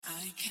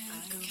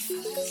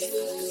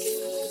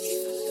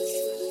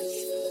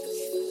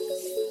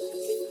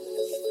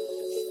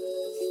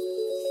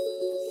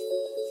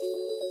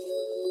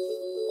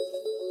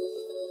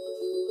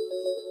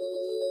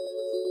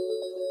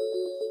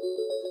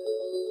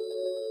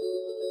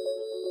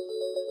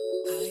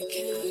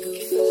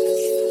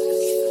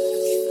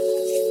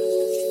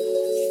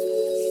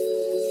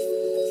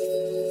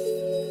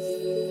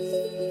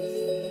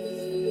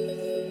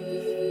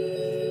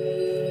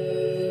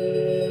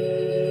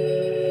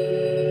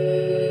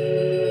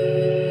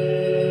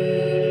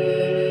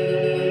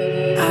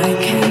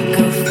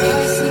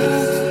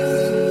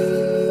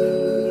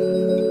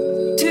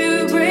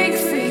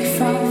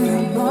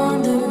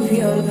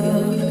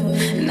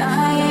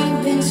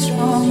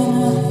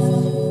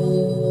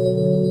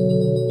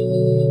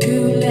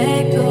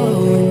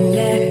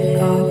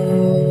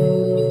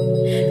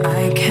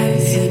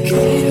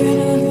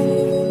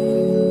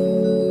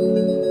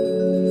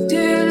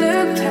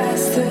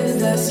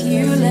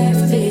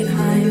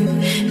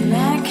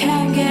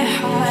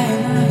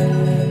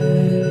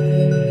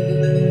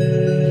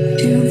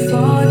To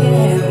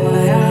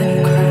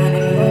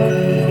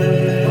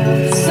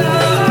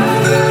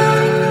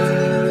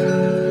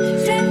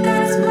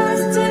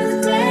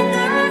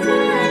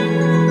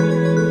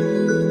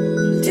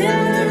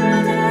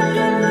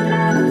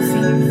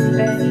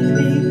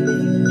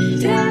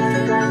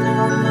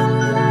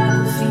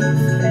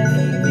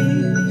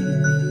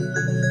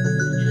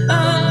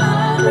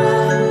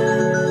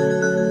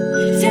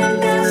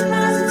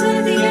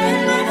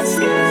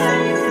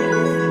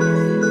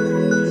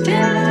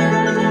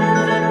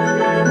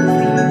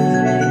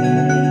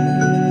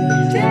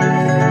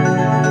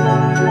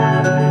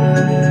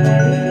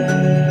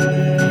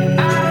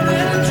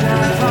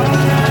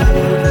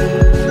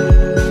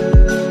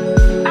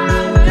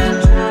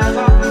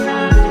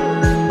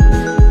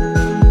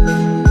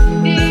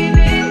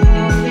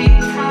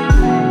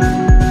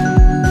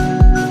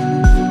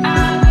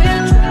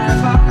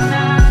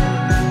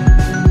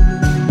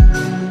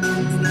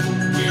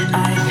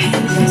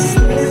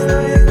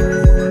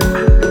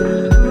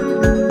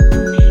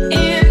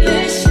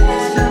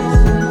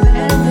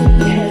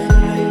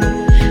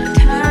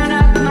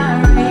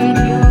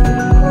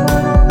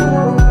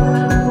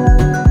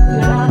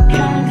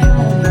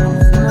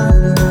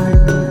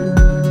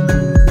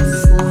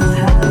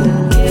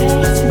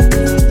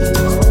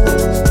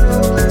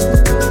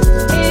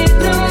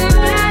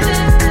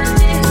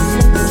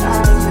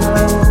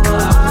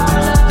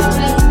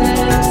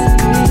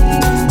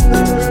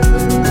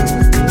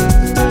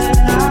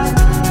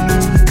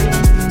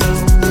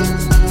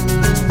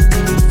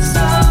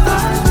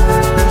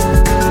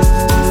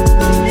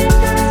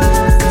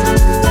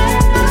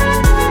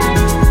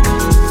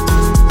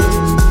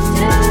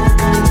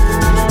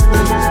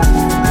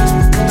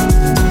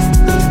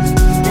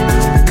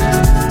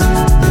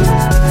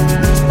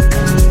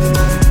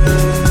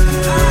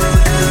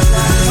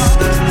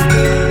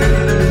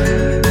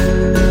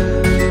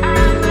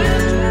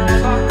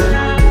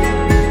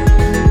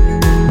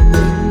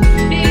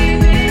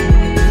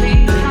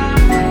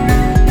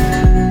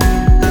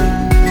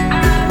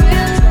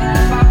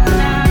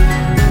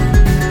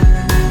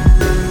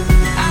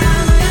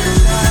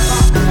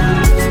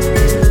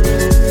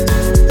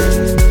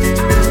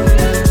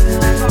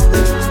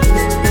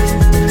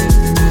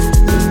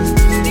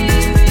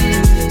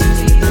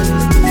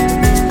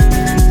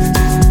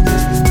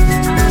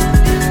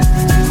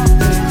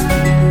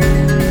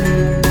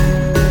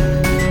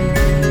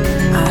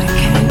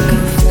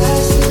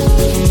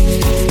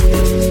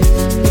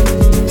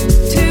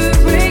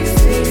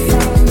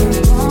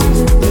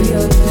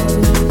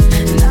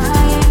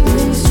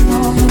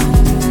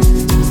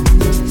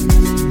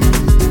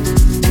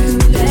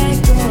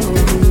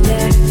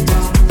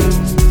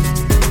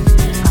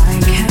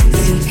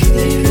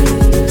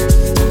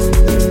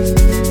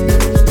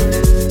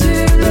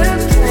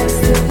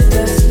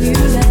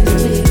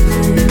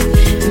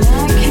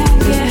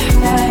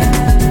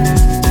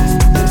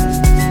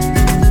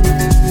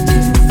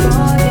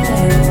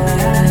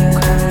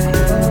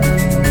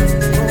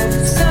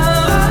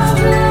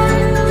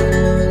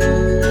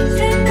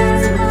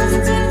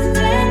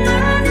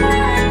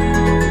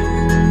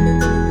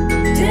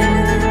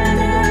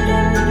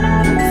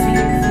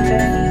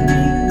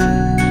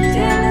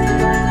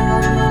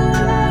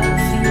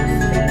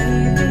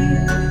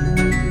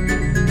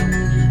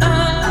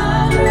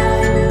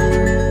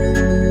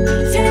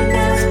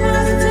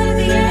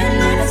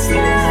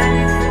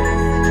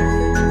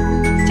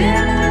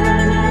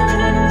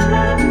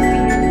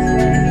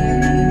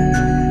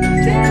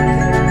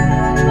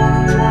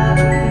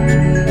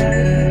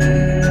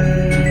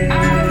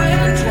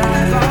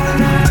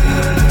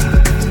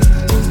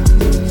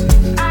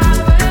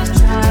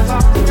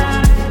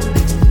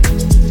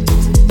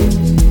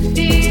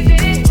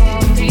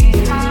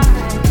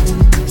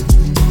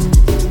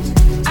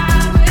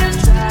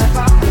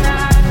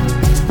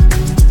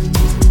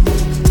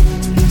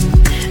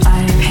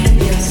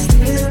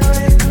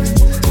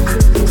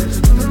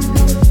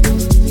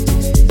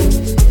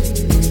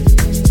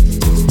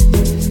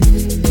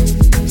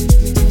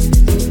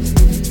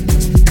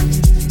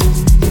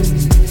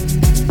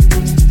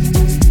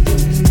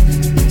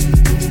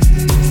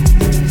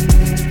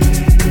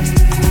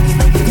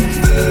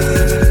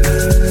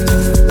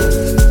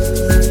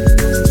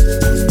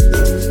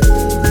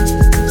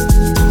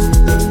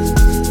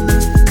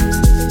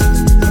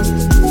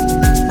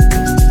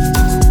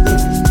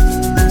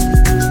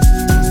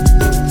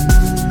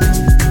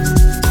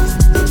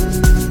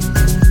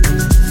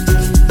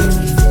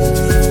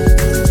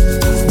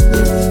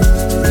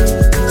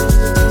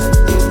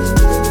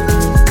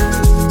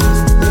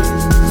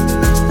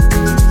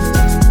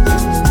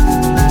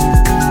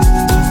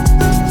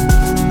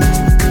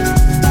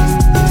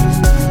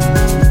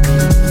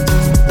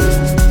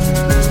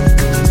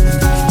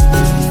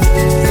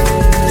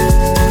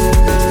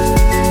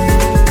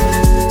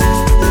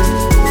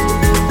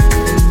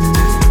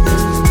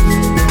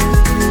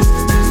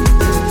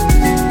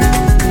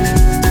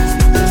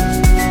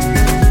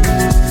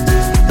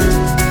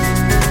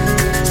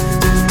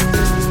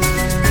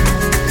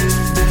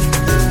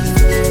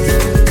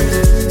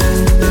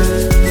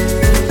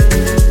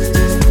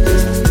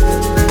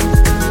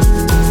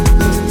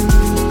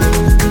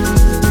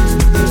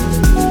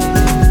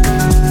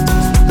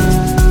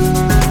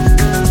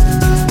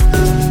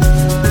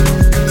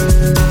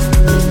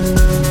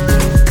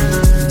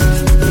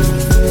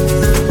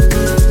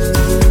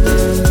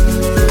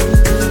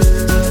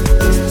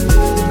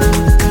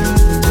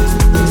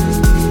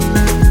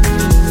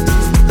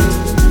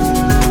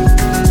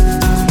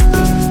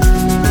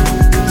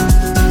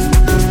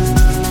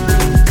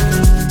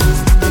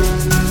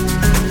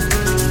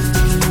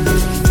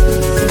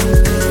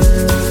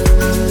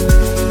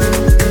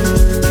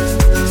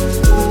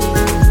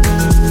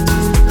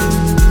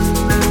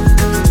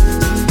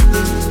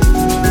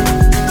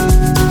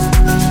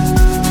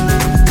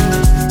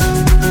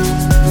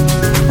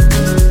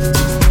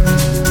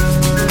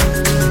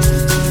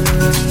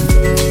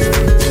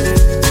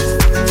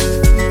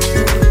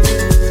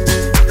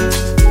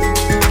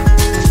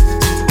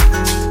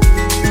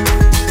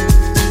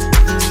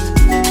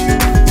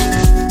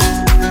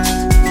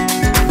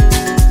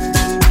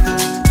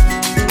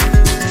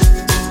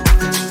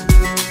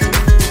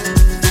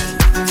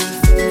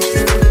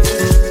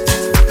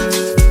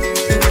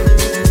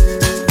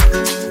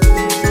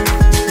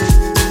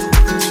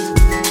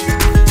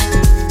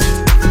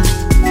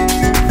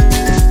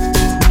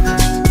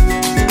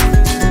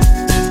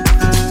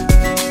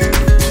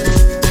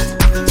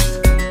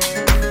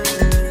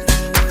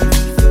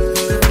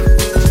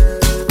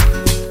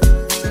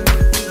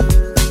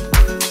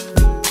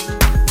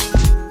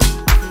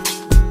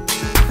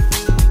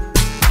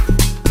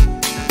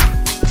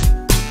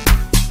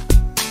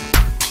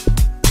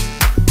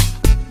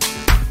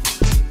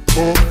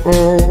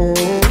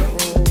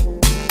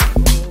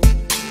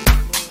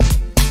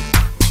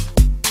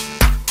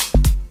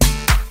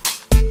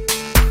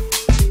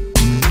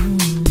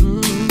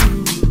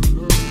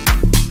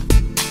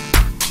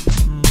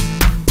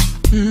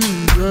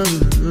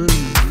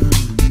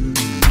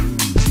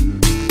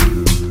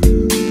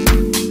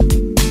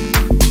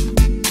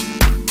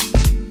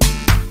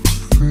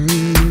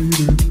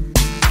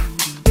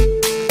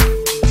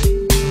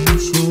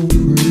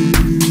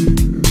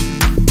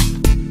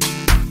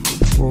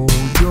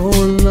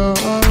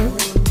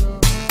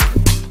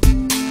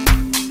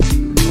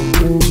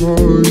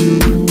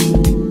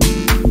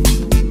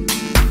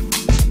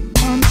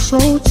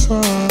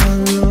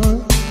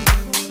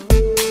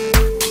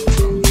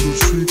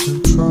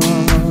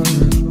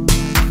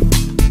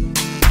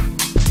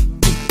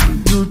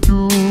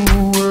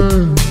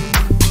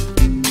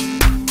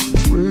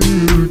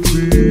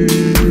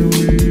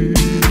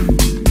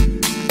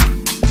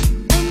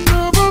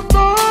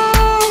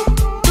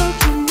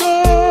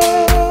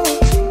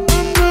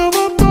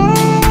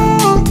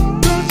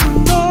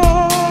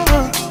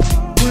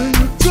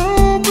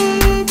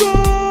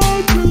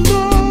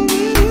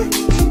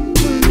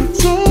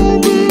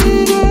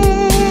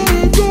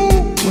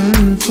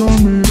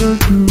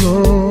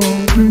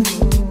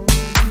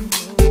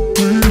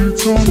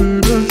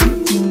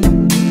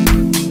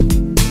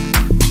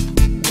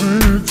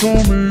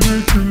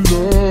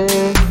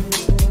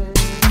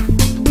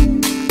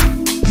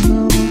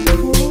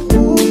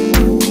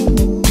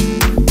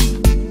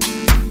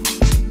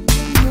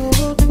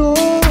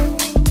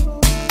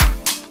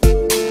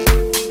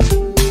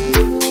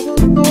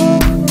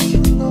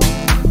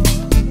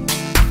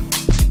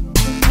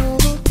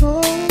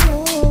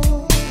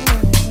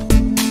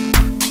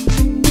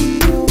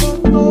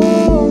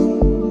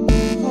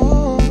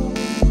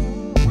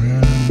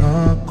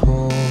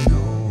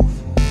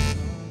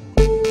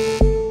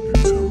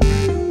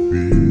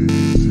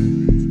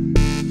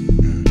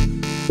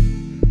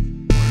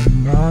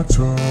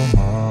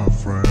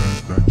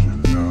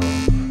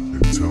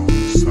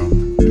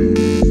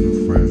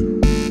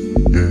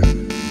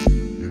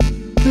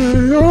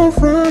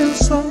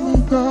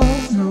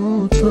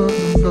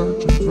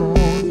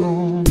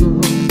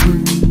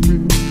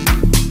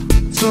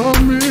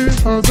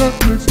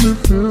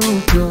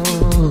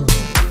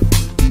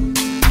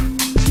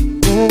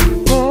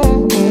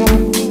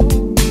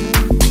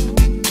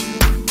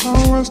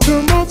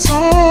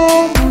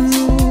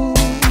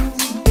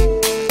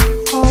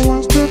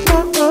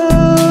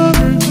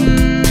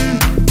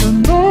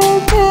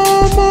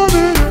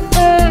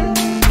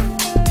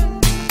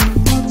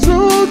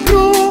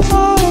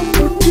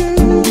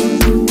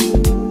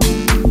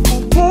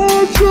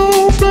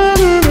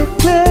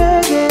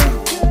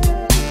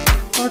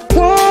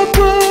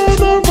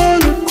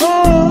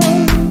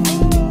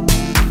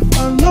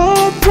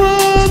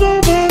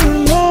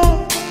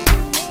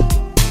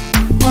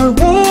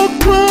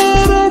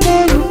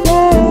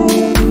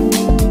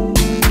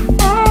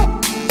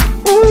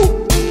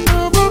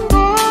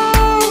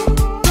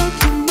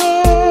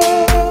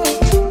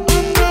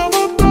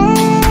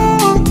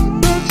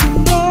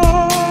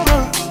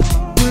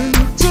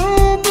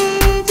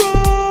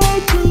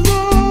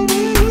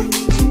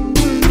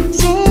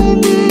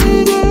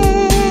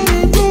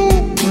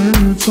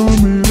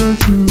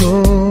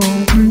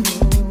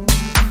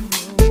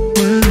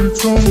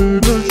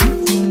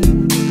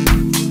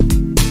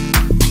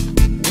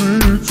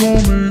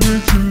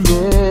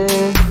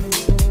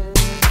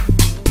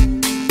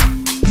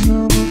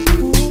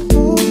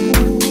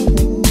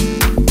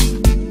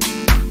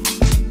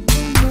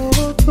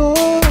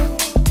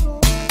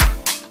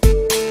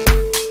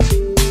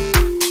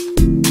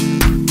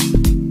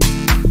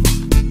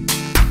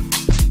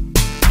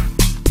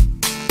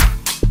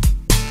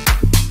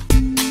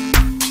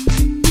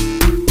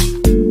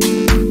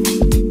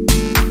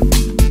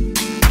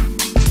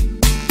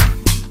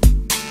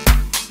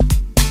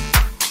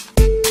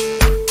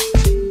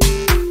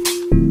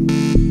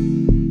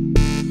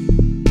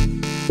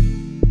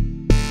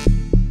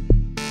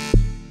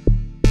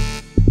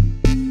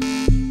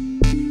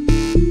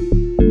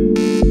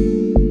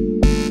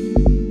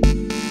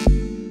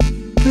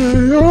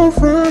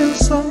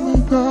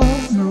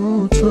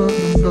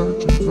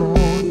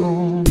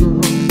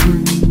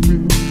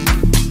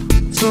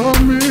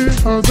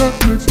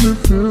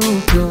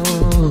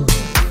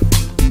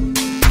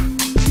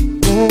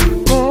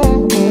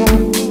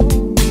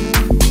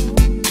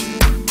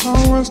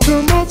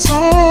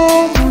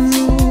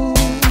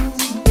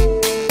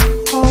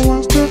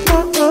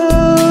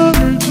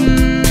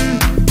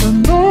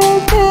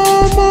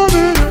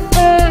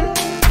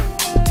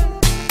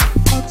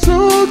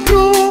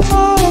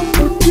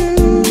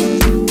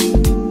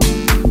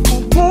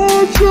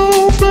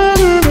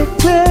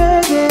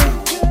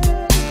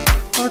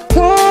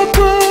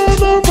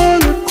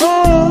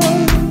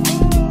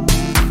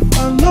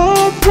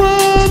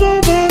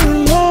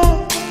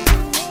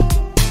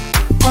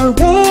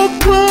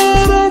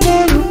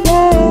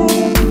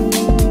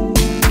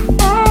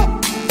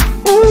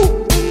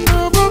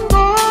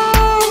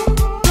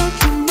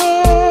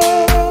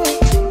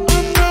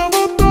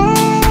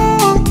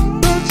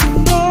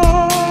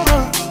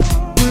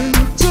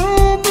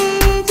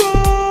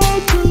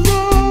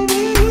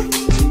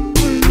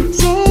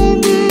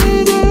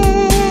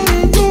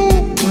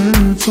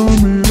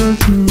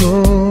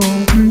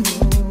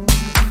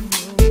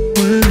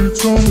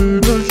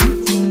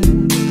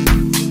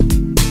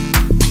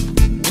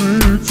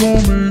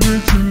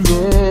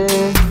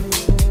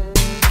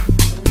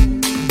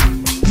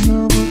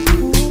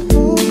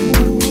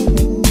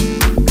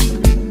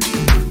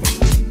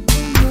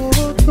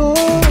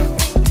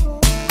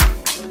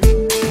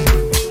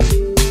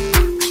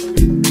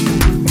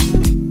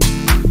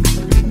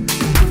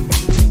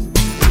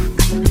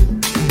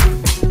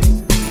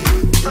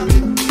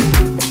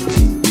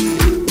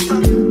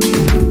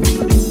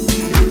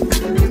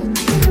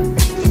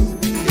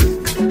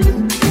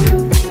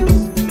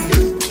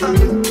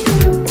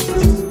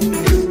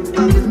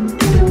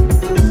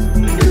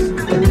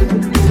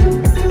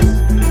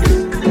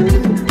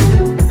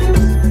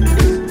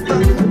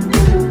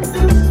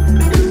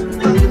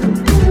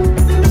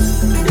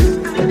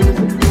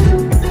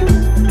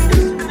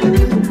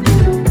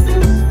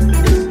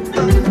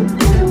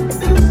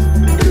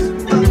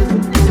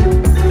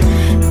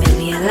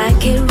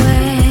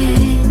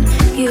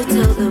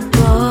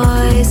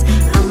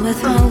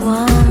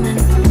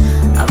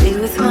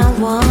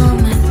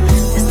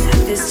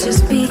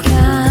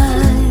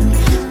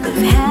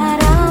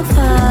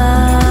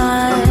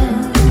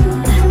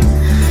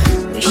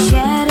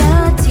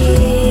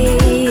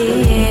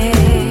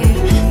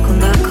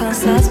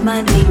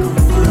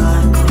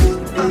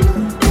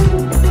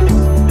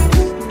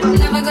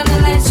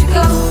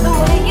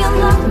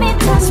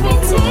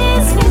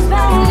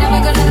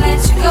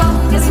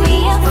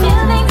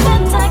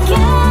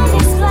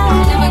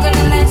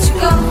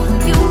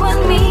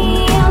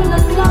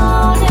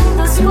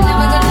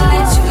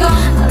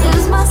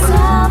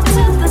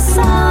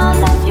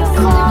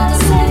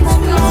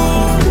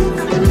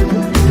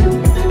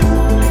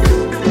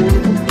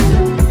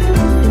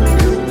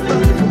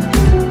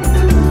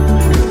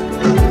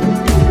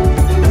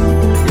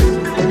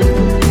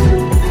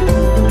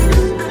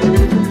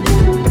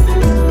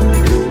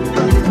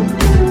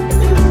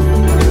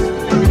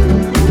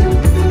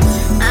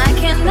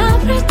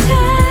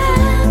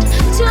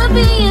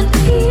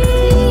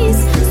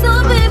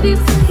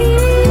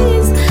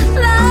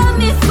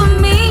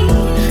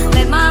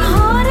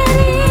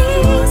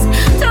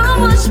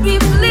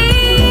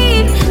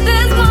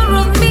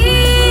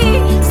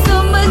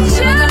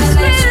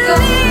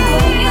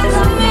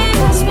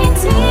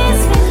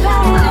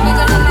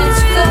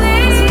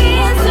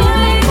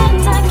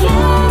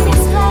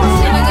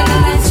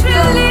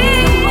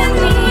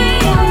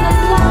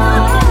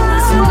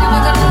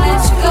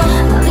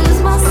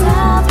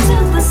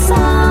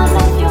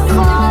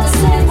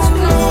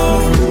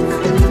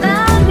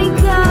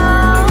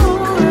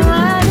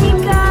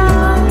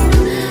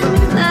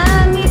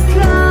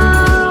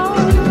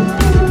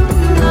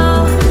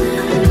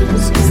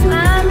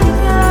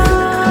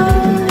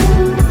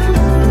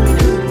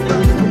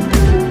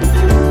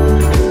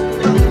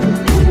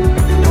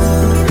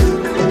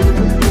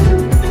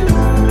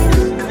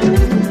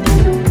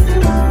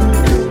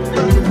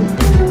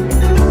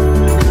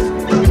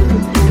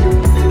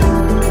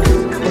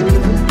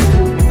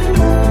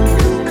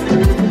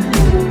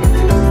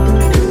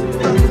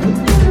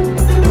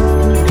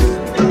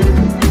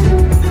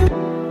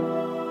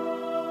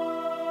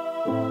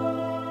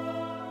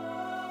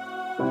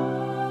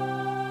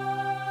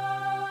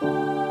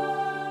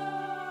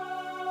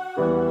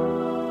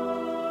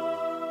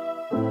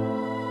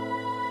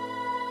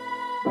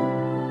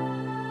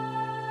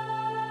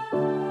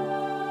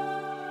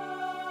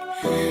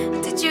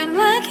you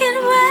like it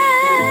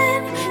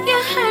when you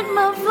heard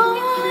my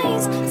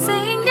voice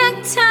saying that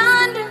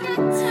tender,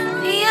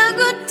 yeah,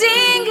 good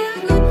thing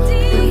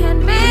we had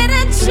made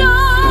a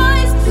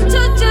choice to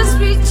just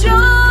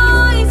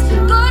rejoice.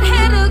 God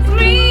had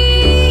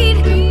agreed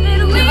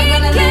that we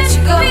can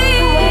be.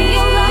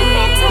 You love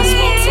me, touch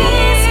me,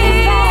 tease me,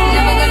 babe.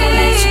 Never gonna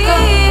let you go.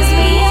 Gives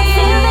me a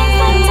feeling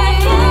that I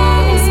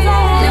can't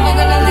explain. Never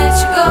gonna let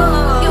you go.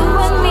 You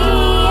and me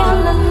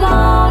all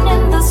alone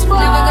in this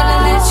world. Never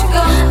gonna let you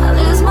go. I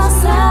lose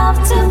myself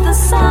to the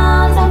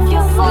sound of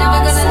your voice. Never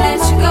gonna let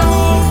you go.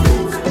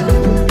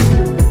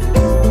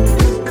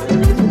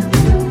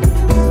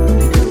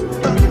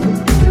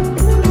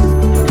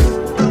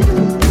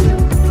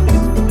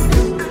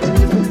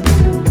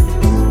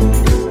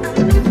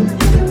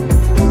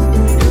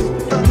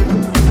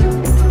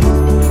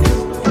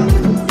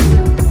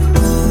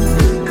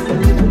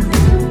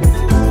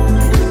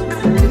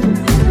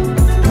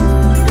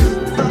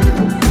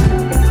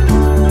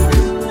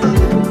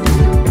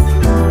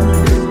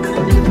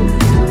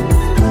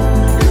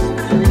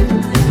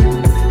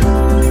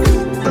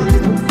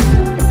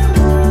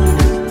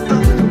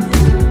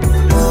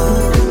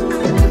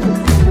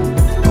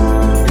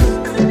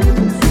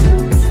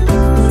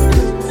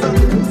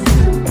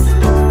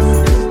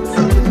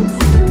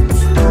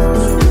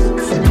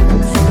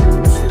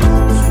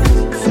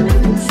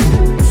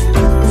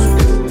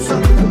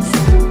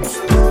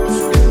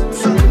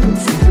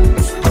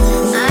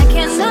 I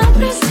cannot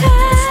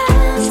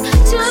pretend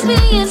to be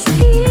in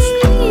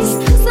peace,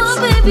 so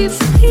baby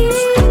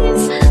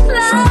please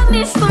love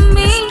me for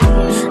me.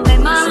 Lay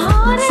my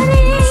heart at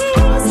ease,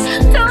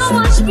 don't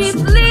watch me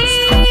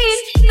bleed.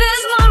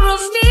 There's more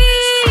of me,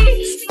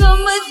 so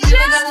much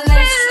just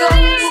believe.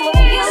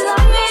 You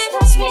love me,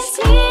 touch me,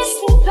 tease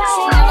me,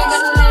 babe. Never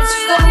gonna let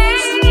you go.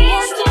 Gives me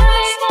a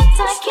feeling that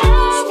I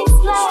can't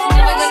explain.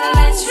 Never gonna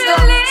let you go.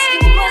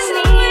 You and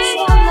me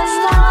all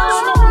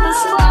alone in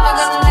this world. Never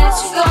gonna let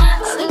you go.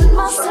 I lose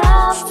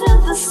myself to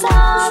the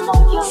sound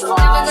of your voice.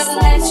 Never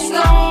gonna let you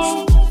go.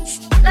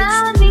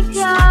 Let me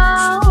go,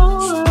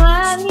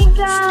 let me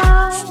go,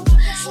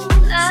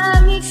 let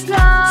me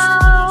go.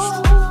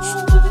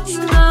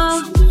 No,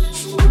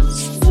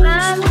 just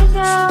let me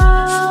go.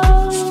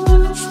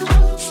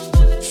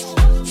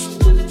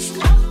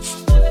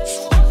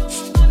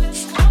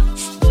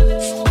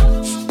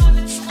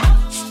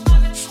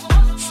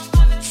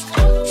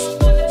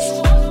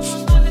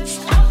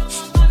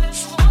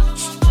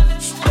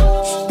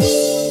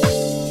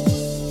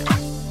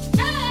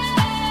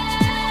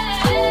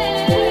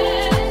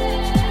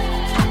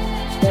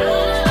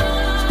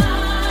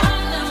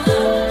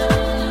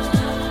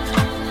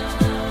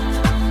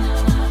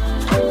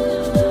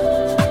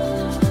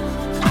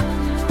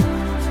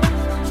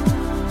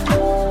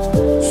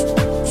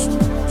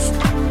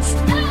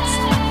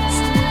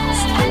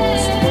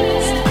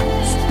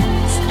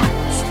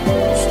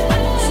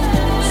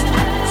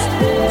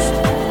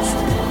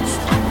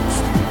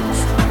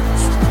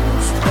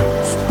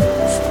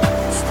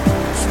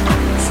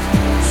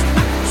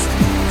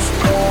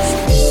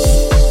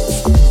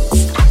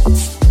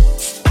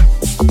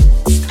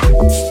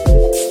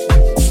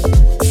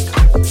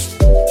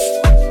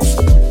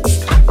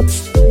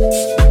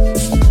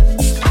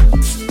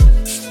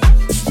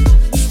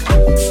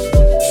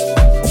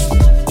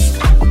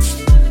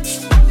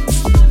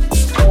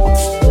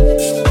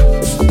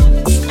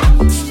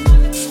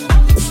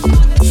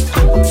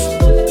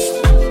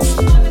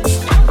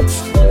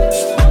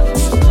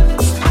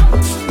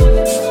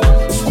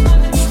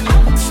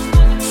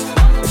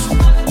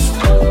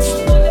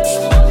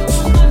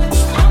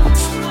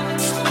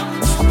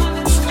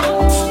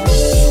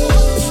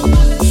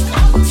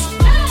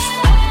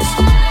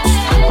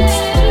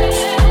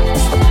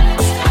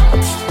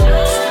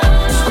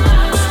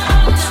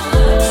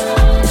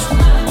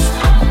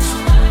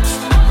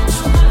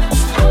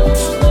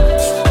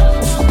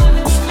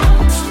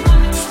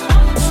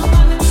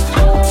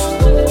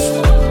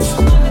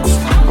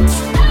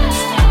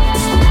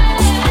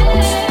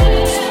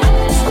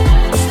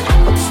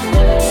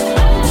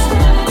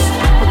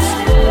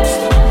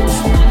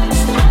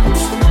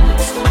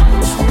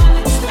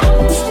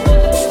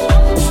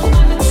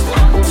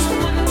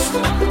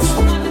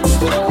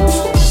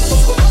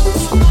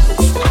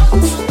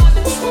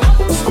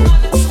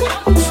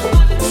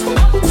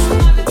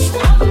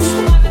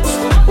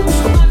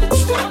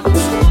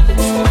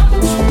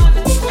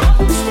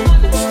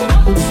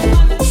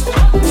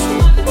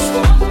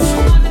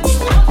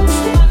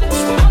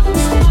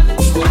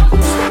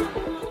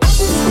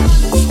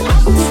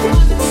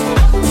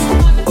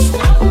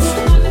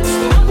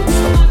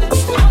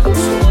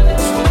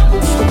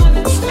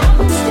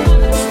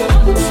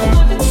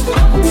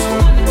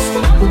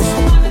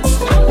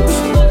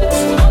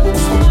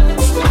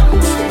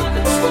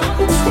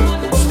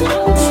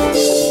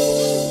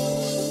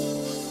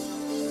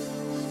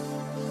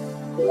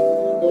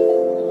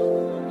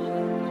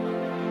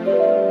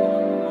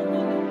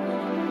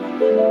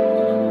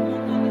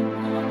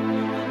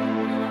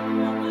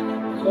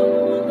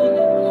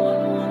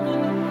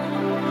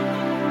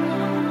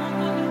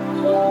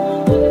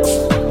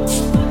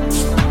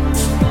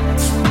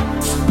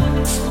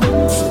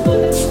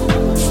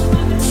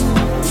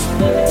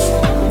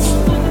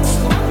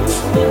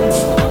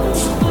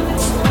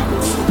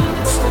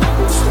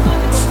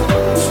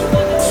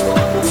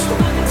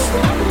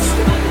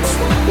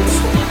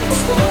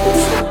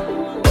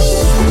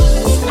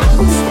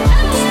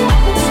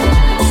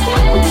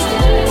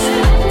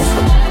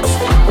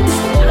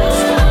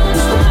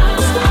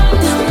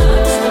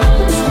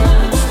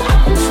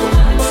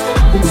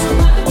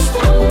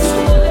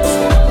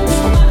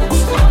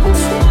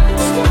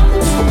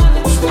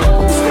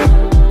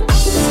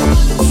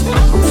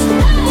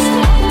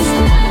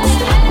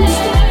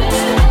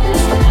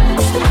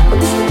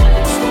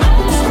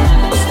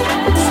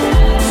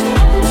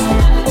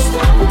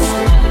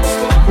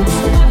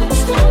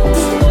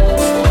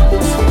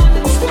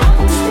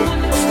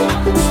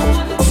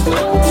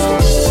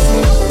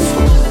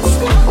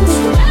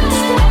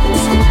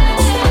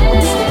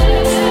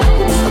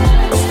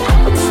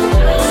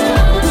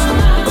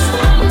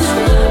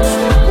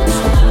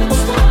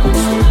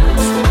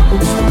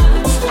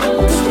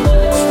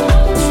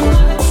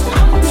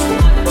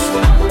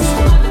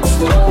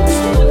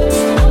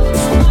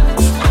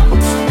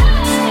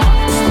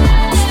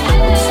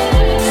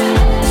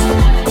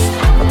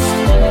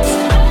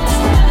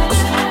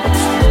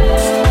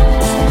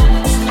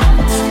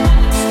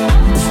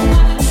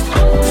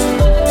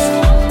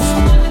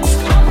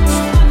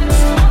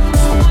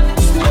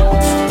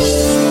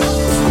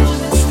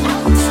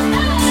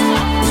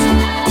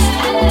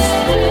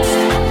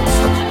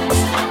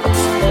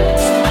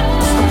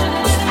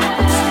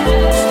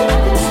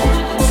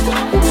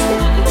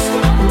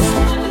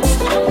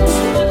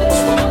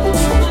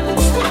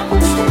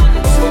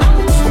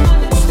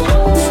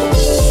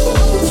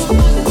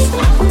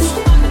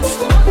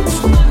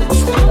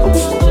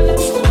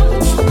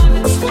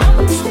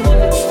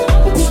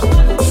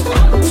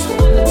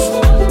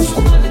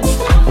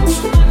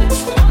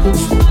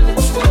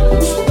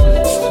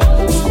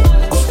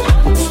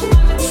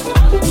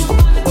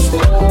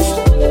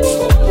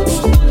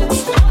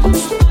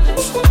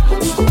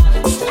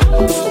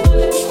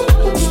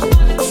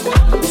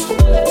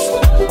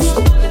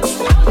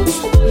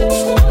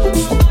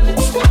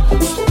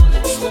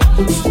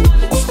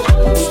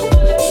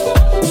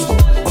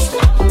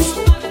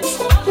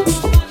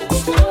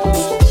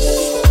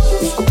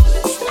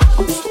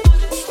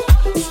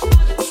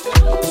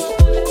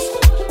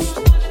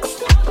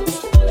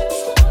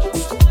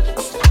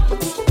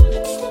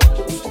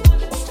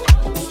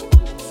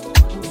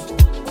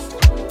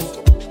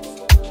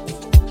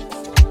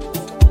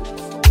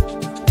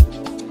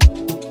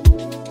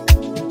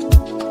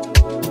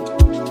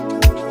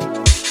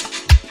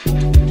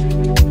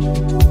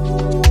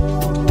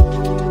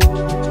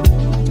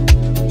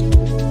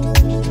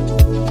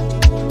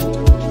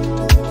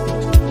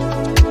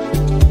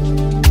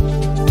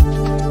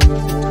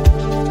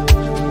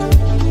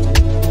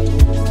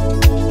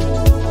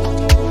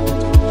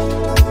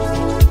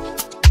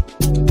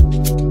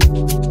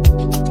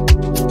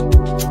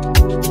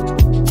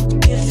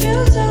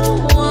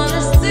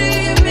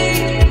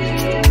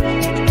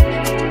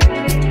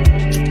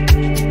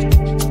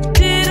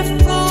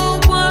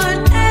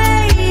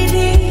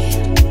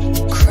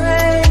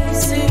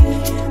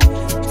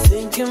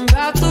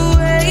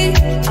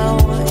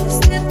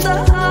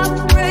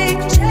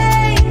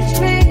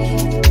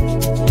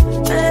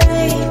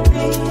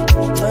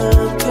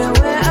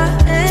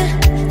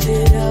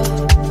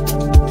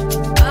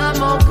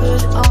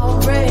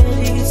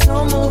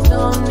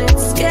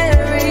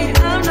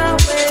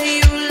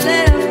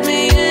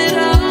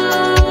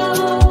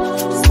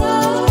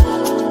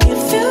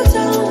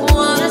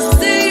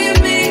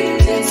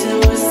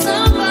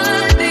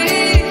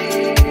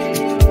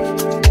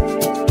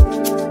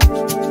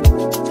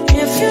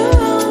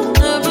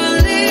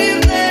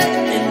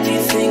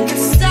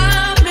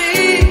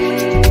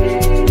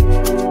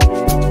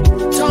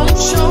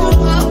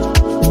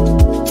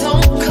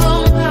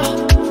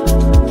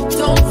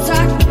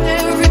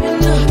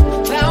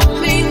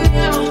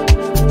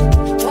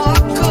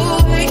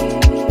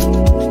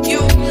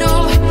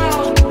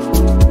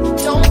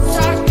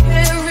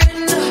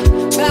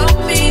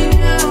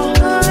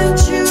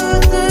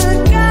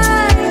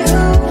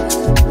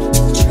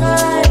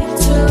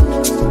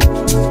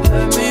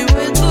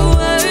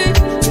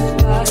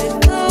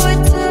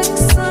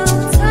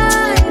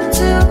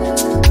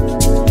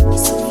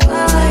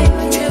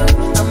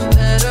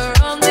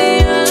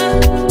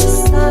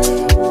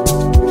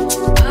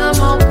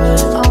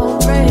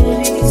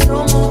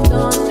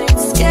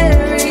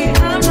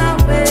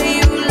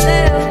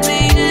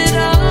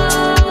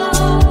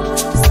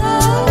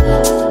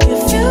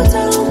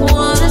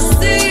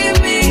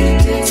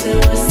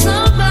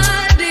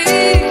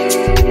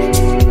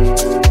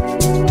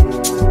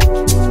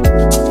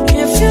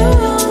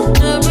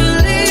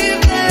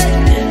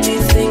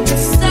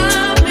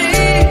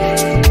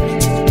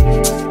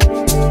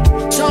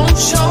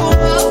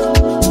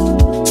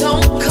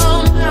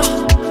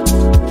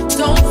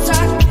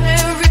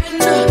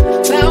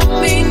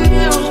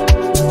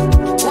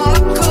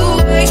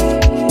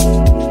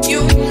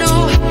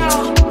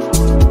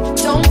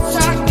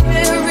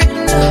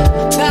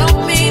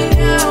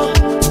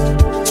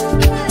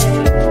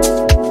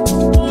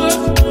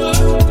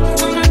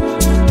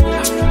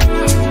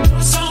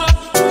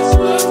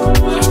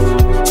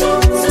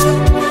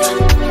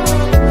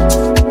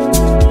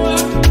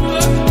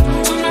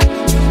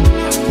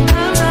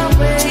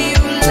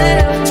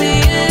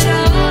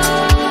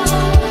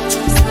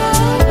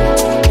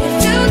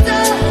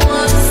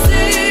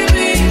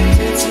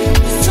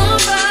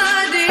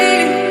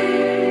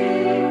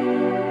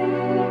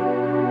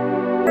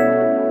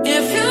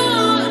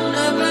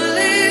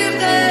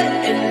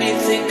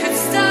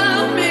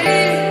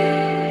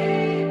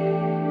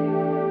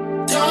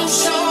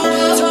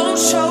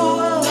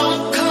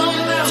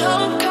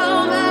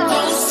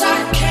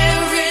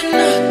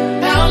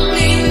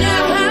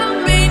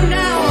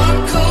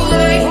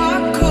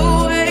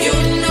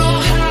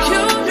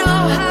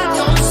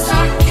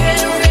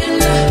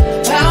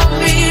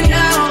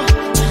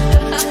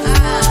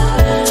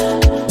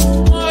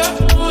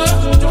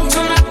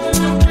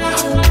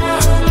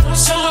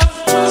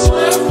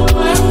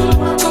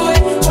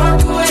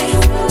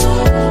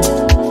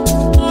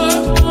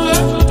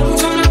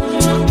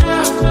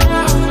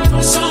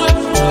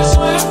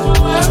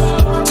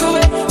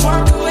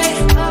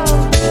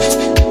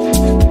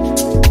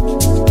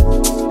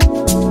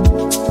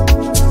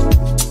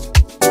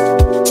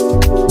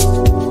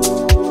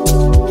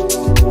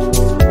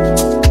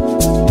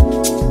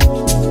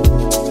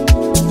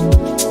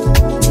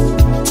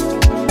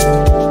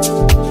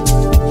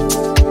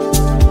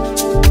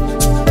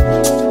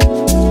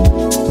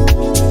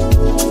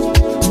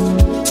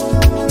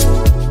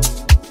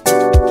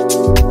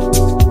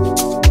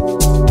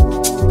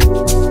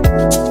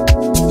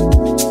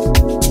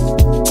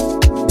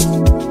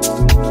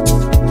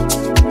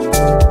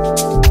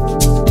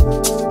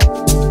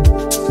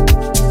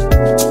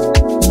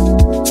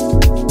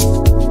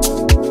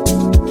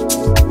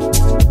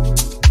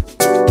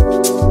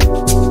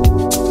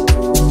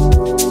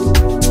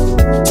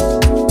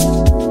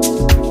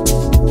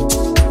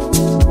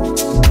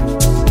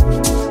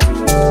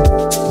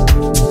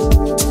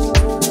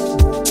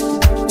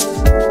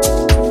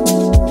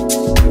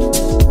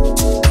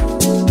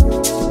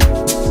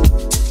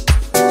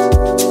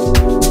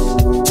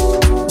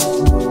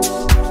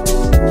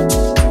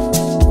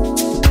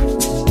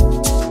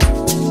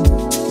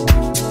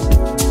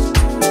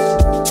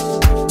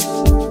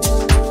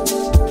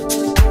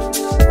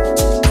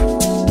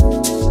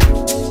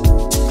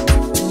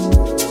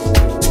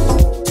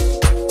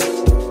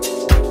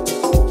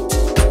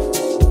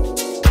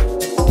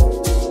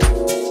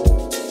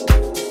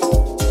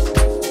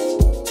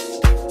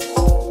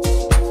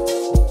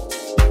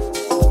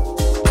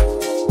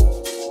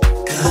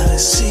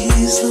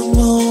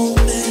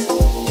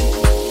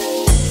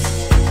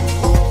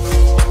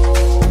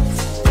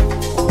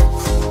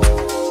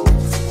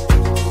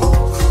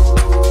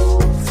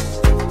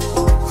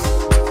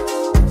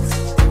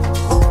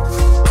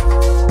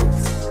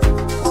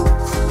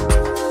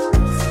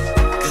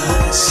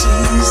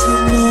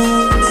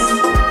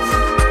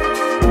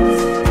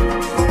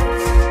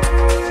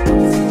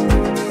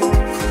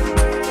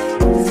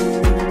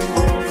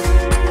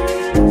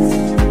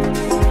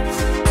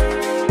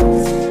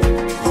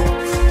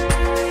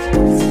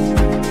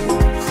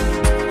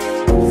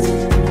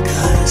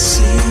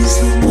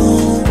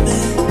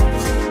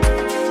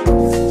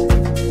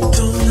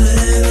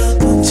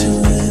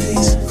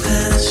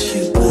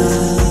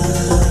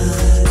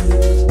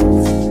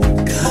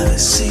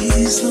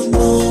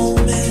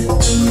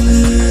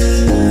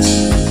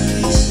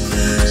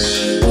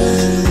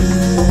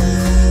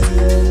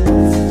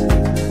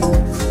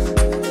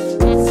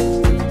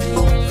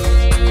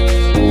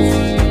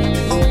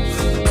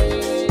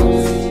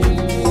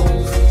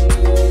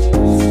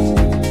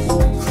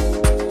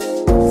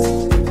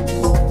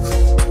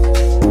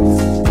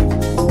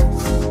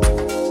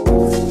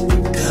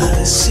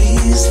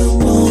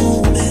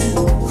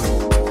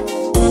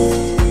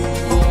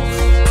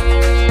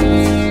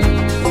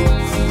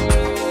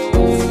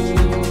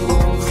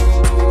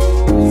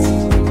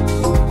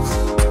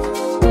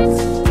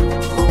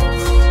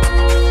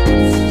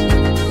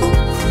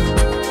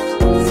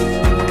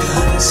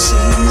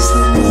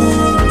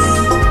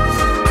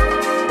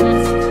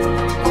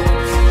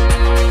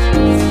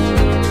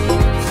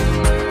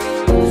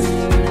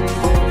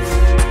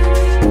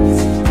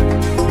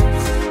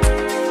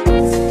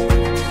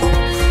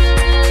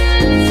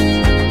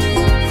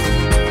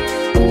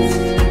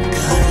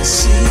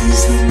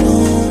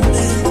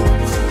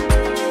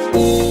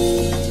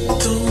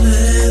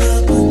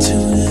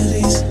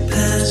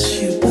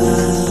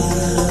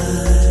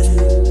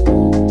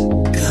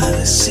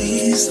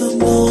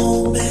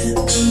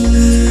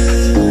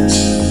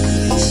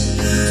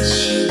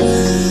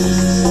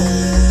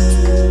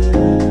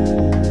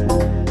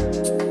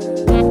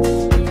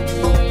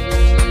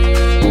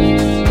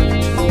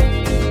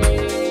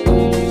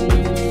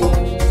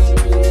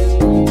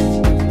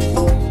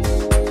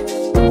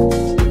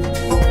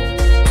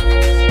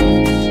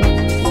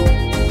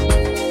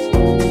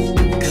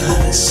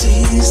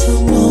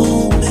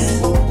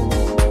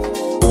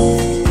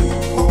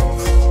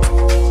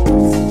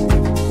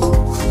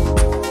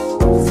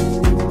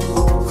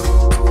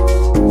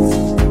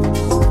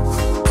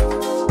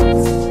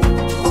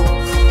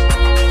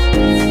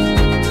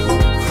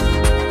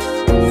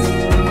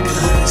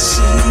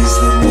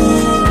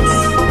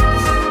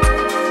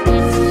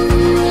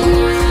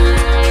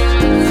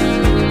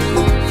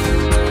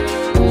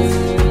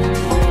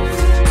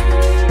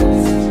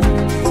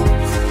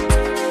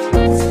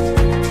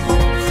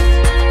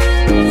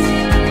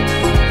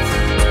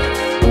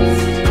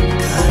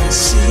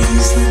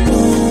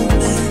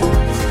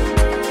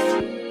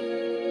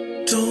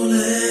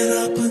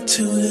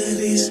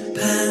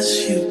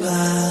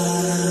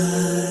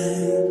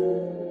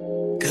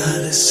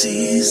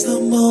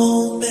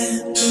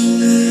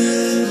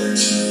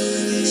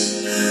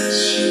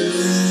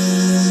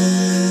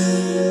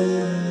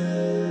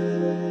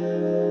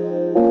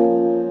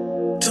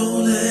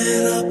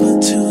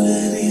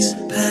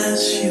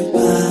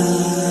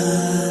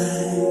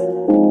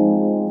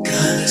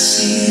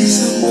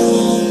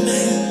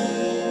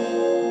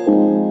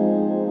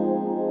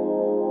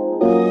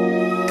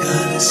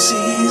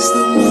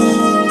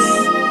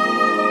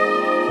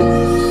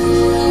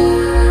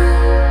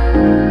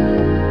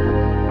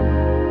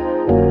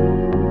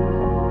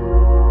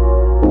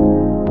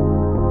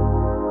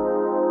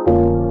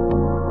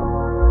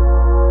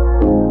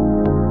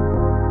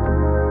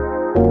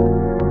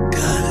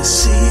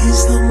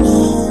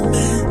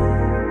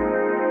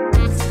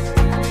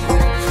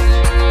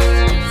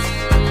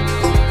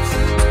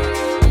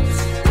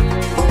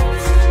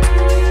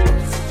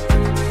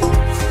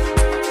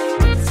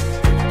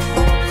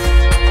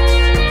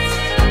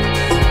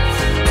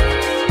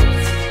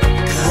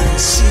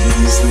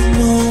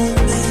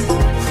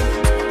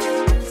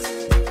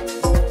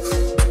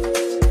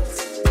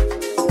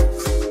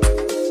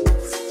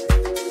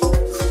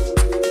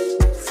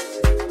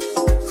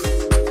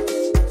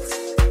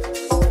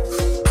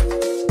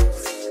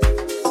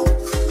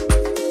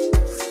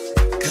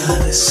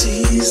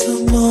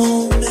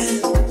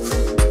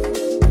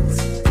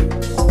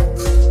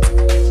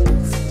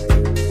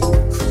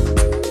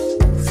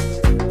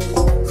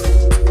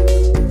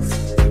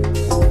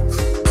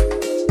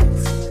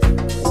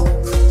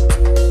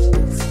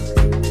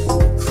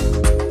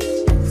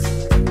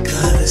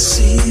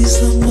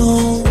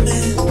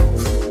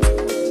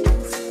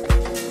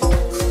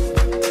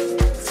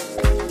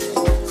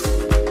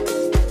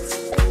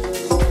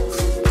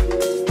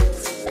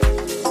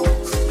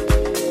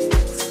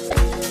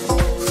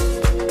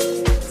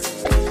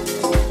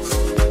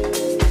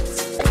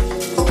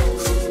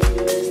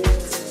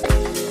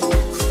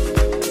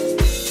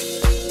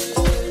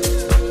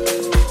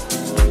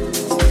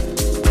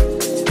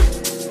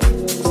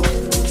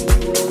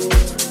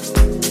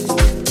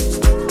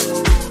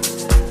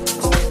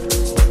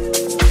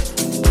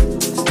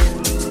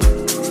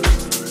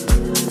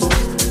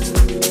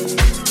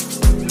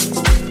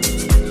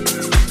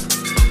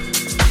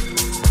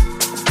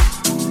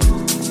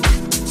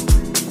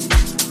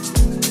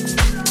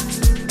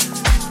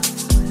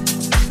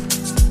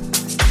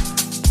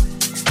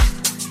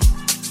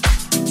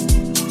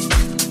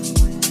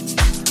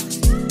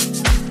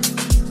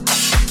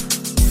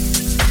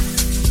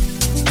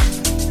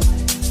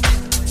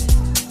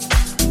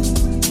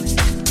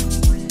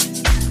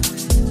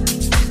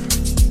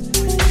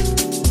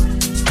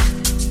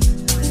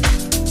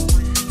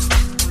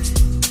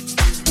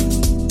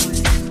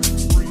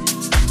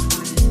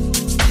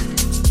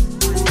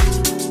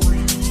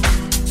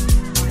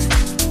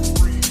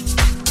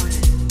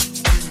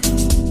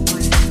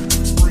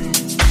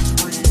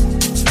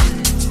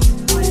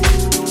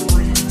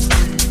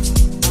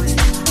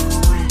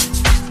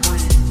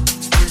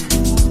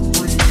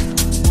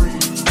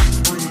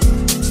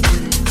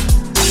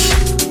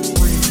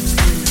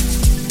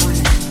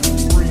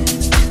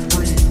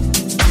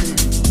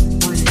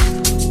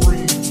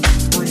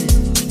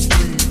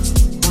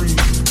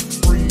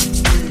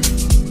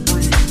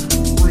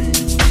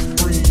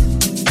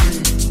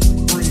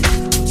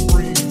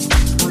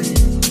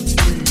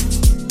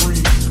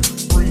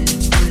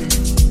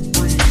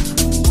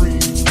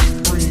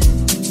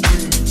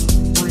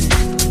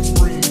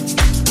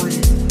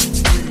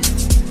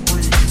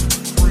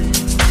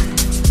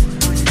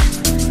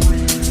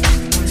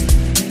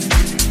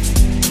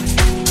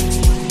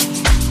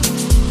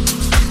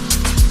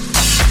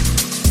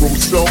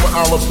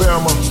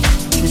 Alabama,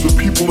 to the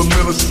people of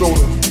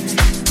Minnesota,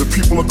 the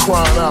people are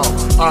crying out,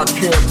 I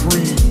can't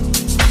breathe.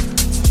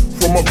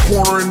 From a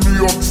corner in New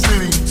York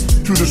City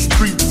to the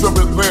streets of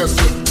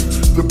Atlanta,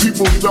 the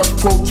people just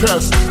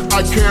protest,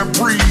 I can't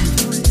breathe.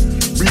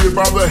 Be it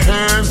by the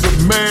hands of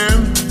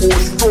man or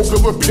a stroke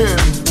of a pen,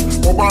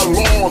 or by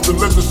laws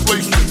and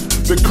legislation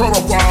that cut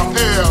off our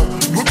air,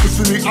 look us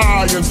in the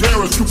eye and dare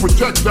us to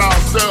protect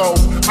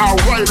ourselves, our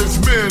right as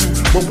men.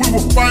 But we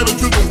will fight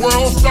until the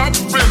world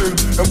stops spinning,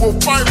 and we'll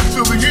fight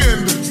until the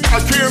end.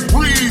 I can't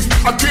breathe,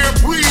 I can't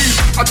breathe,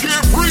 I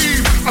can't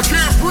breathe, I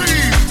can't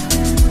breathe.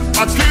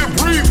 I can't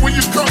breathe when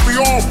you cut me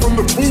off from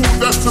the food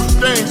that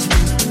sustains me.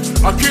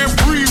 I can't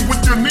breathe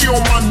with your knee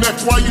on my neck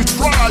while you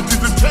try to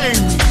detain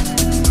me.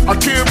 I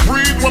can't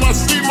breathe when I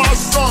see my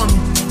son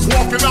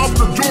walking out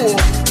the door,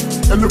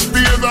 and the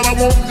fear that I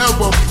won't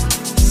ever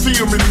see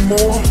him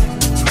anymore.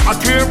 I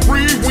can't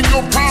breathe when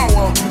your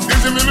power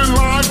isn't in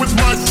line with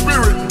my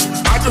spirit.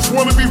 I just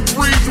want to be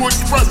free to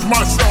express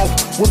myself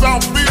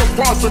without fear of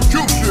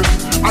prosecution.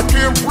 I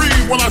can't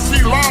breathe when I see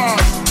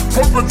lies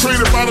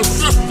perpetrated by the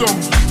system.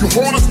 You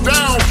hold us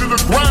down to the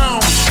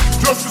ground.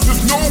 Justice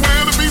is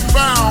nowhere to be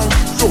found.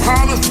 So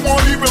how does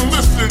one even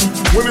listen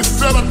when it's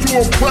set up to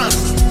oppress,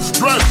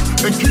 stress,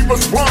 and keep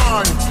us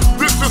blind?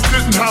 This just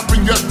didn't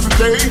happen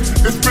yesterday.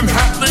 It's been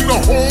happening the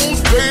whole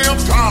damn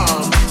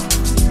time.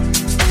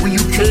 Will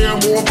you care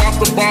more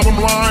about the bottom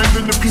line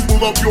than the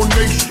people of your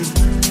nation?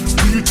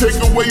 Will you take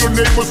away your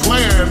neighbor's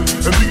land,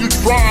 and do you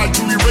try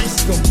to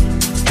erase them?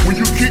 Will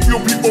you keep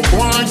your people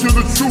blind to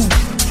the truth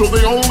so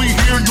they only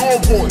hear your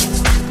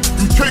voice?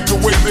 You take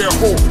away their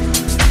hope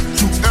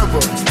to ever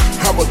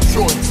have a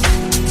choice.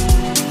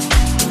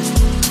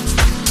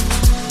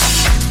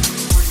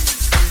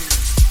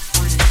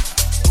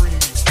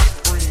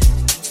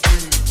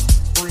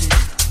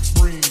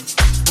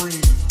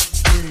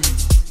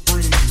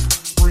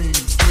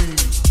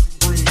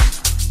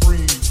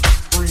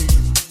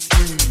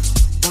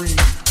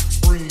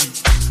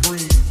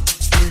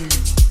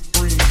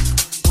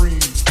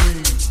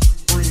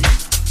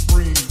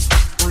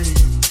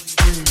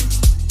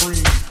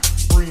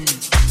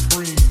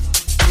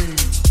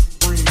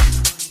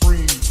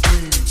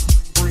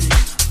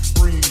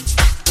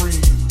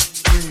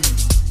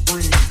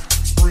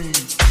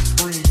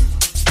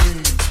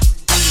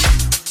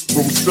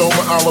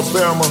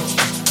 Alabama,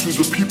 to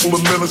the people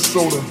of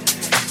Minnesota,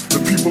 the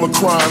people are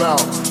crying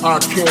out, I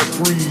can't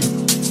breathe.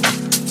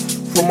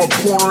 From a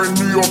corner in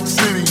New York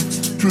City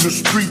to the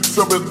streets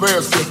of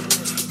Atlanta,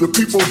 the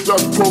people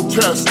just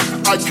protest,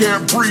 I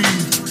can't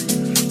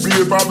breathe. Be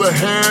it by the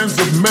hands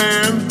of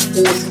man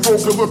or a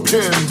stroke of a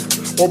pen,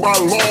 or by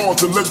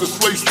laws and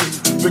legislation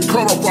that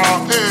cut off our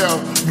air,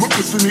 look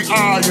us in the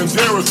eye and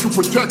dare us to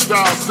protect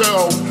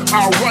ourselves,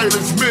 our right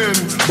as men.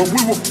 But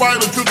we will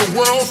fight until the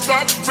world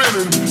stops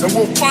spinning, and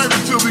we'll fight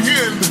until the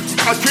end.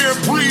 I can't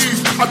breathe,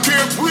 I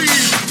can't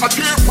breathe, I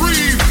can't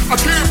breathe, I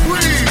can't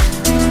breathe.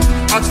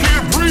 I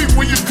can't breathe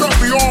when you cut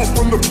me off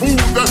from the food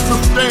that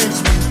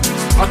sustains me.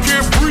 I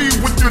can't breathe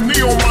with your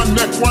knee on my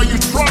neck while you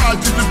try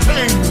to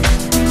detain me.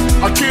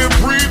 I can't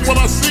breathe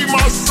when I see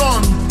my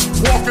son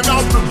walking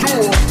out the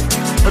door,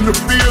 and the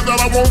fear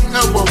that I won't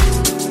ever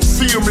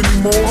see him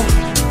anymore.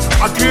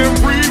 I can't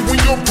breathe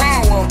when your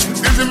power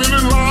isn't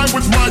in line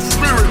with my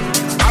spirit.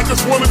 I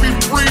just want to be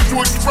free to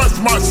express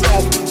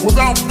myself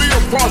without fear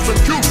of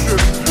prosecution.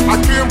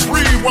 I can't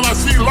breathe when I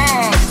see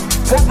lies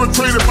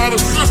perpetrated by the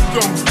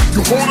system.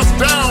 You hold us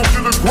down to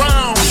the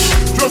ground.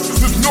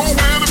 Justice is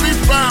nowhere to be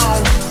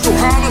found. So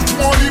how does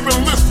one even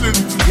listen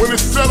when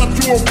it's set up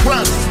to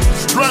oppress,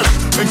 stress,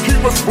 and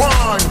keep us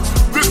blind?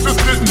 This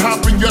just didn't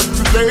happen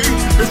yesterday.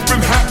 It's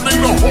been happening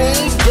the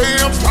whole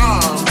damn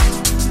time.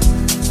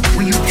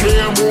 Will you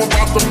care more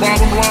about the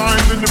bottom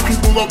line than the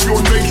people of your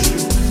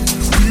nation?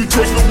 Will you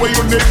take away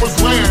your neighbor's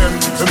land,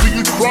 and will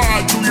you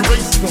try to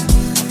erase them?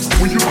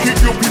 Will you keep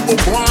your people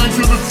blind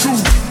to the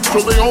truth so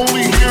they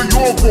only hear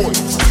your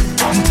voice?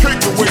 You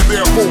take away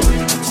their hope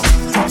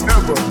to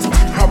ever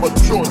have a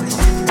choice.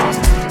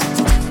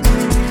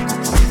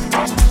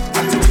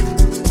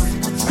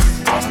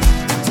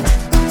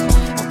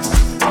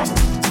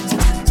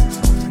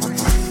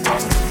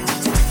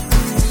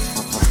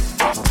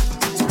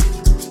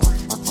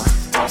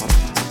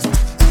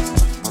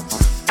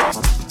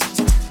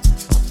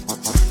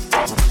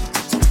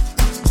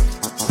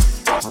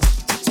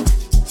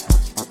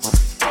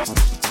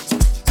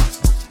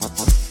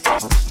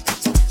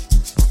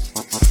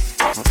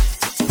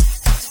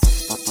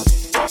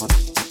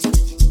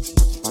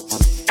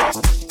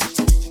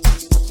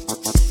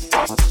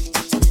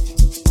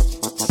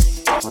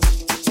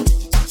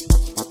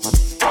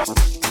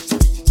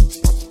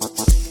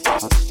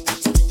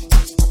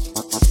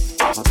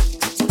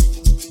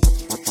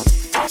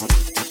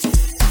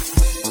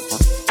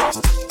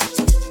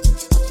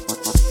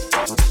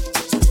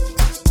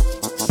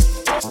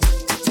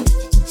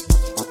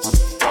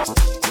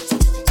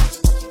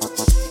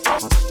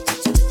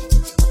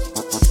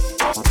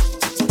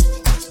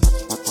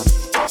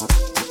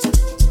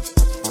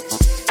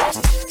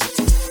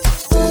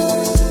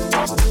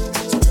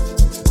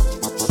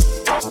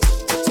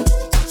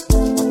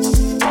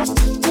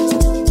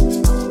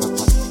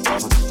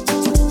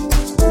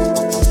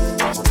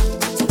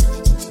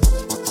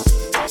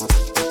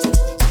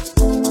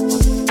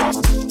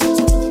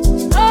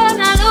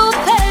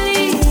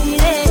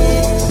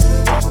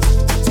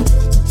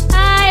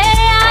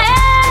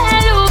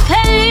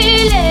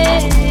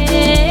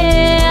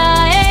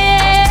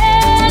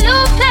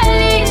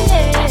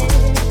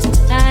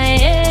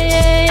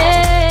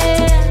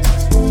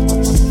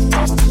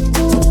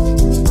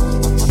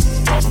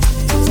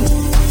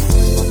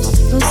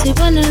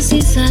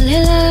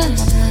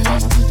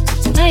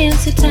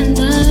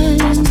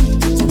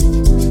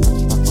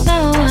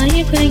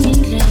 kwenye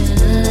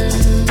ndlela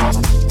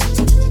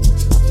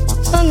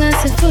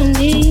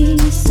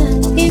ongasifundisa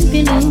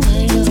impilo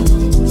ngayo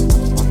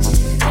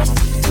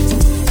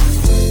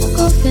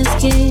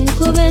kufeske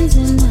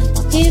kubenzima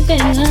ibe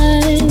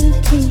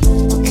ngathi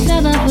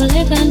hlaba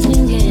vuleka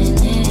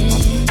ndingene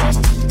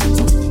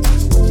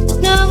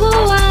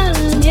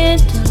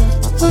nokuwangedwa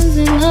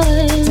kunzima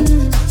wena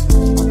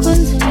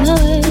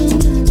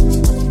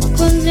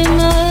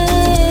kunzima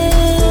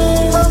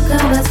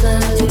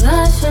ukabazali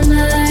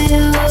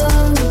bashonayo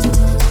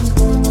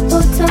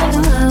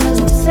uthando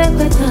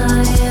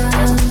sekwekhaya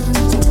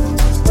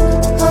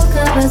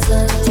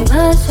ukabazali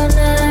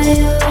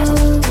bashonayo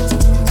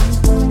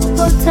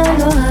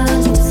uthando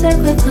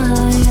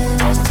sekwekhaya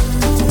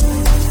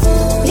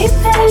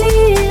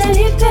liphelile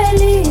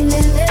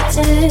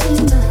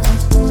lethemba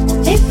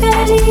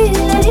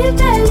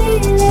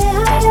liphelile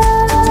haya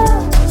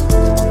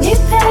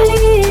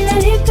liphelile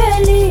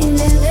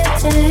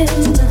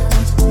lethemba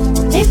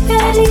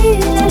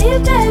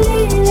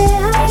liphelile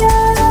haya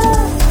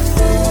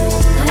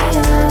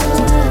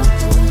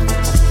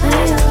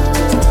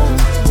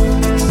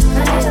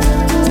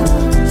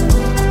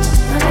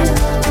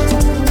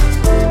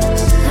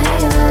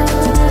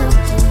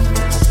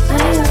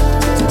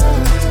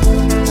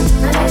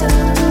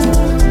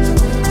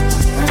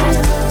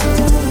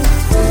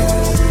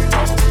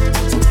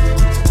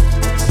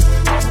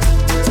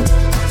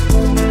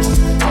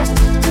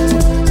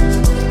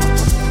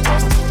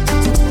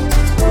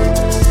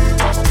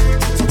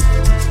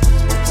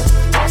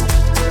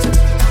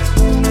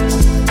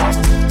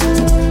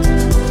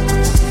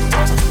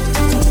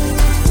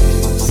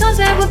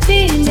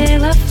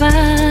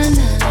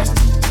bafana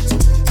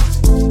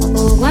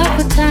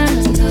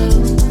okwakuthando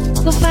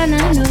kufana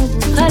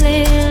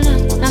nokukhalela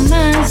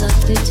amanzi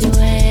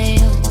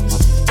achithiweyo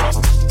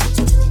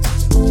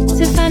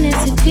sifane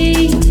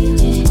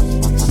siphile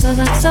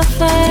ngoba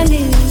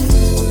kusafani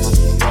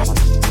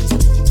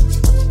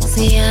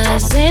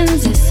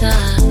siyazenzisa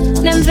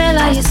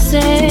nemvela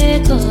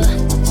yiseko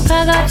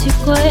phakathi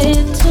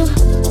kwethu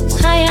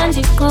haya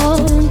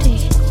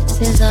ndiqondi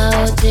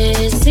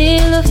sizawude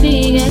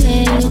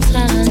silufikelele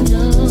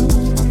uthando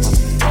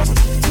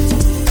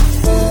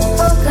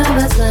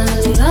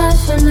ukabazali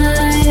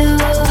bashonayo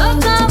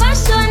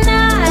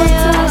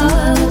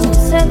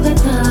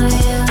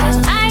sekwekhaya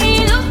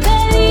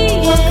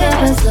ayiluphelile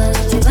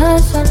ukabazali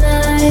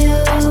bashonayo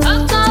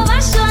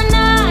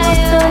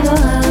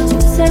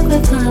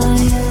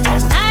sekwekhaya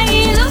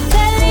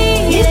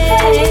ayiluphelile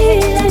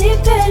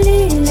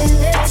liphelile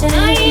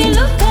lethemba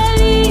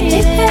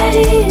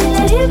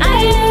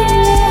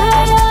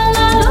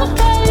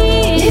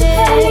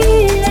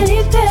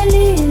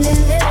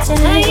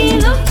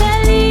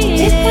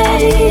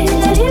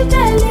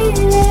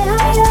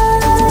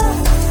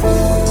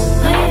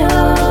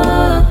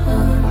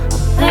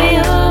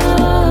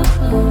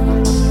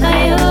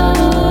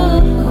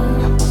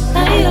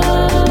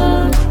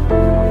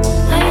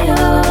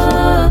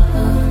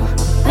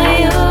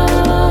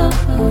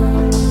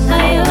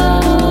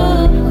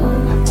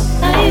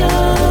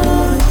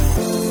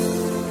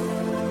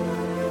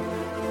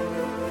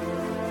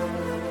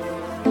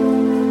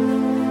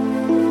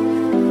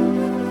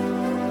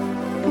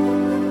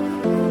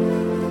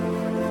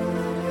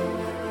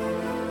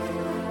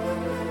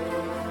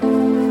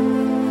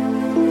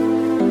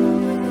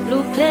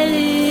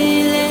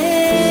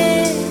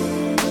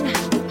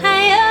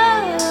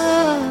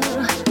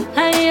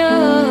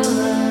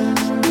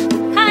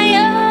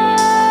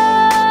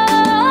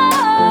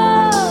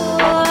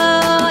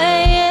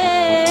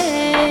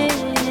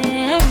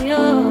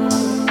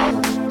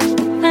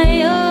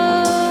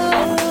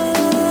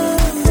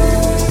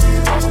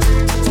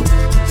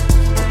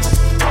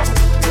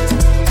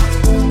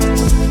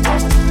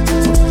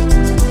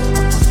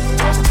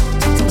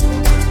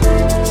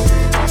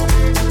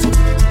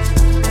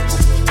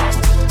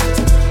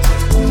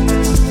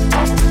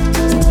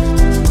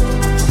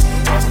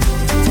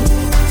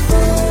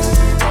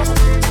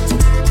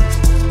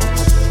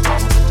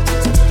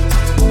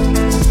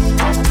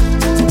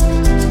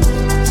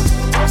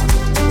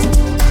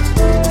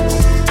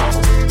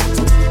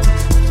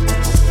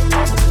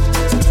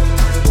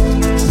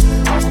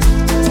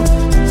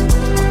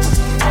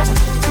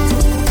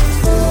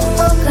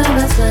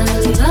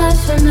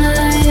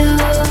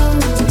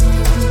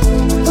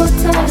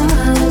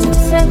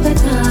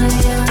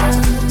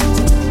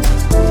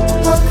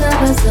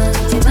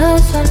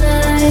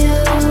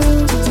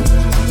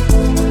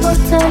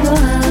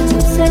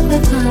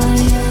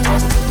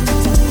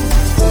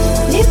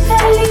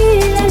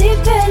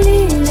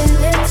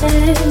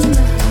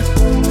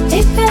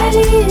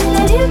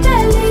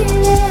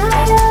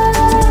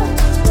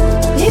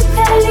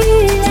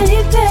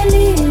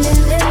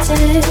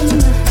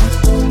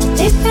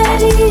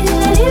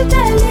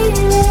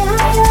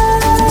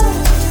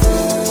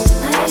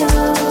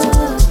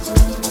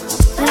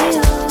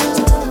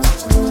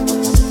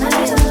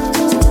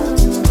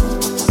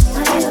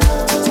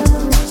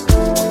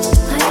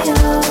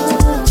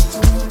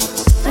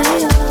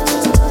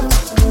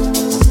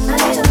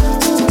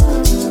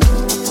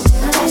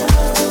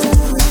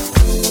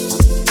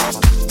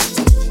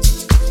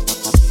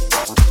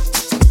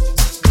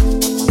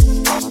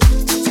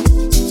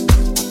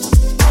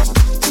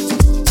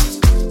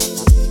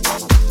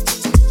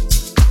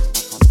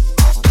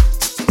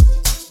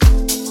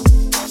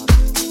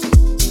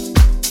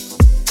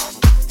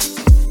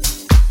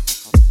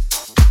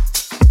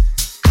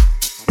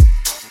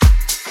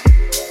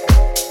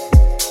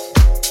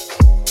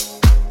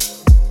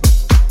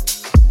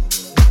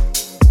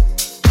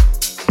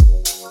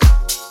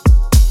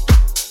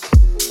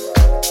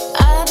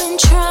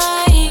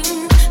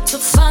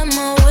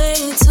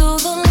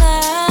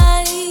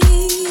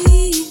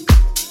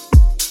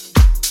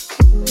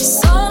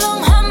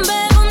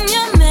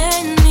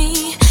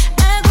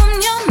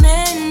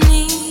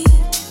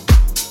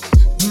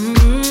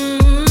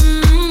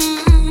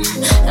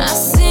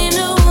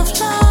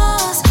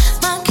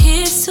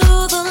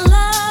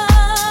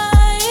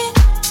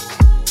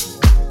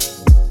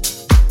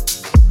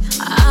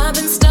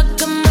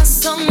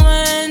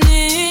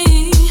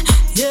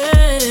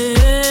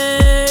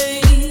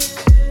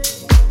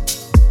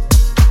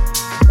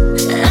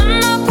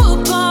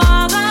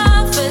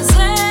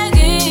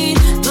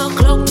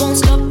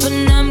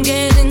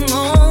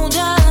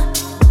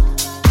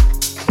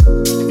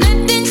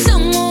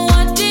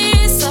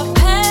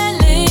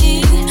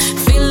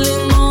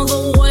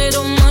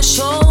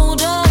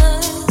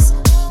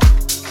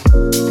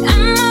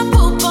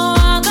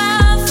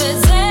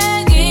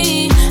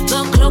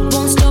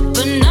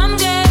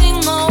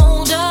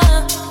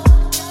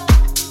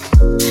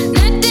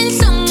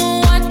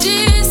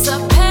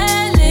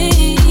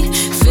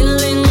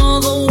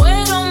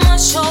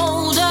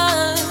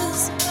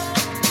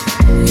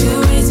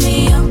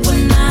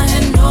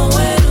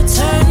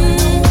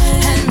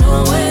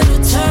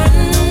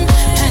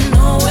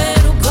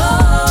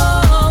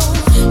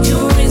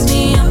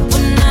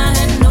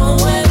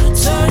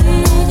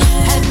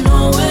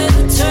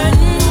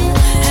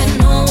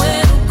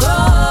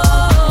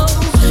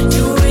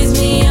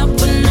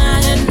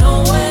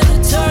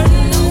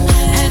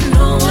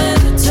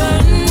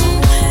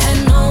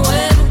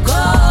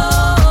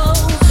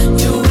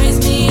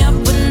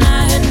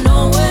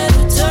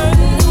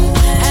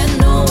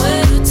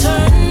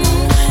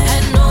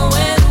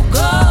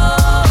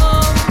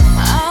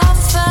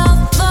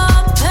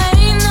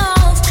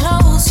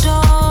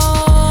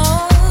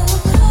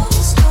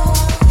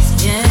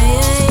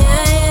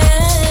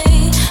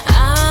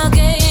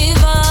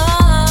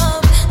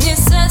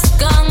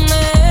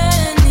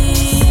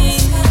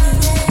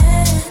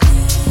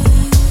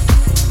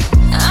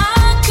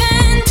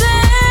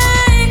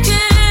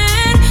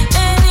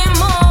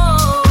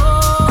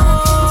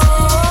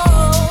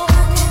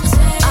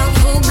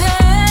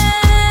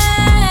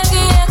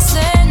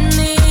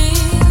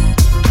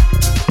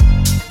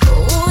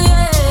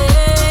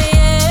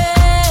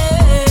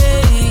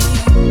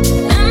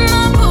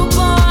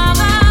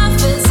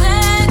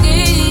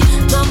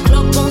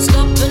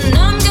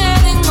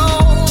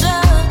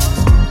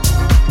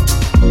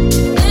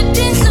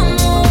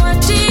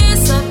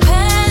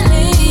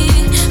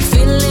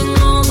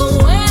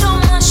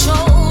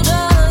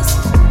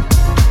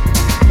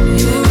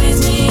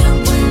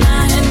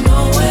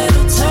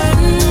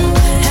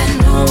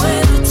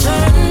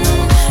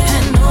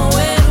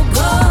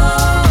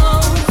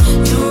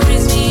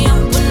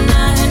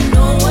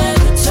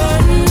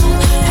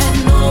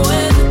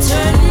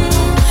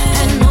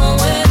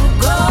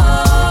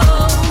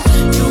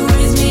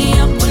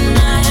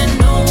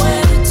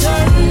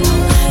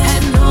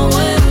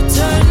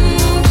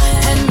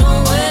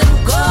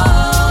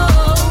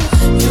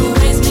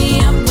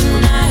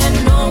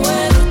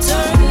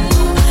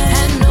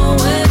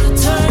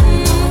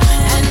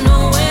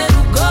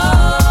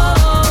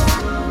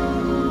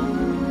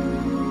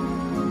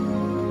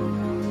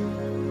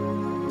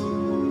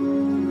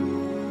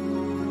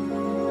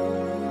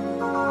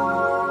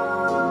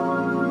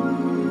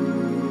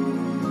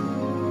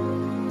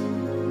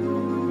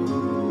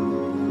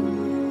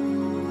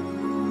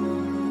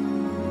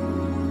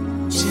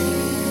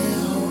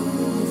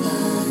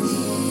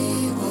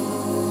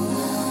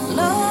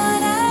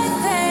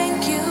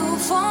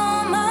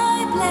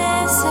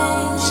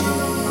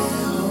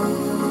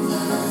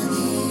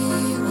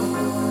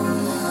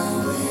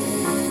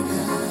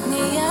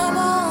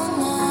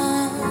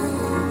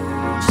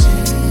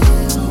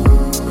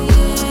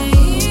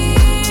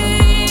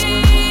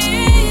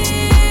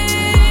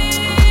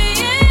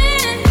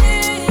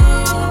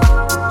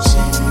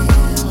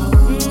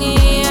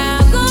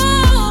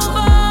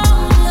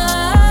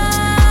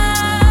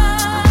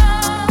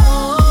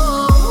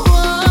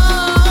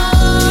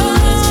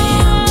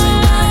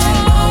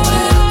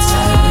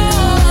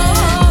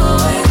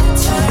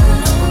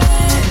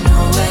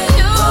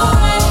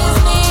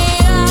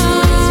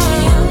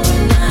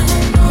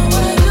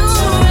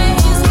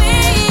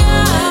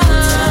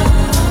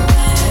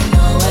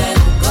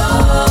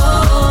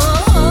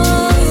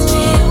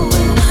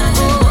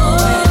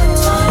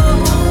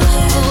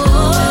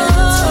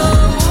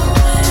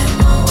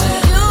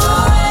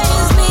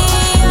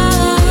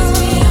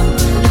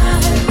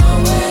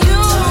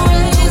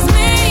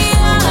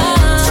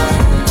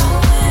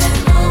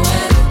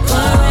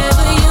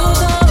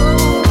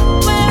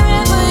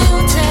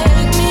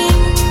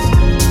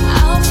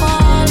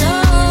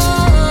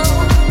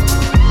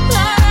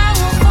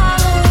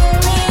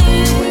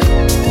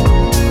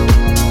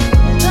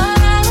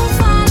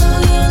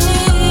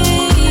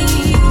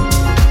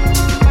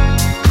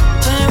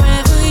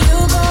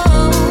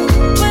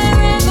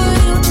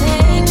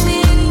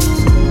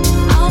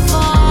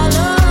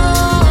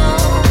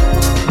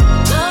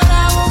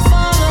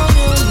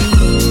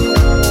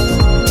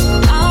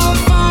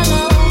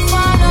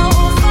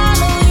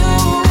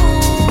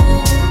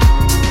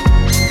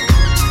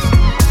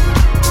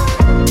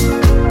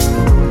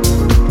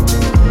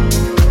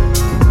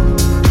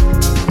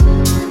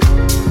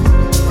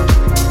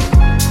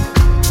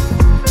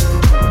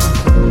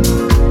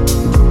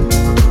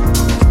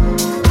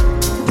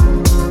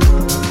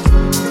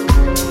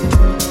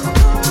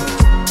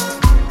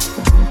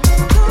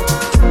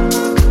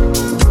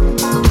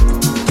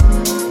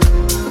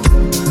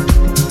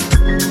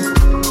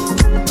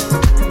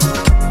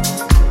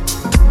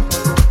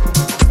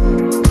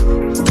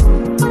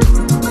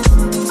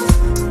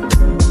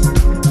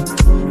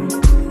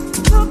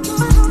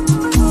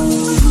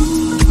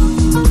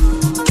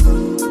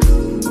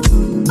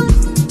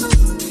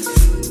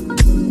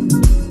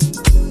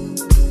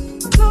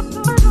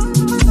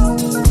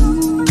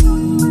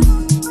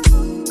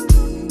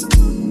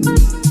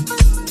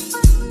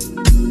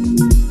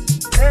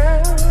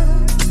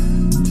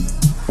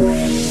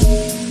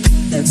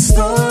It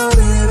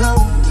started out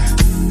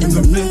in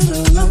the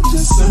middle of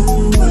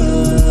December.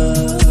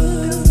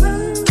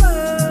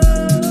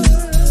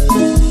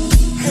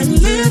 And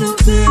little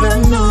did I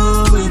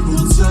know it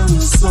would turn to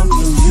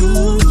something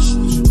huge.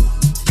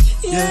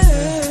 Yeah.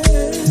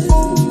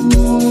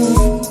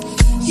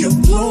 You're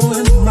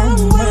blowing my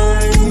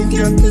mind,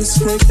 got me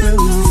scraping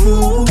the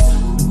roof.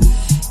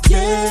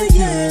 Yeah,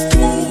 yeah.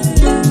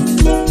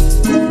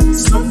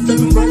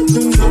 Something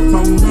brightens up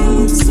my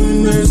mood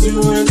soon as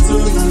you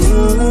enter the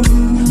room,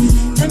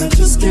 and I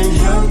just can't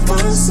help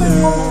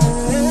myself.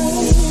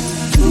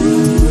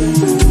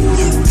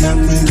 You got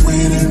me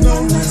waiting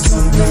on that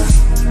something.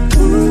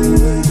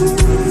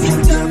 You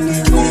got me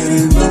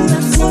waiting on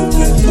that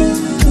something.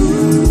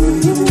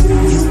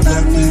 You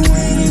got me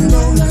waiting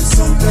on that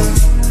something.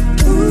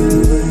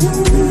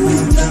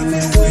 You got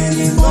me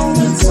waiting on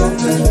that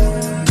something.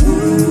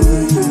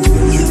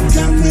 You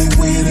got me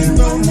waiting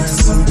on that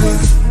something.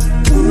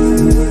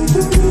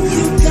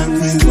 You got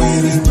me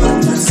waiting on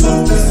that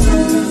something.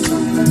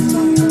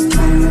 You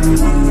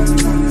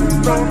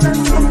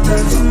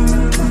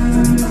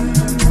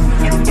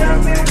got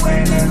me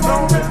waiting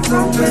on that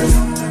something.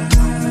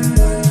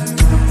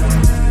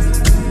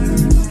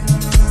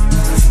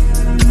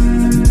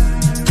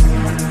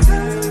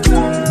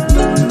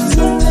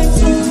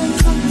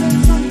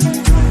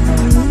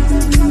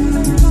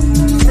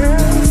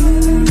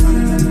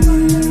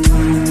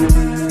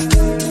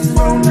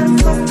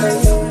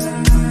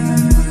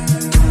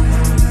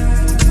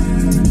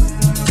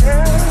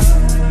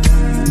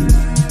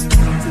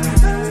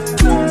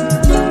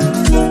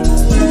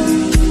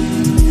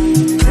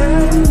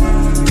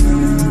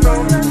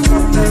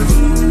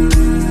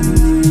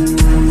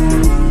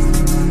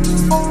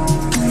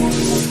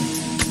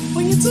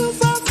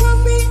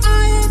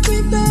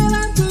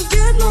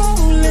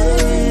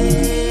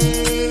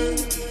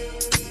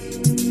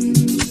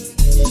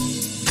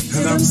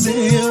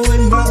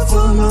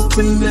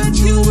 That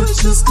you would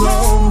just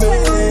call me.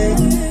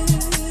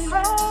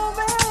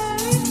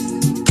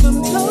 Come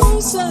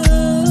closer,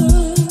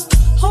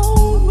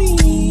 hold me.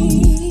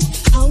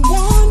 I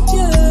want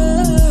you.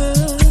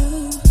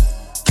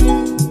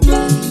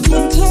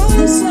 Come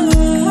closer,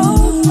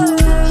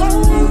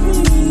 hold me.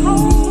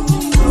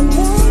 I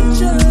want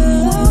you.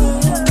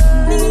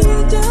 Need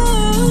you.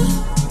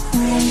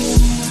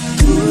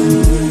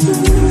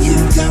 You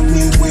got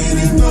me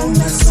waiting on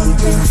that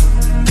something.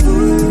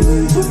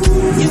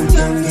 You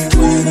got me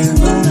waiting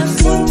on that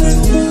something.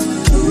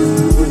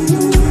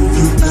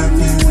 You got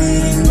me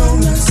waiting on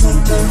that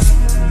something.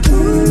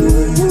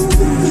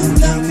 You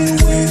got me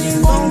waiting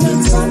on that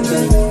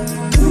something.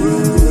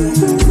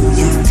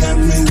 You got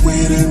me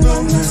waiting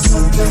on that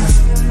something.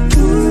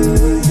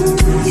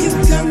 You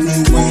got me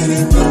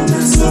waiting on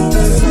that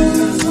something.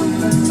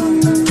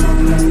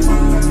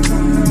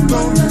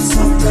 On that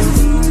something.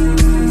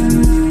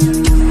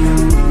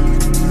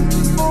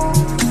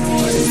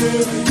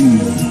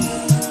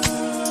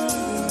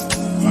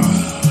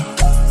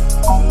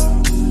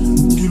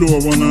 Wa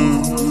bona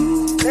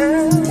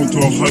motho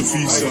wa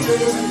gafisa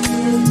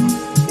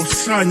o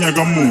hlanya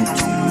ka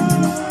motho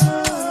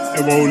e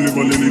ba o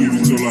lebalele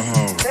lebitso la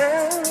hao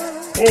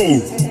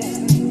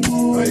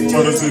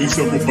mara tse di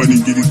sa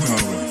kopaneng ke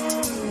dithaba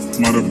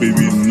mara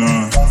baby nna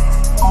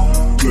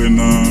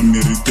wena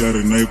meriti ya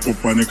rena e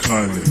kopane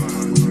kgale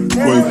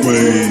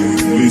kwaikwai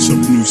le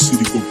shaplusi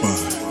di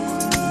kopane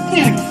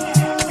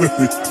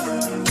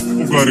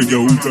o kare ke a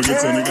utlwa ke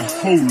tsene ka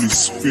Holy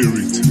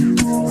Spirit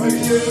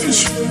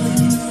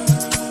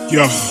ke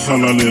a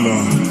galalela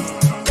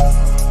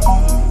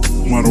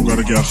maro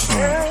kare ke a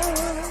gala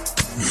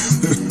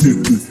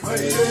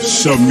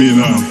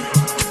shamina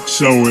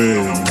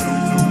shawena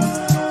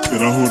ke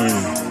ra hore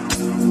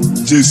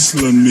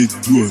Jesla me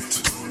doet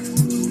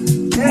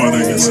mara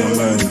ke sa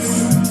life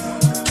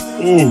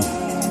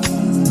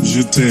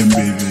je t'aime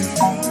baby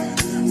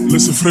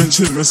laisse French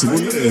re se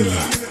bolela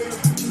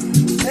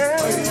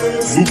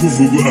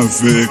vugu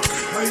avec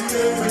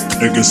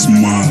a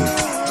smile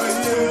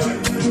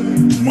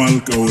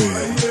Malk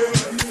away.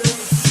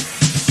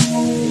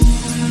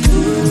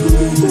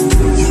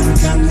 You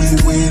got me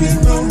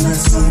waiting on that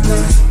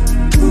something.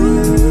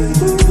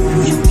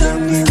 You got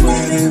me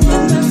waiting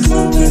on that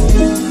something.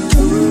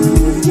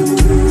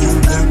 You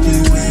got me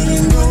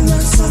waiting on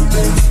that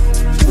something.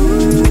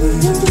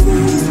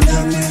 You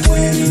got me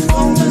waiting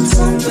on that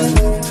something.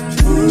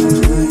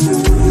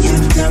 You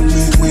got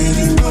me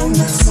waiting on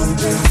that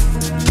something.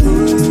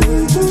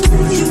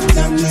 You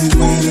got me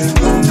waiting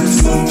on that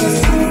something.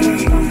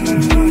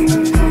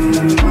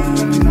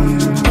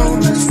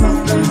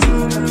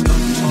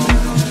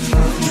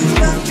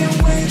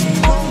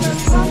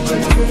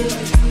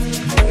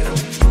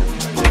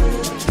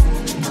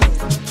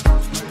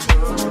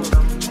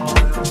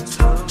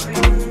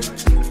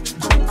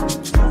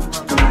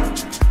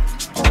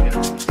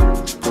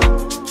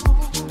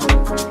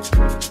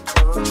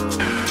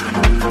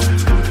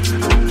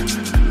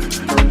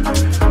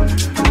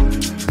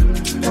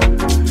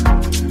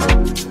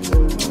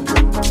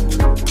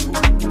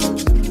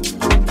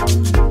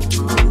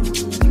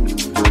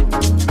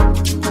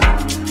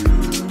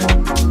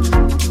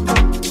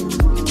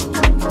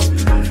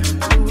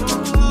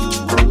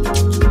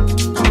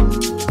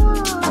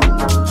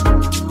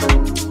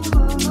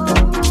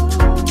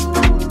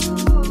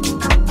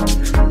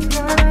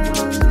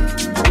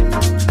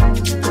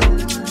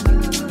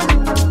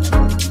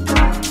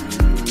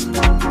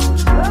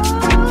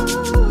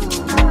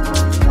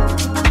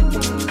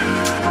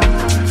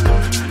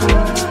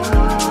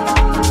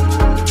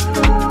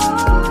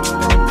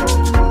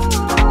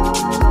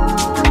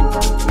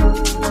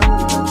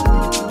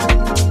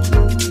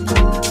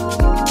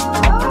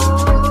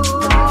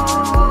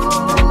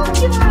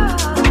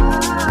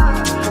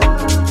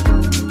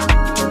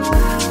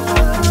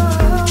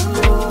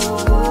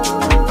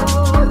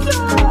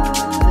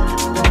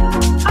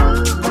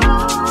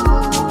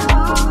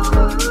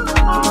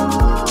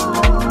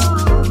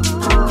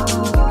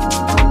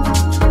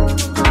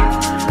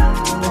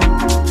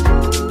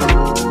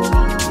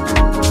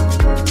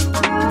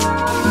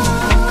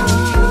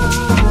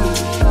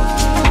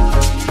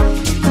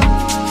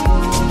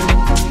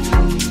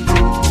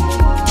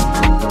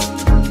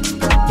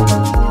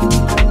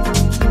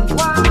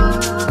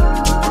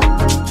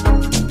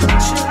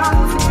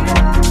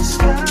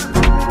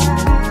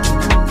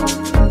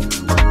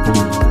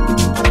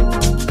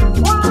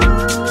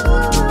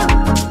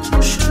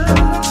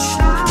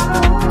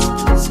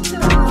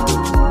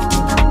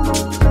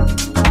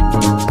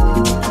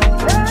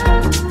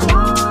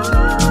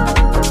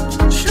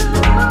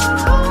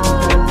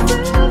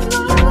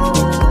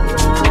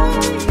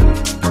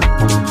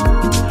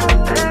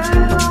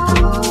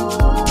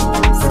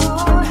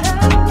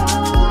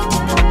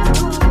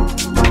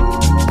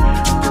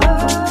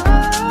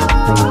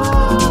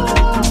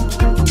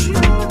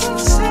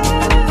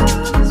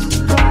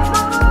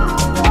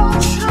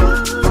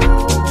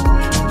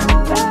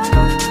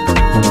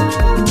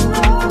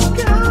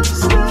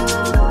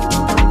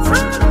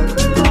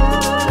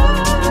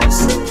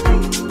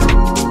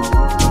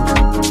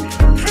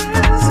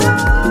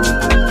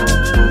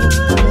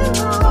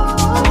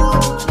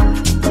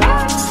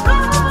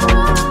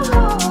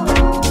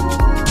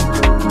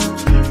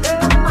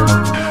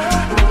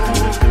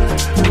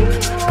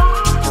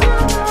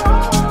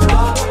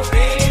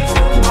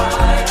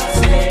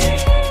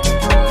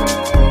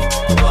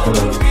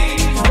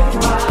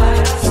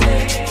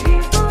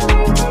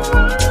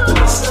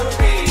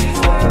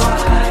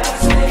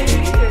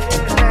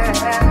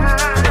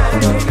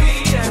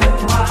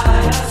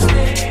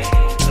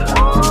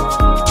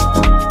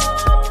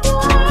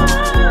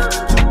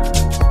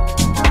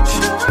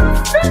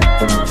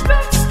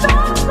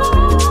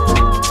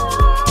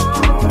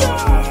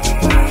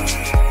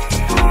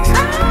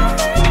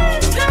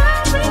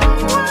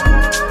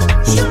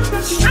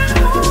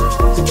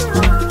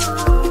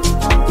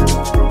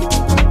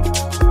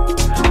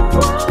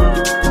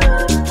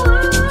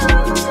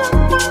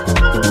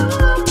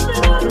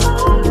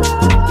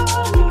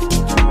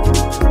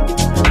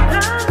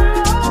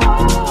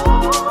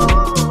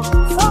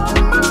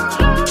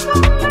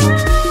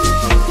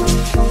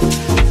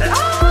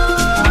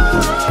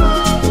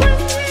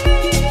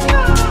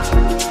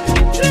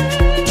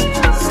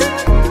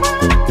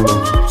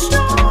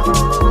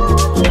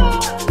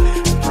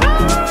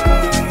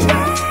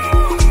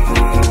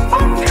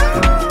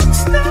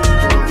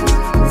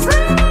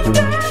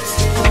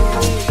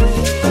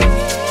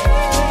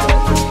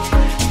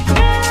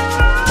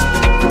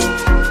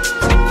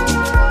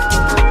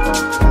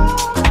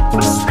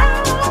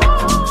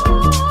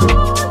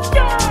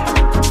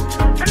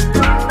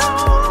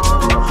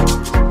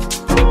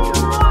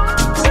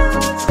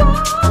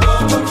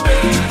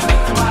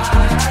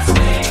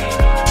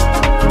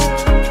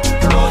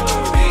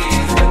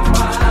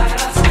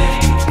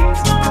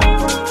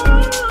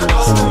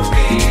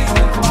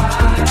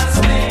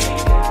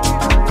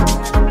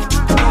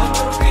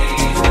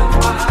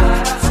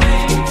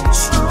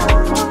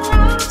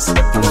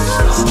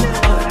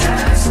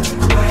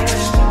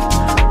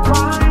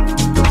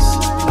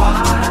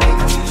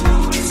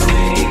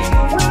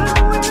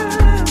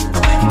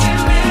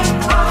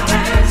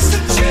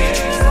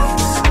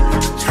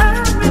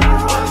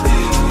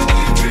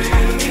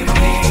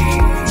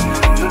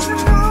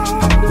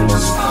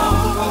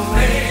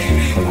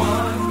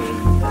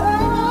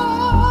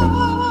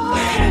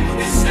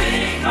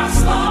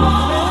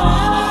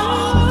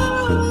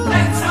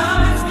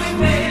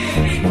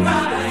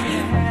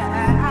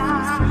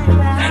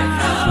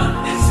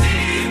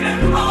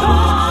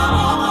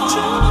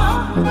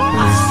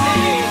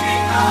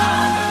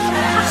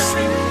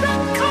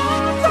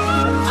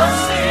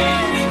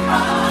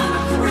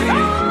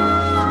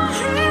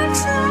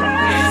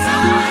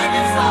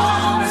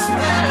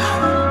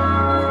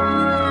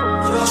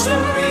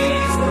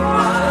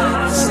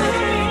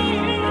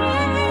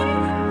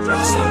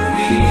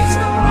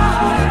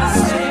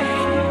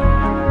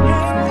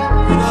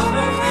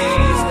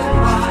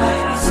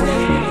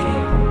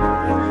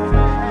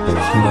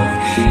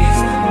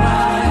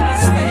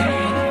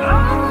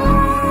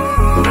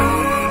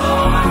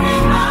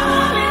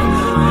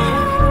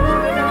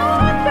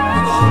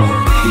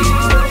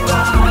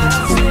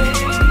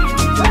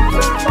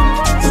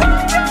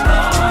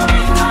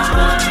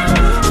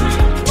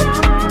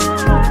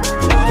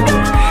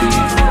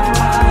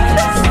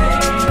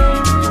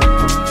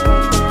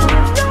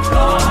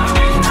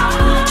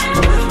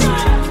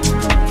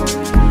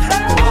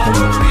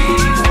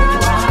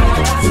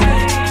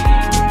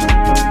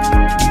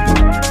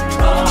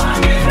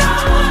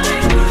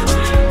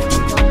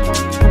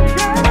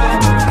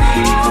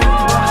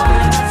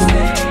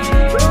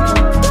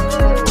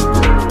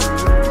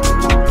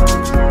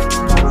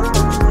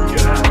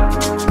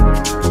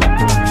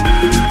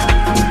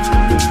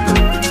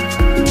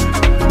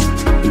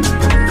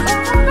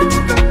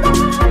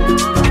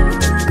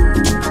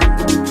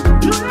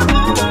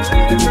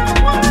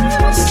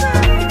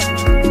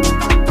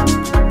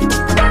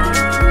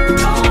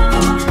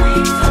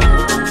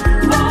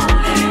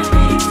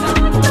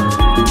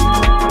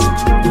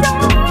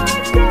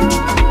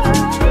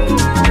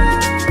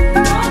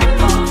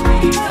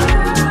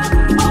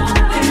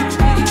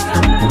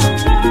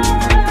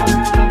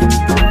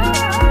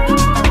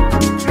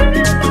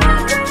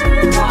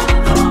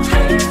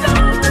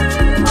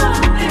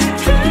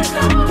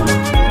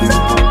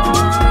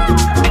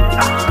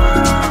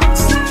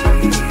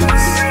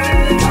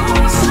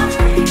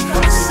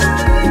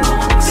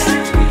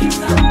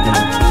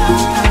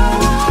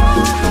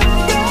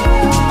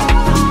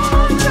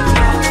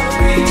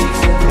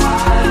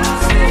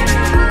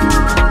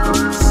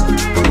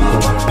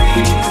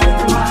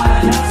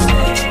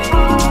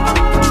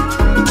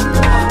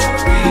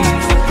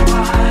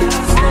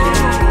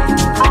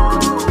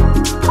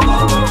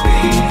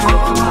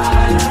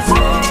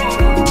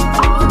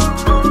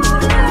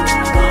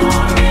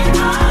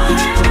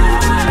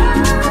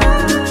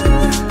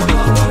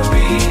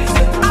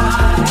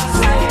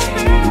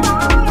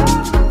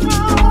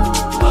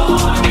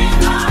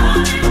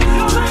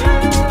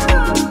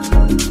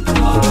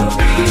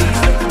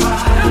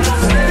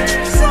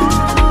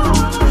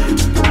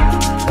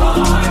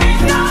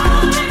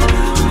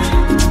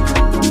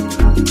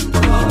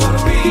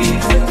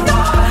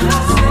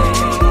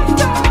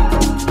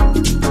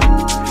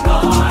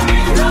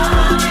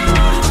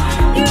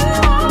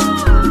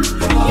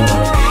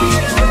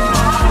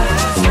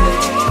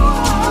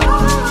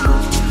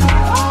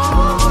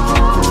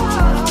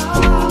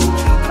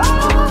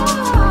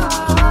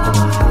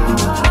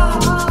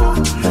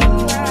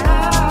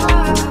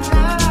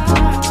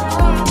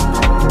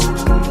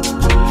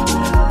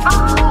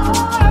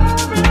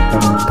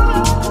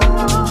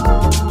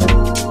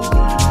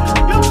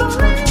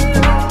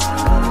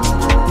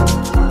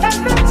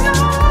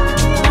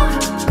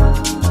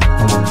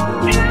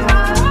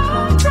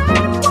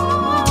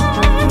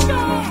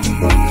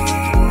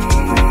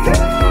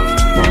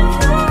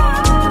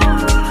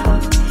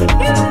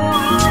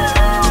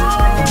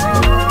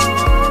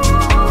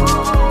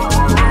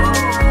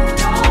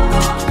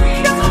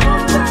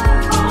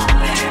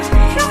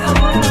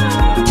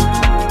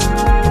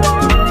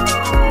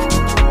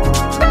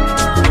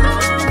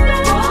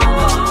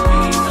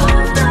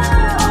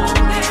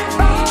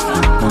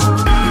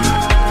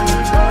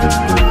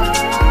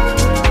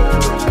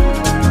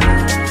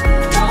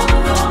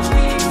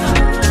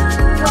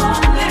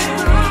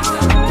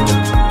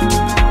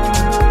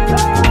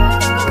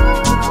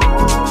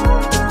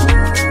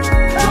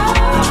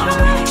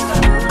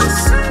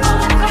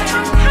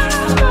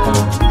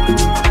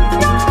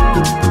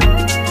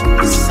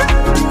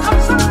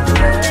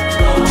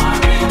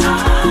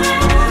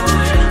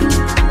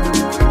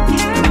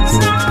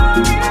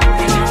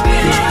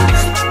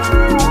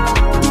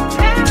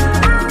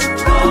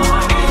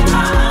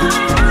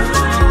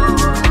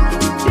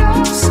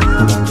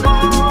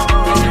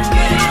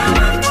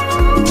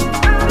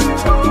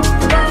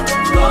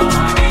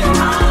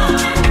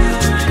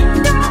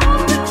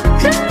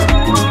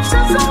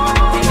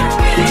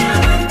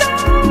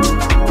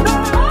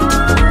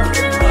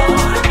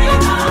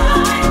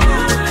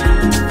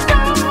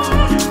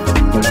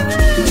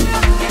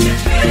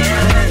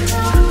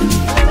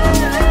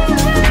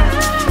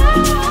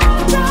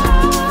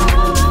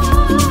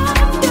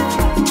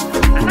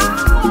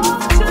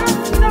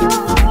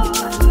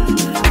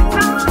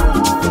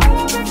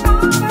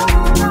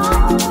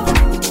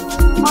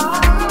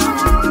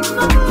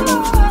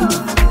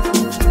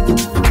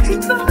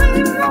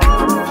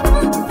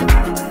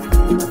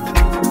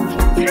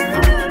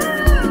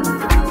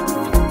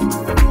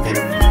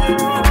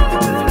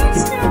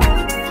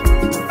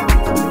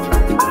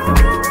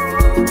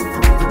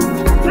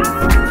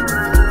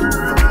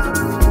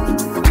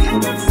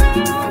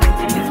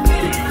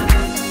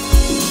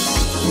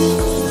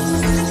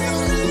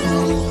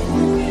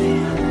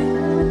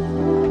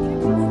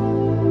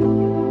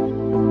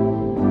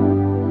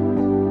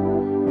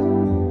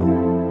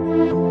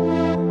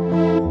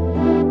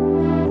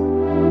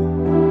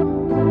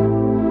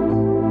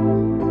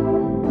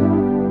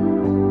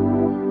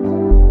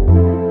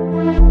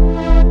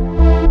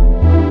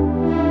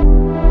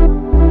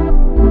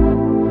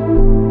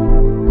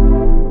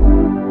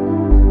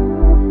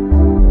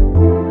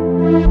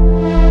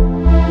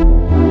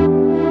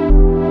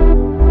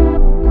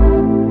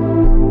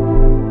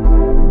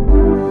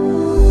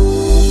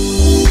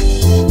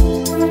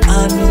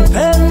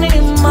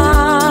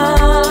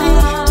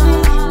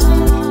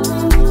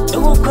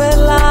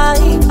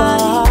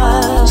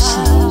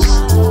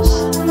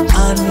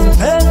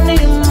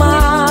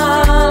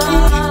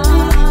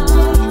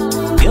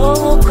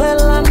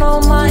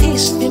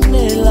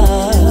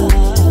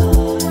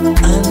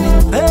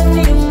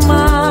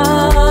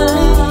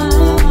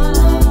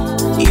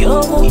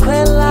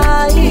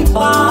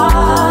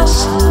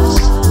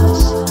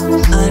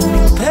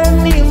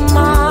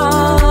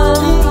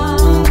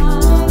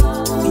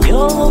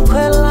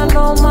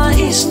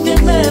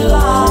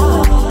 istimela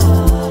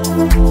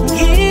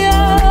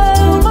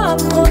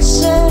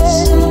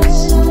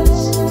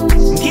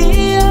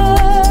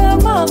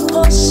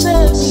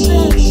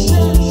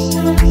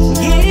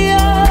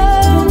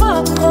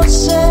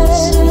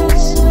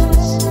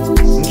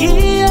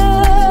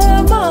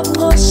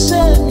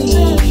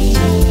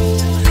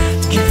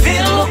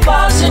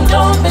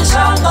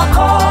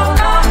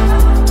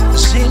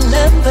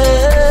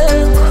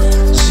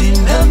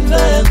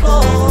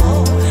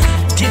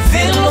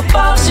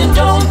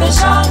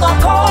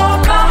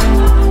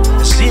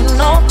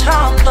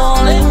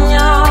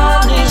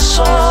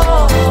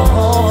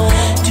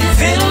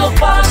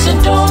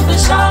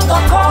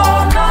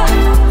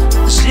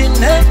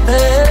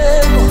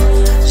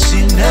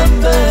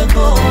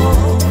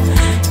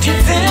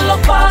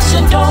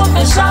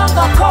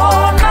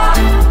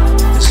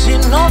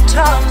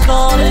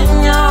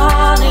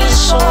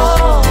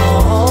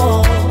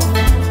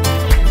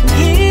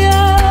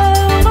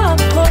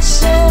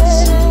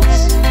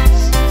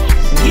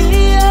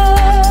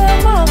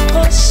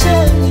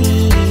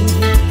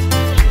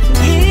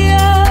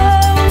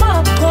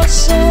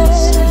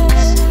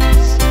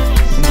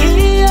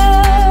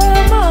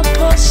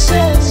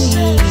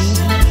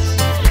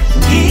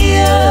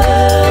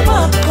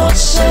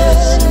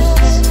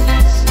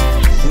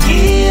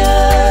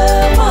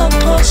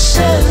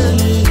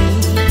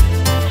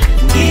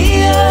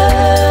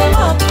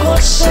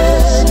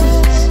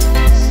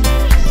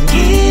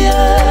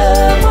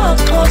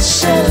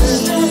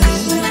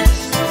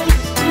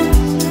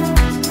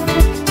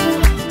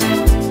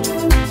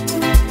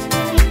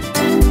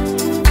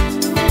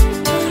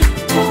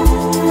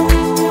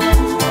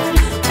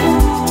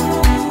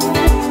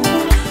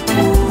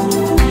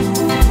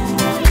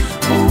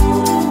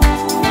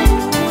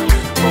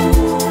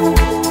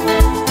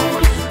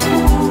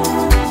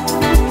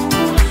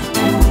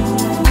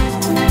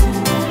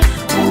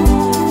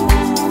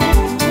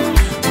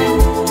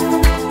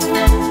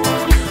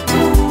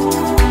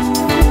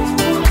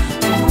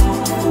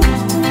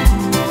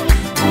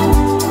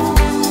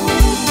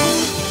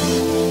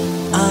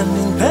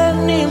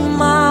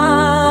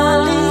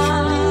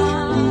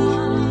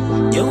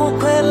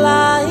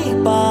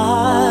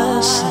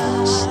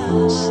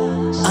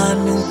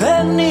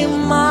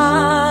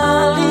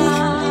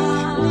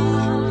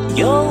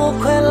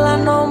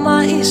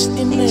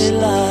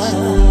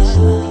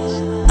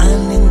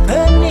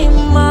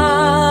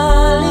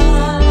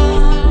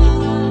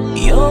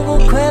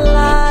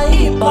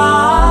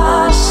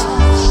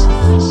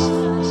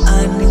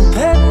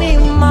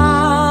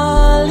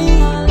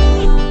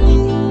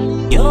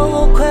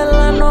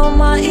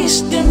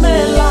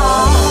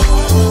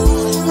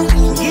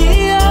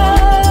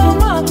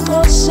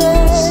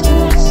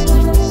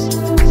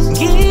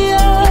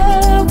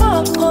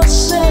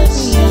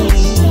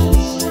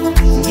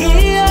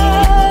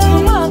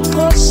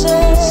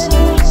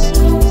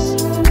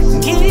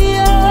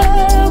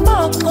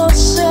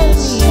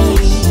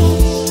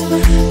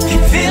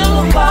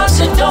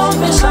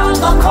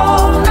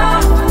Zangakhona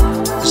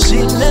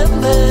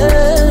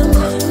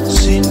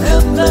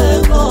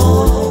zinembeko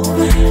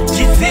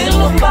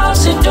developa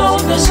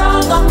zintombi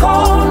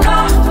zangakhona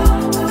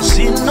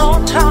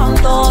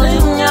zinothando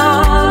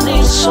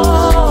lenyaniso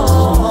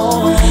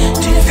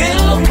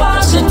developa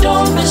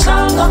zintombi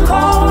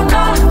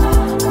zangakhona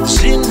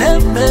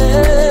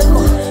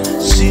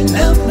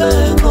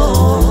zinembeko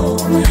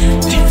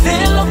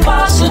developa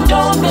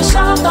zintombi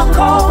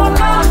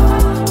zangakhona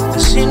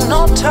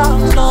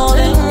zinothando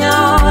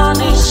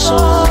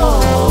lenyaniso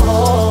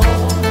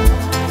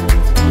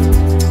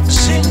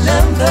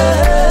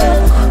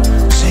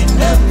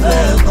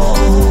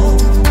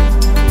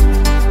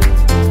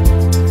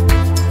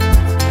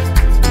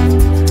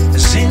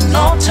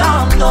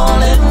Time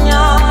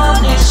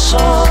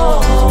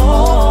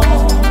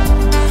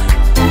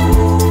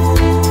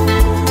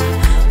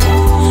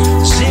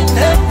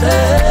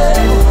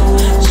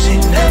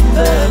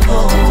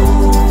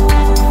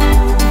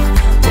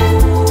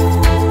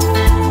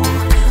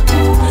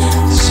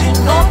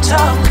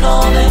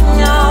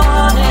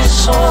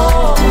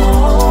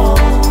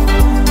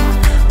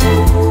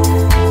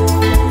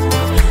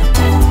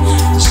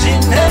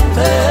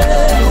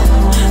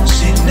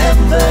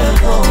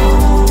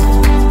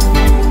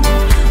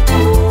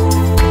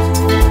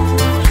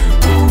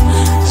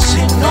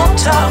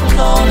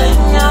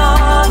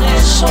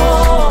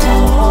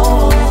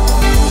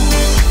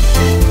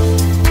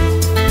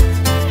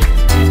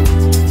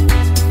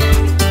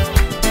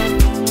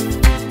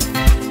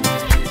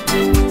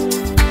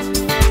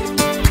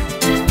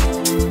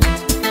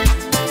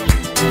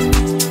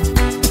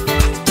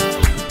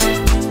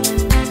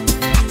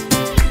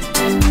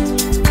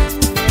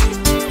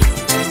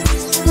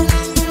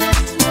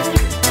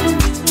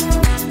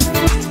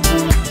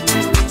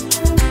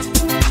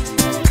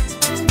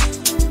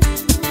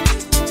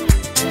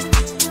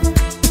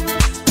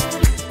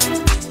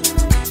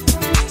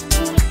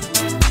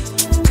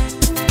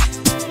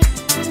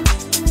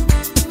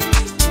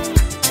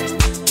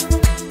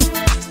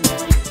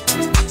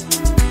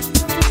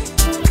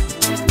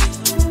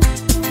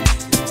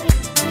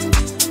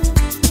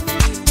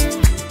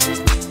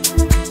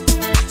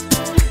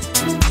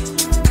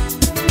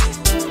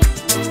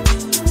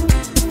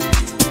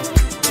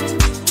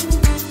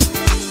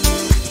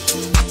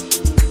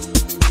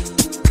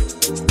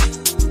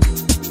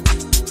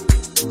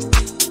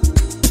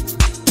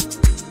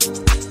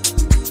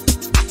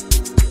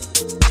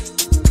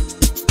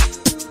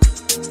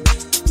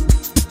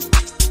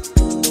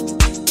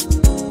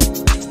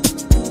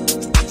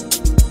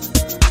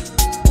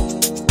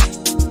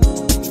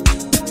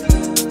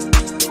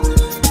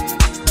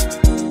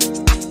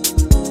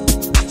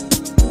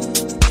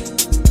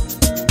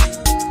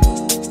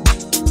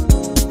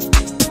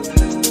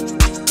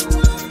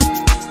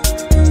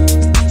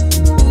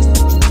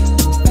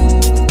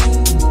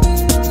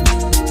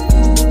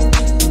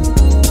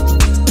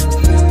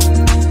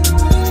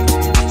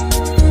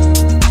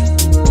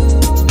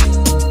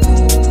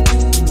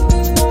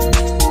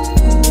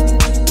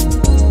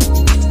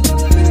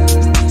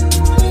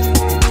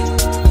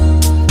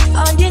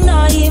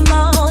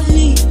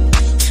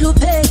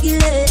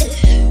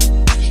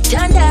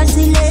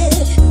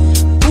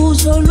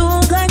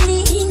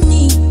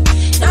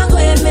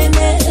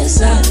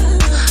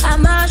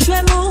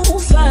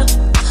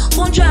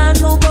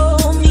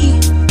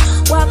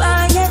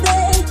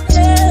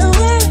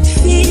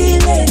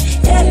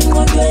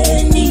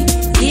engqondweni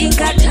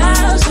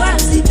ingakhathazwa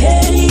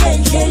zipheli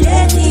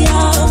endleleni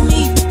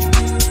yami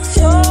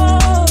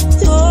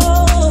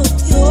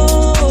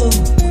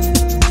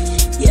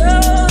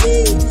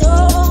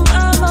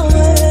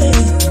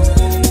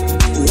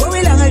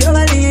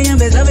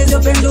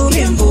Phenduka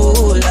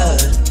imvula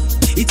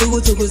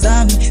ithukuthukhu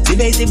zami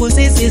zibe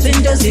zibusisi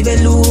izinto zibe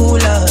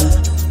lula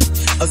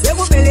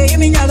awusekuphele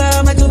iminyaka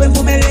amathuba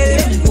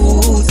empumelelo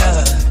embuza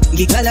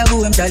ngikhala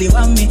kuwe mdali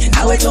wami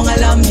nawe thonga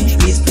lami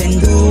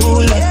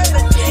isiphendula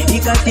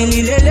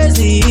ikhathilile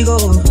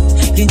leziko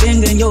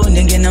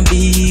nginjengenyoni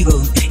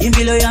ngenampiko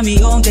impilo yami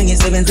yonke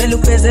ngisebenzela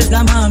ukufeza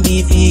ezikamami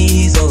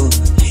ifiso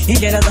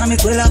indlela zami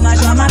kwela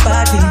amasho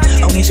amabhadi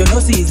awungisho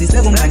nosizi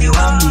sekungani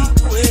wami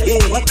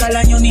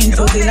waqala nyoni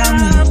intlozi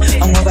lami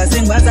ngoba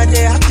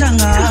sengibazade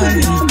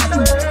akuhlangani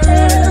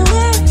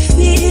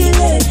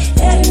file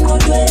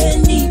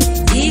engqondweni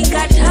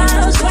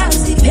ingakhathazwa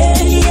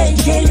zipheli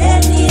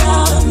endleleni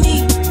yami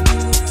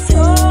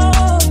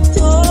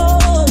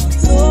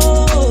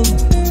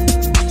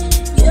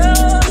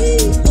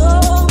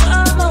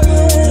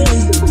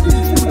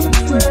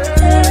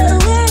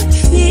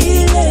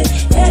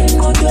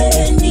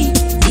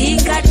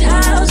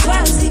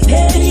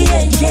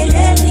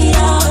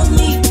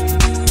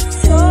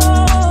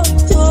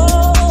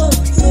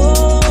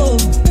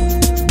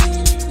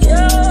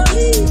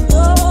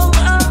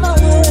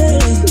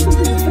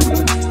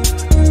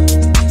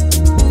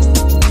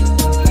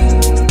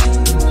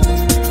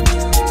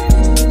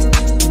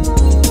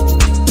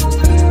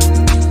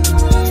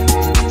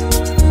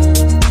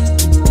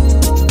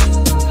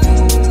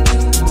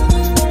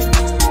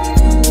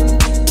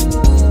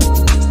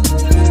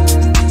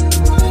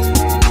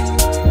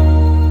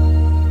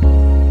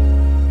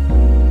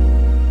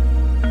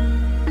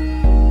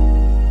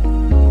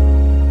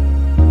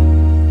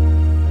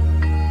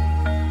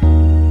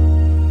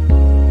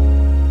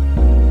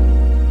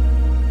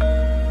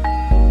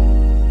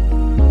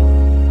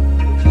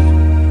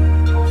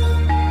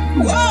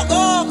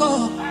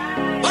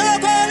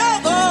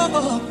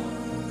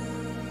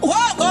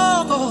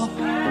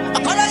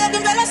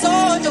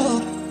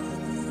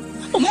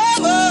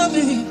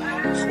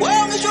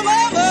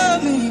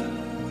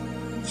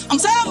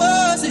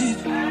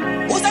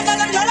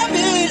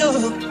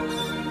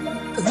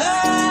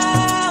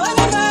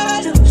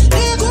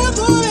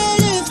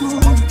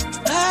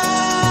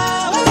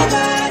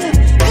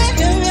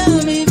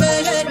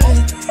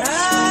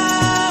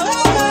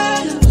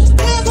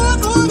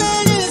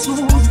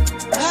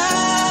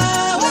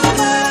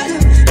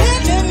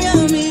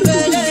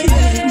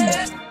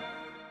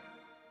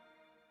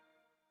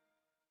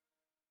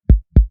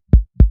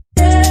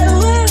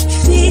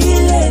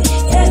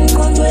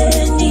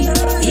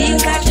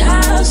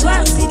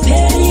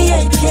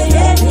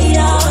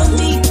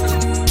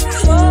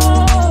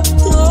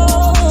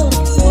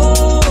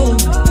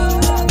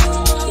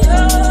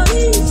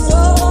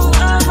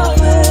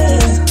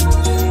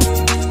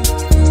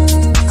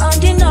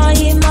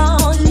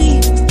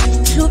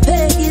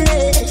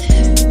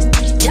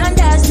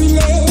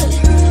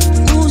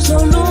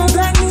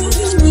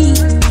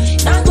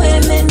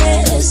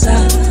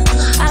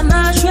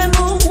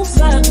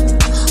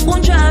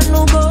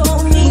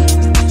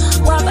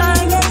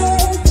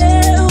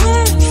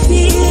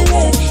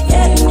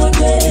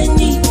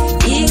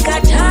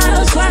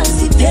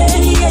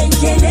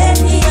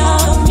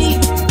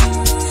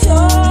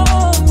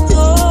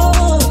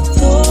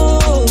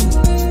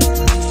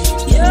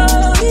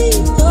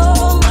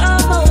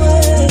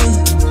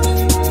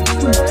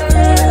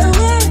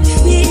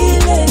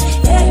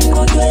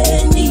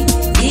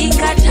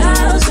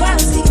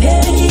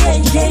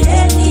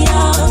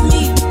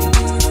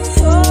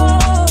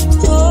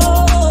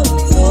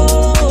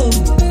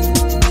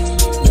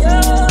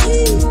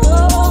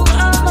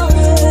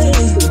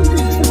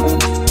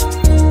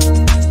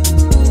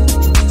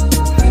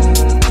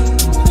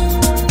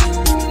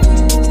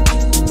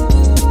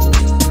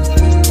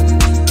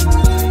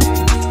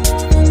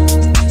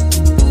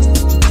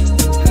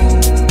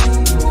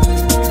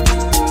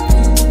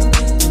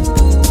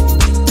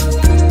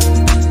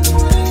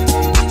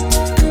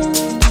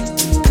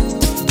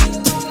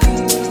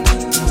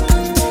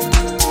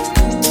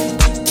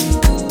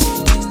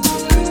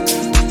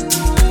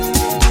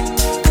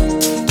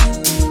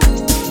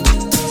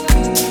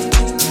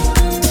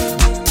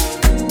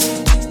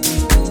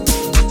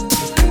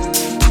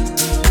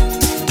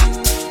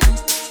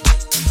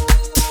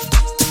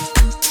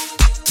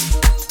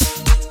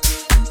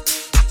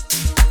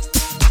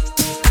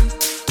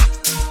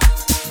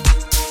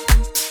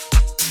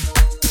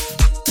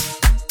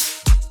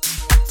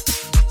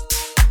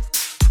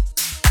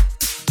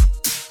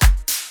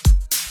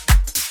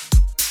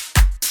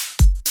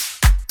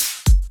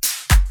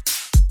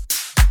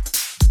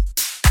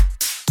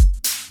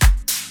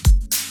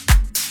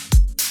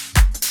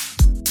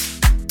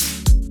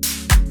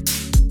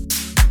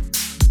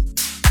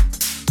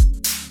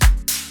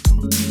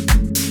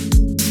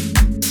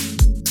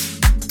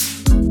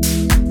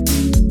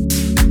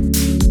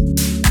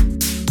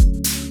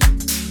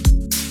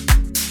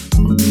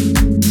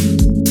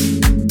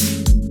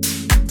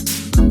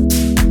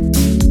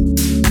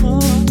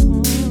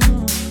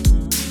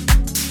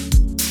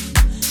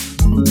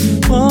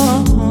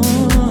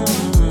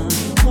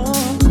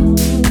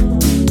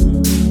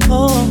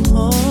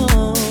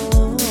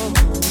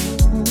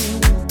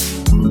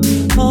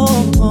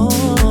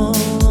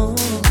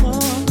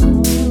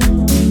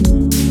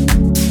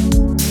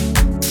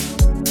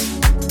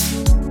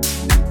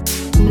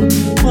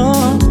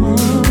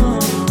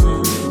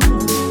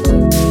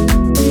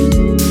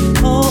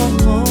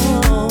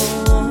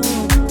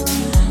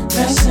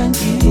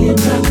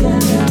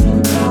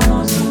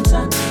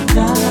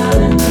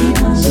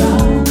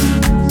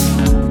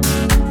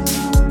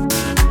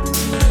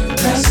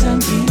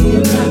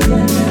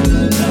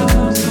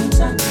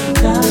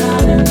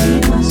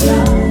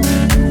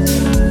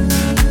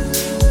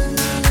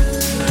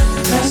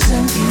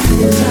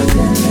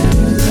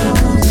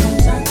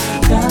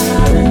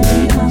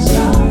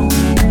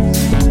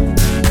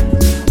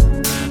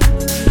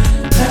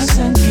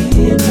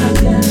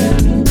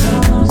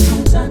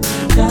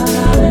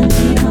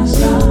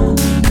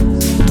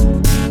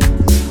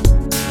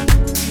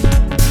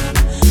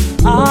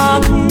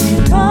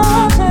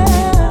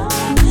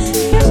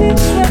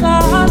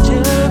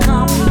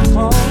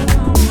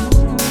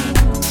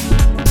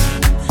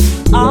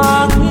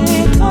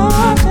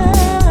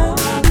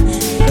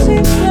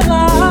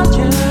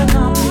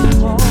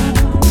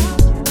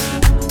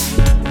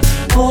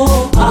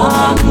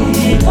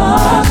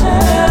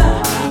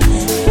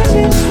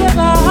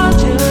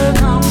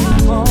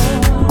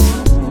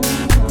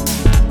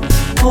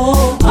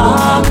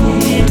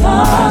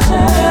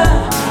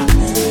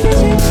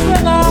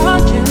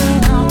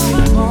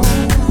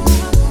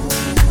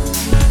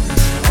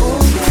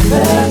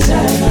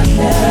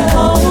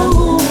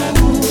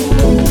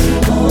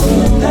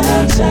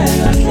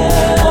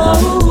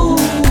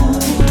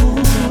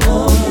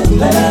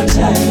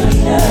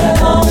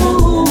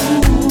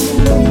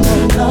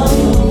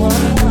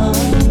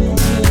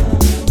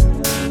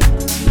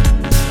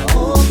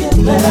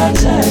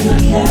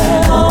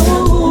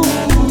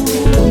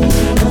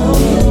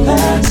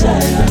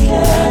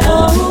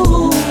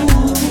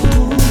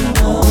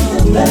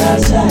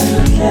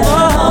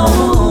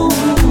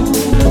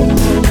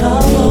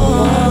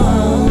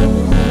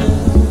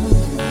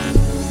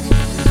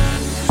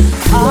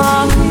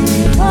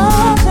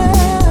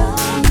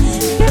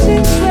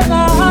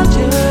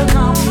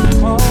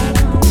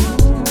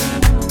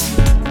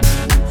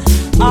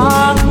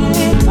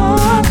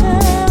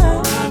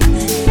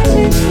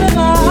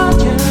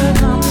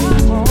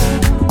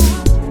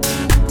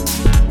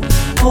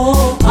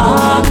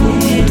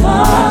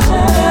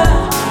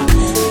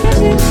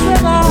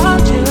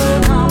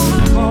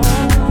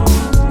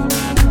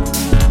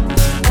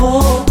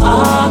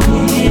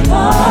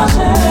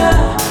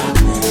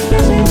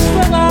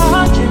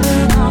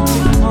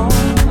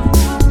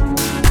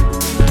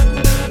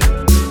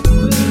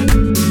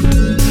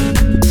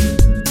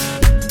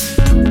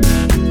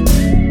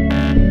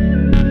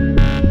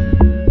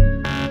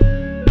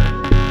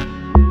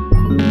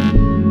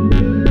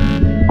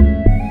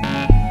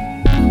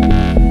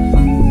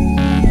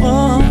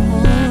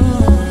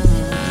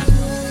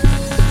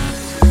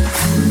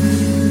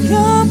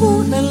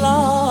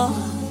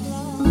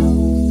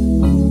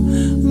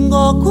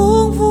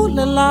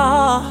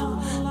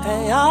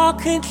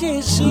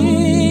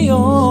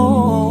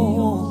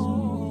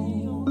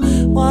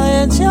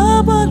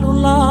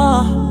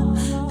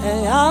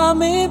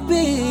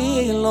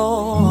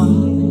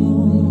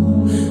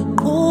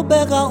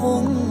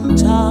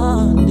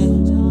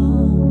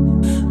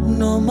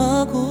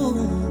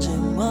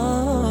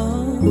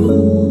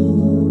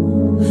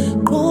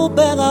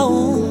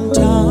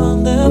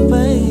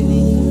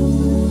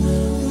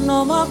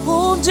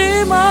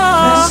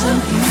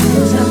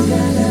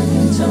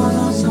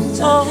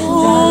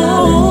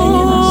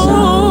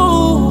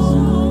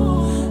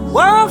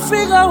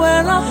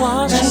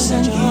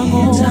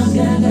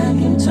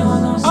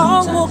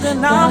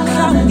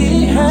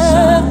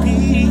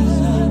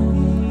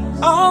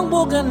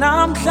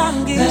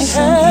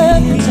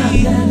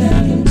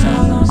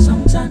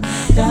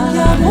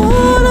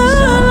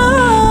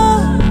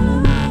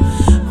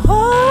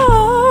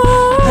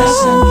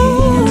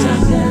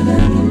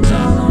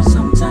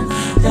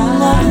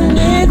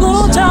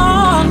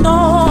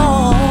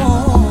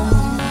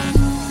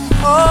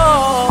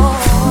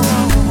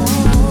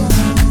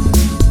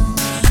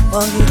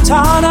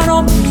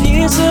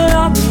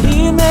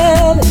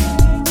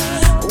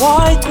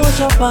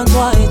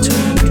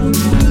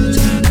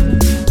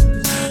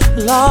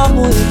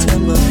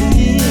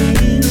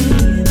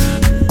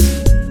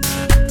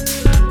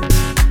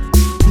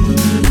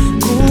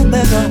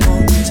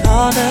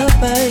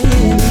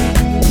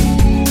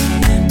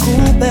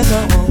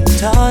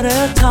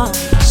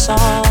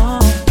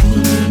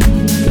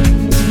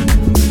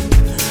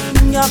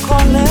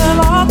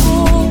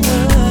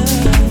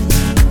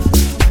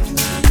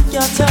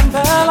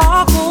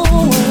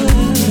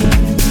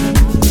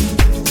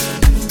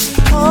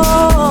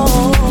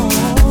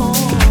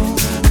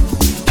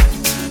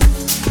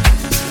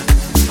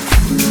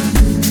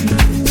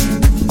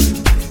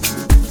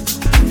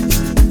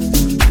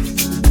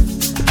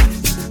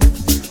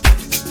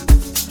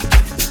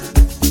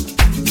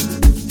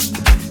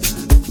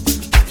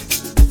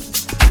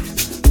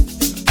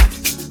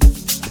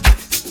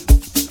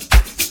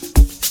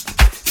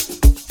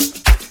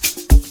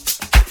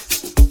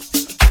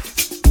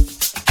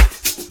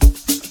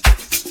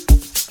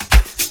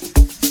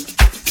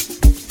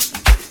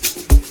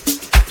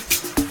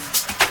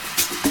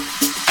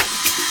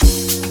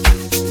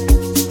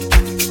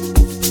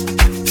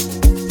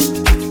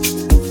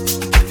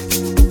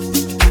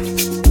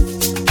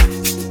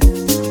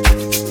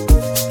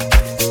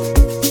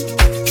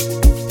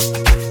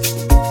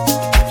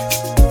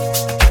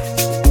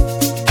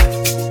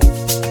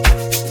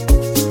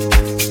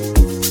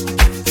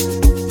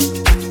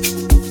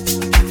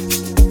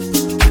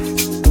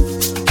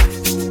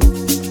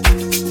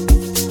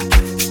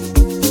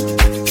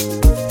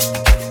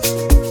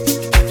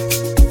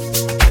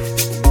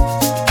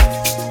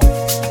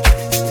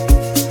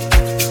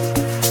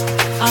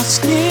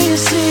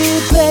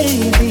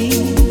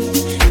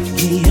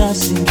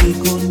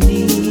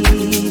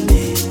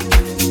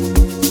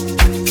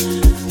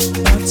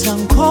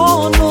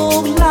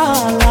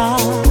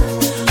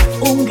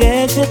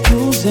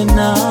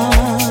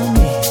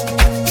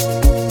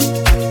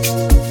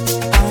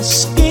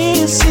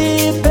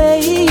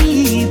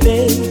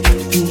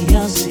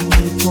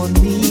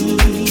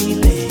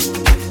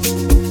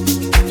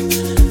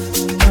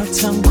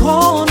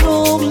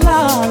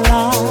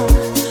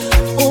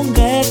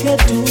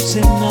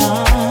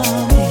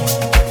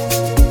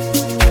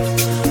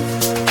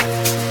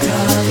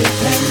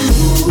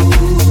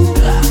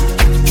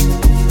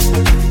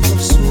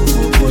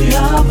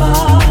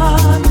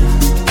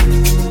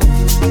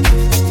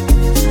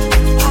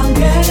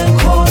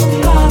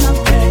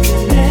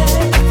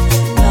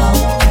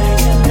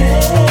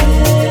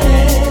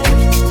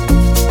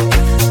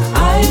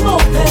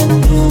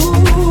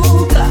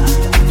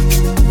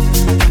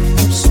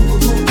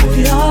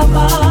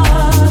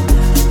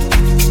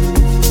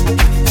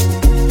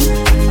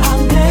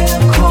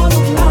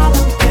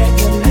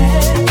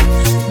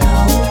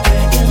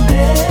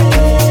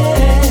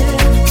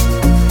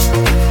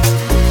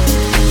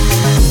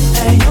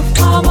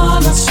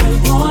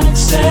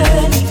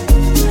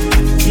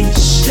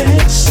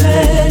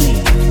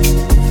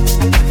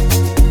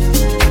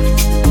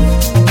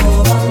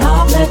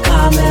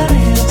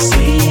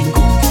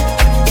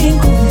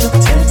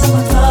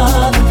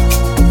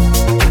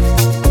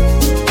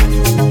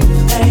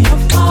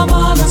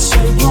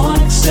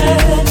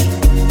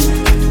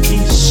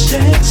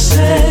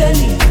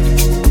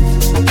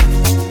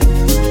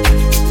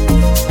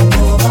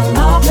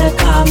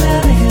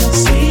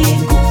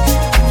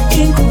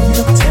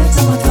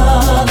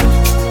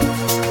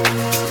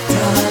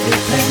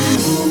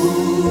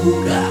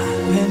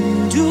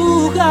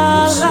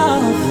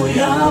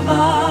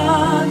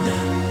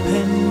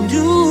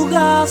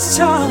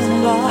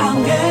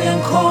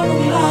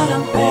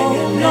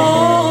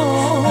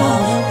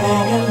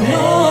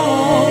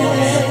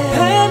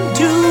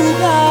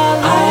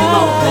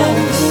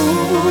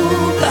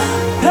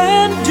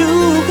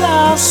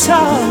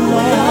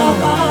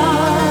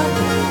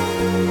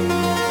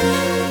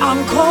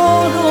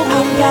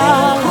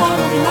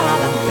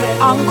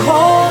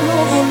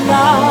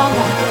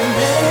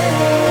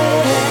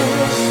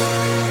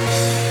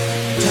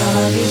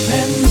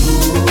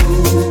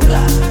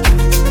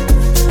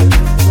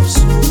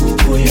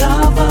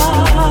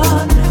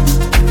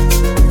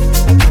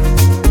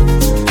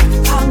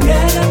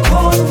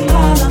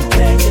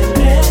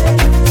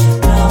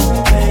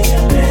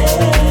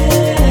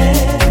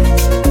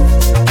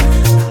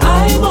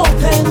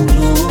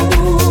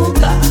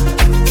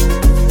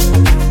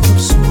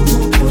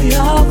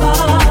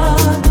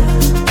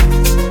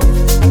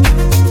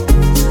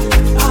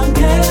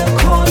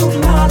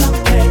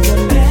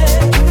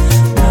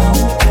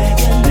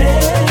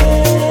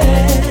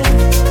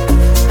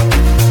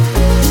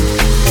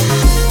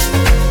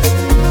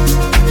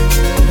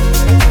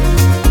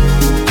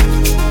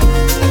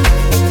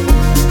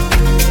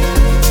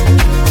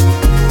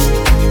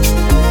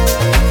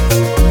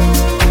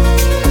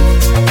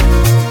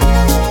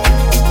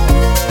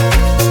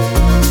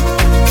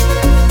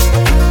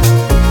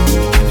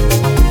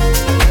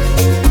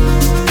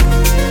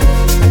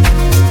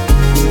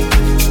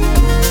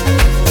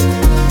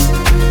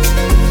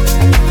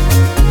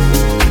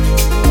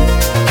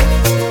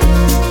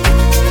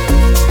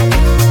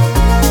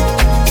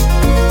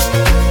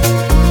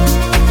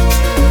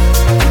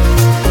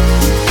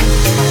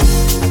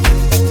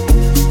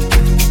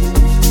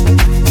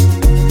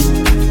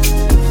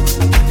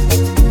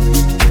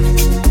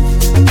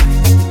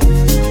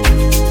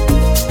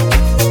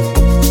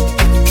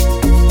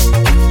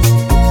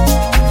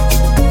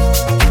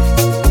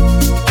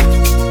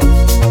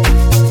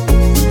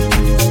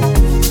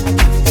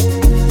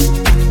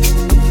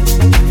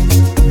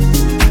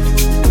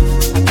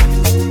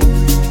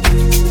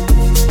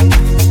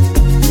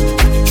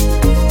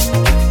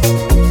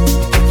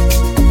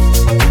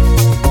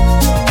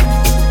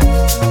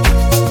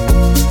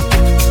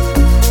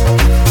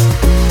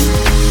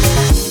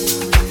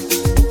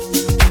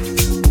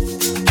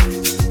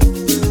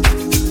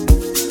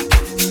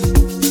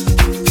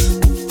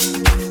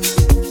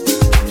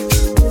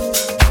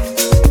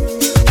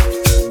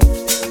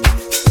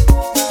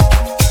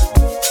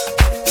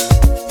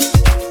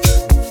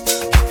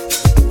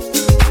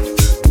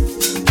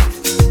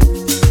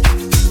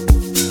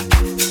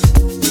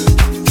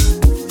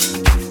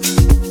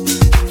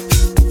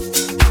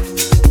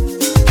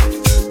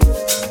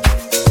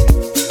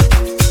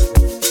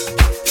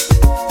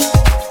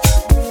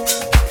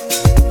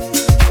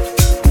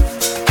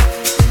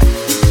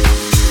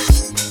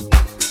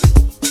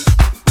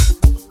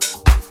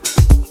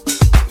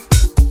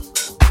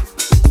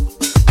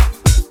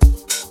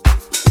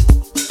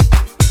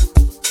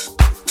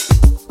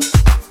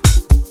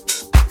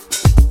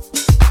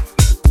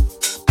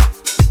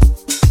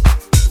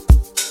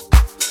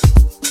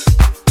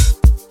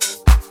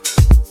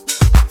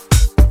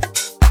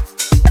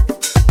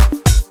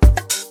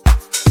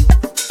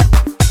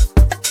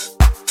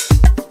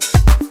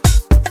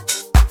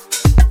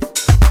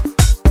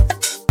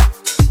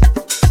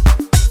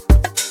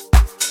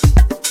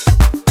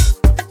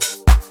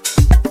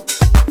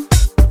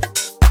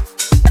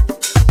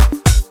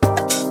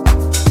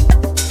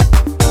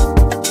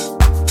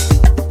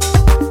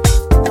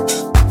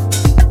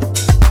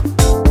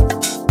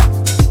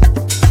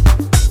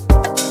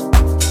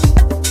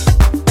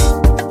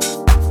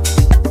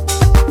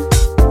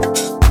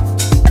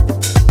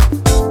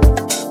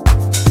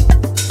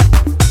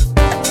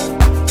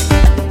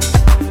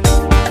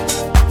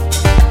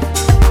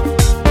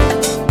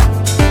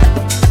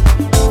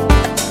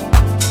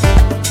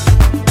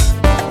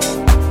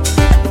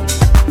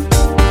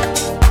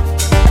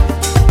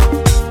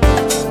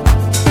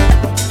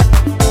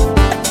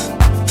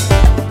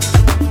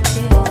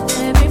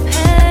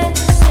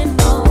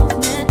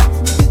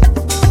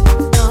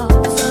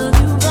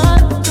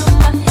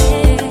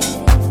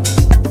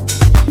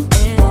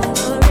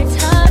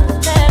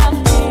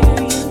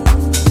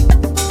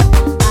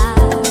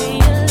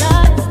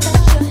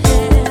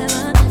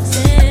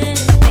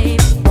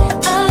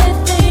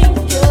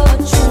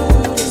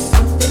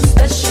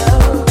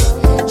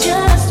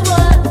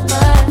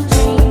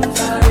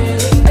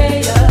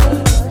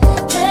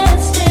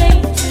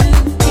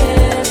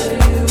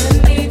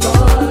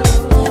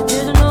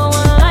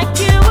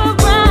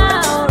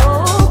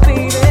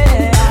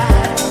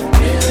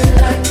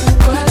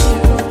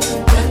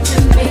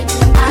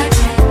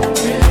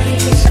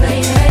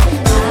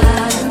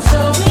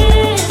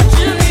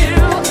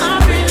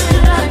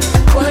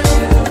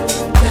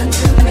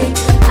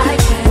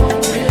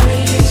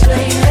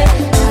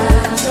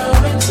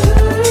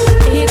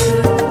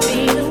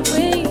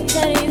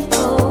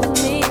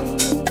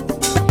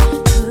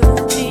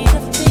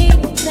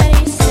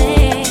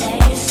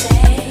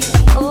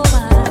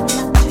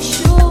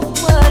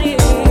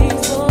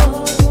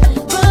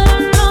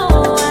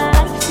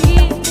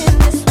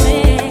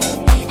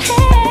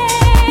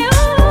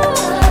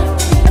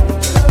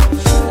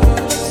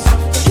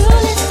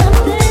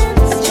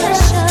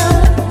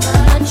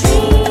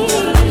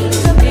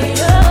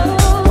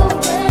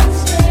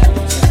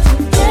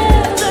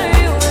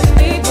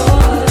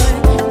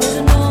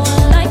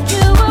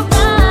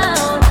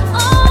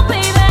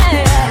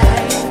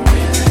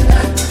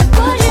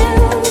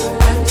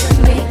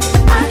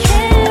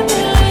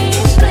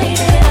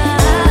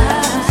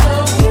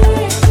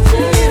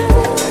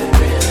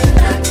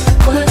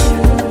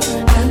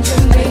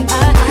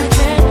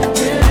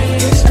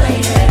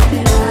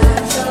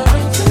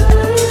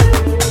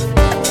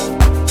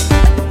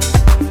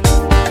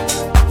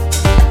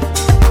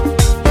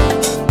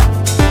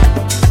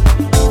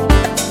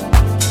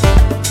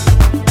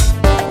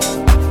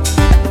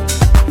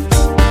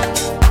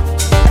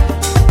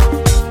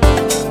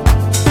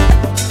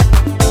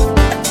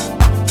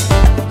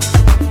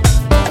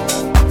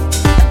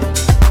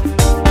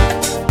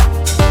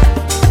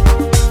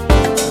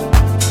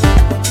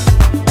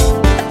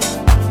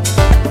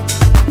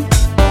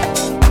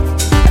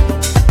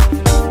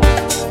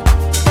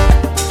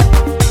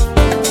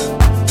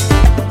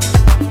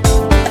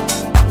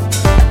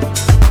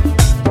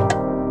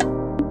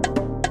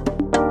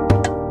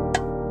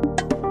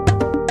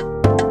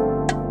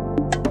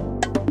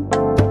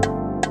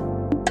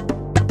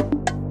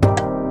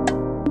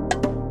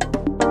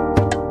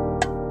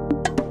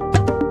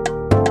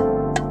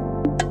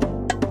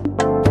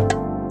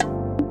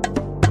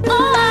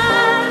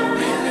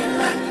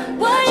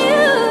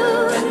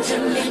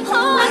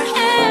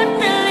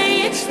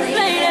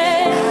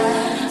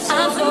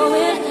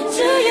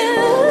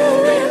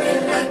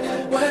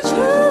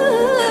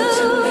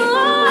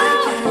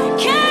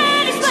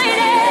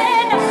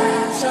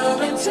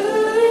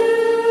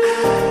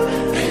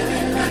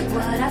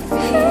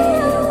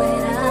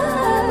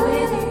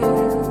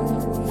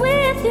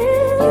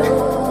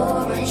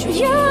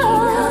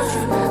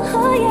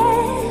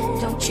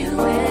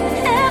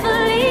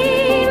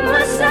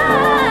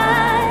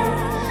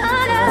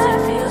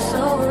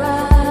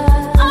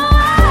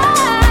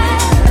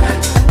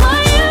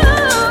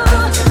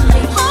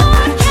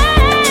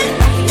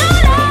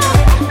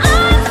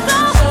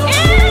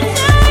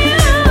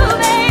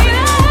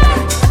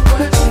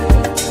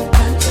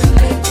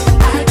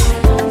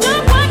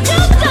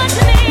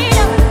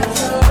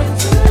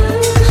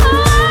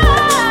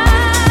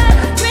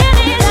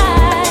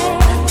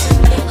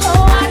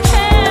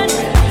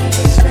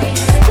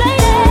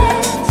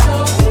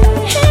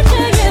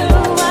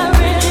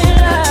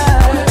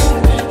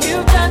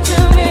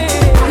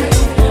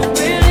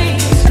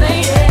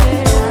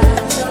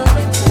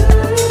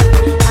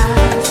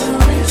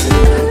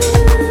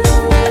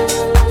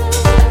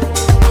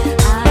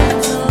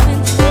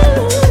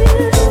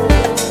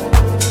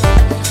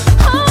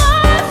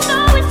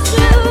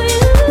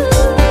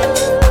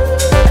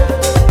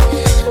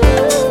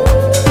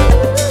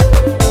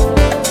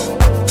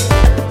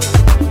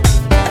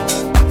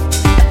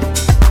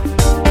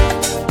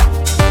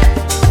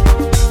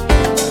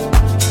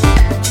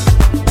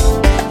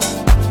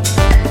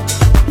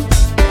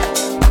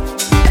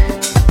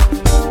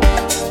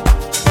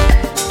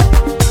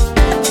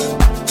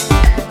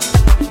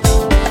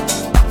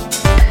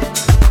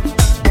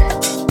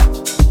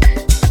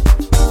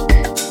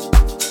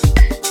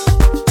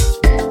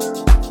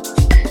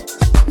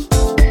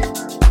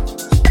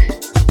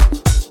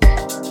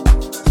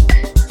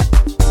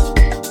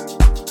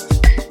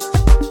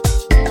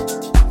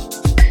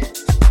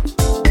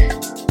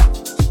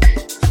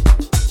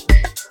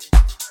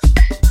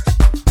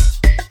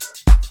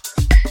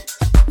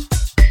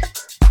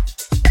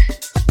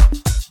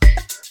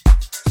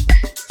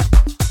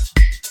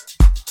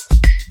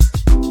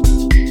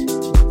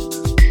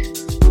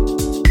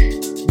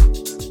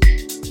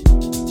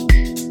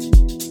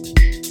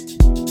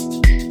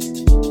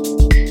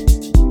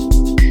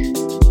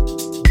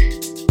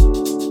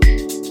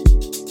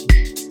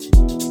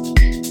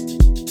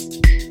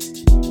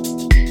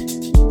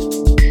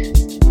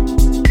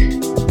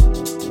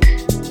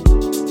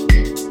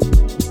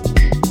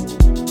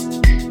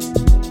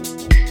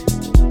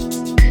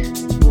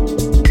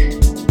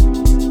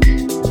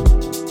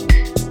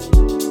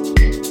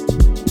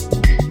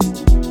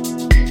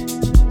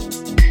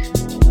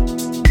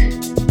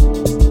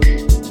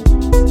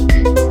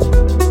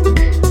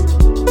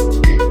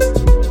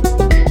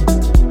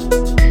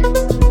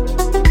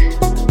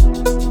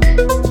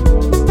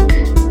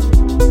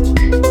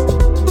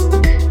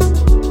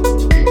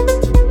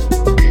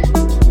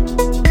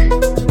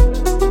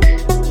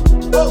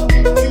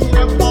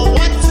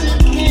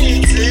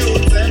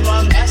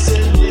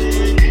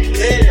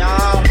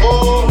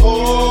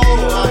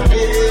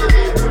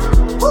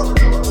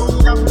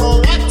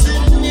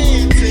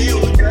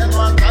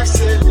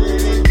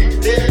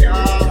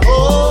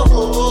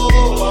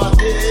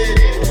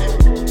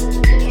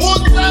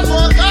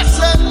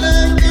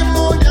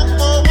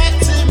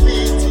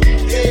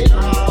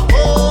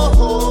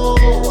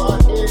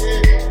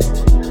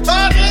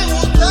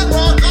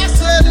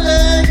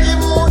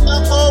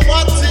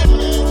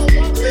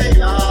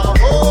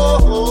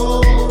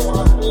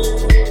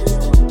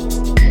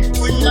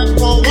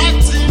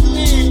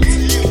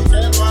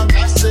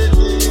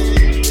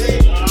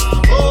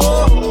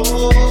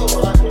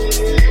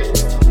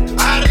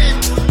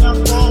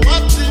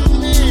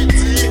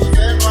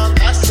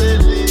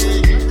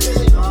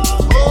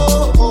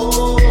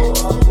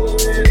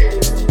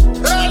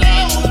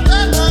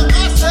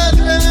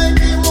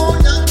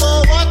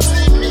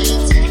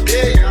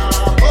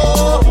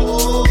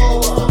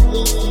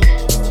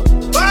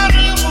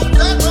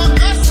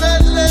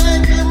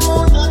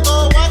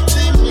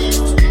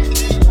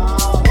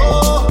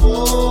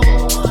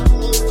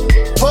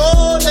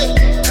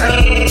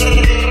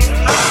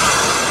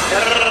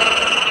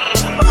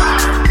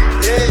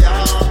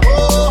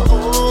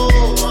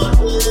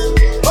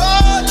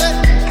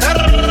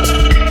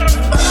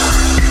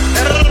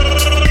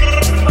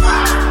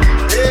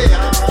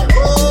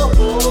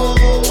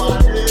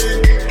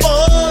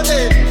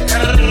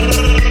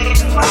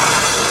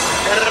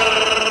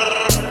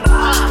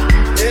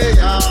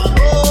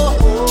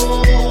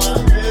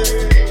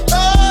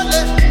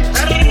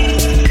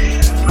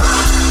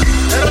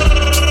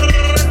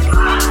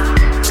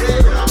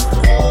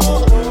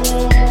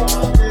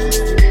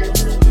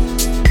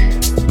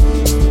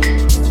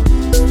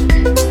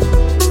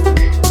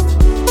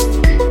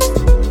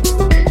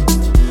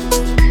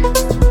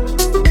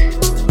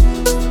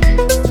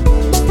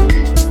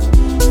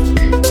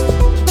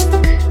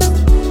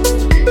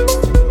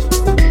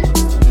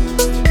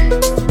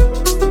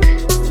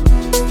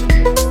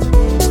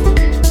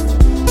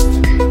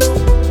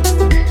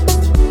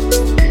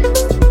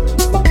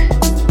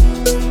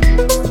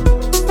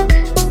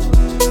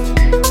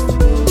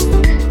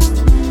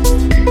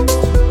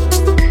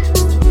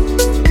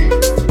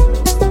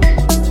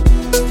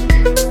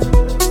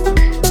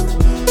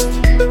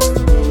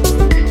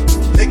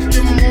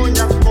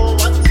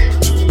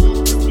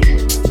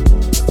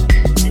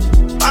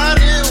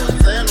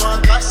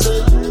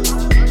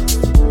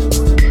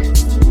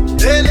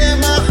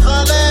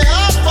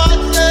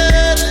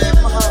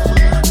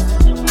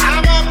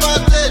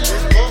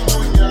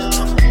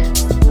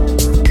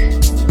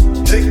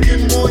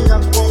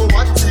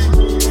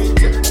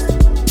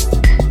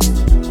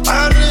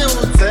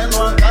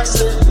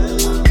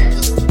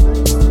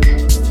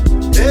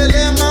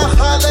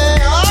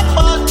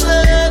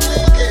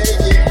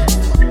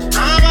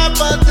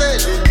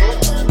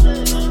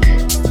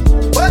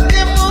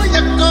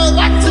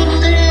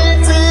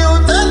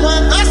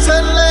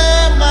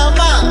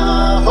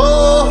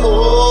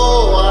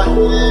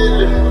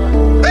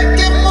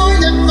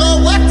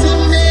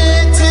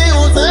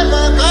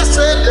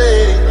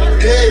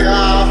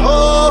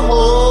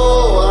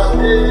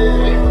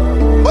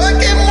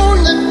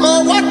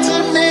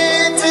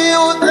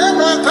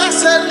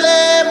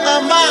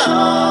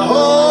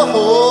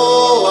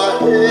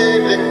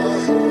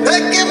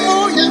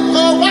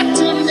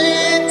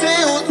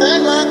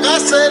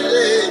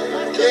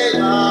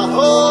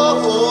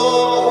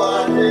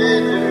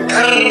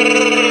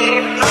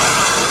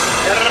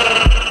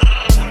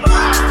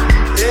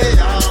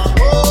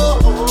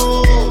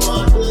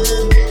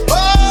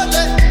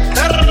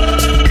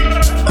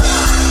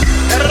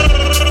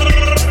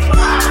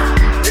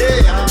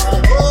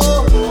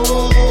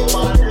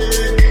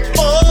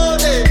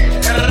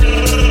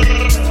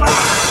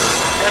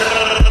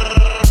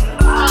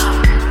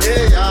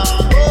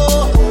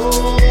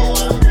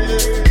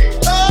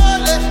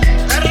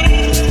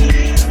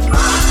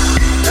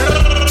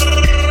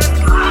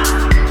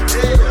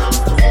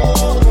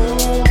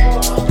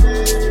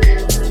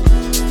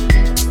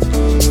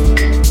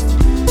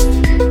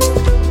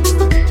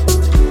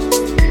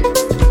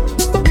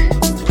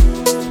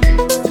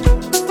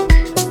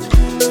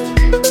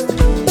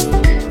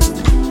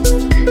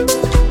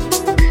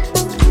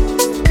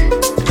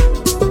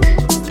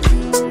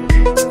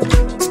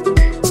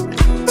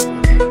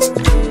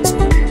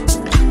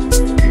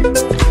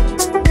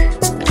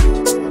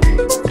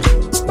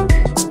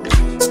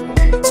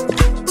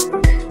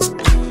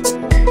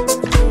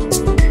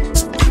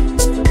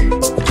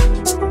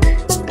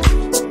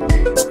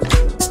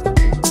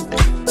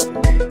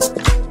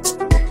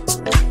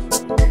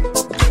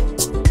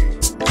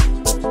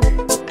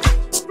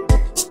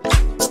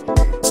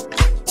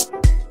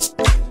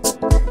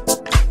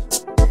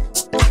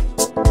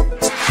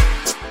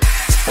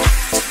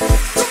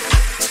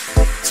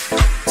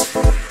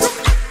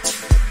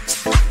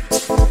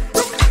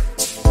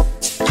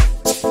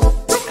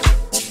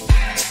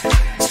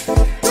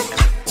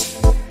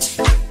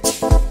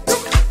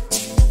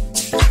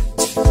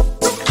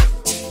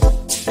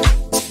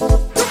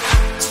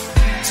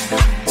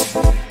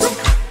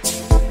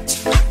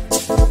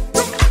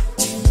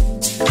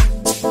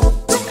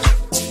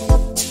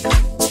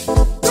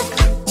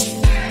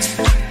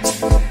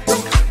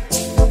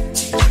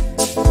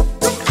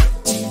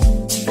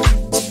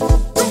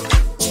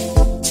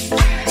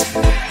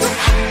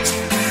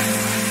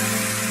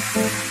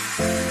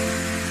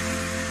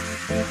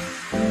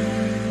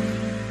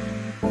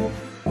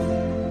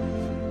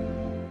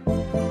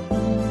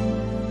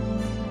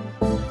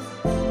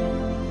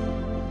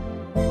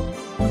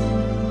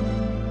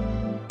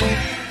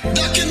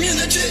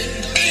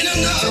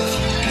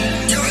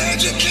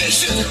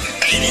education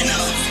ain't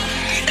enough,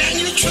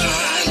 and you're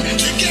trying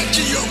to get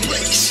to your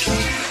place.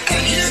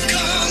 And here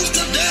comes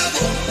the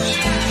devil,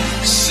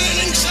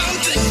 sending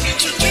something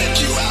to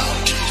take you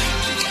out.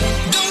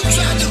 Don't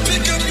try to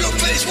pick up your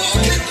pace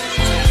walking,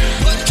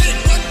 but take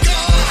what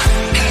God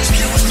has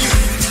given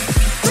you.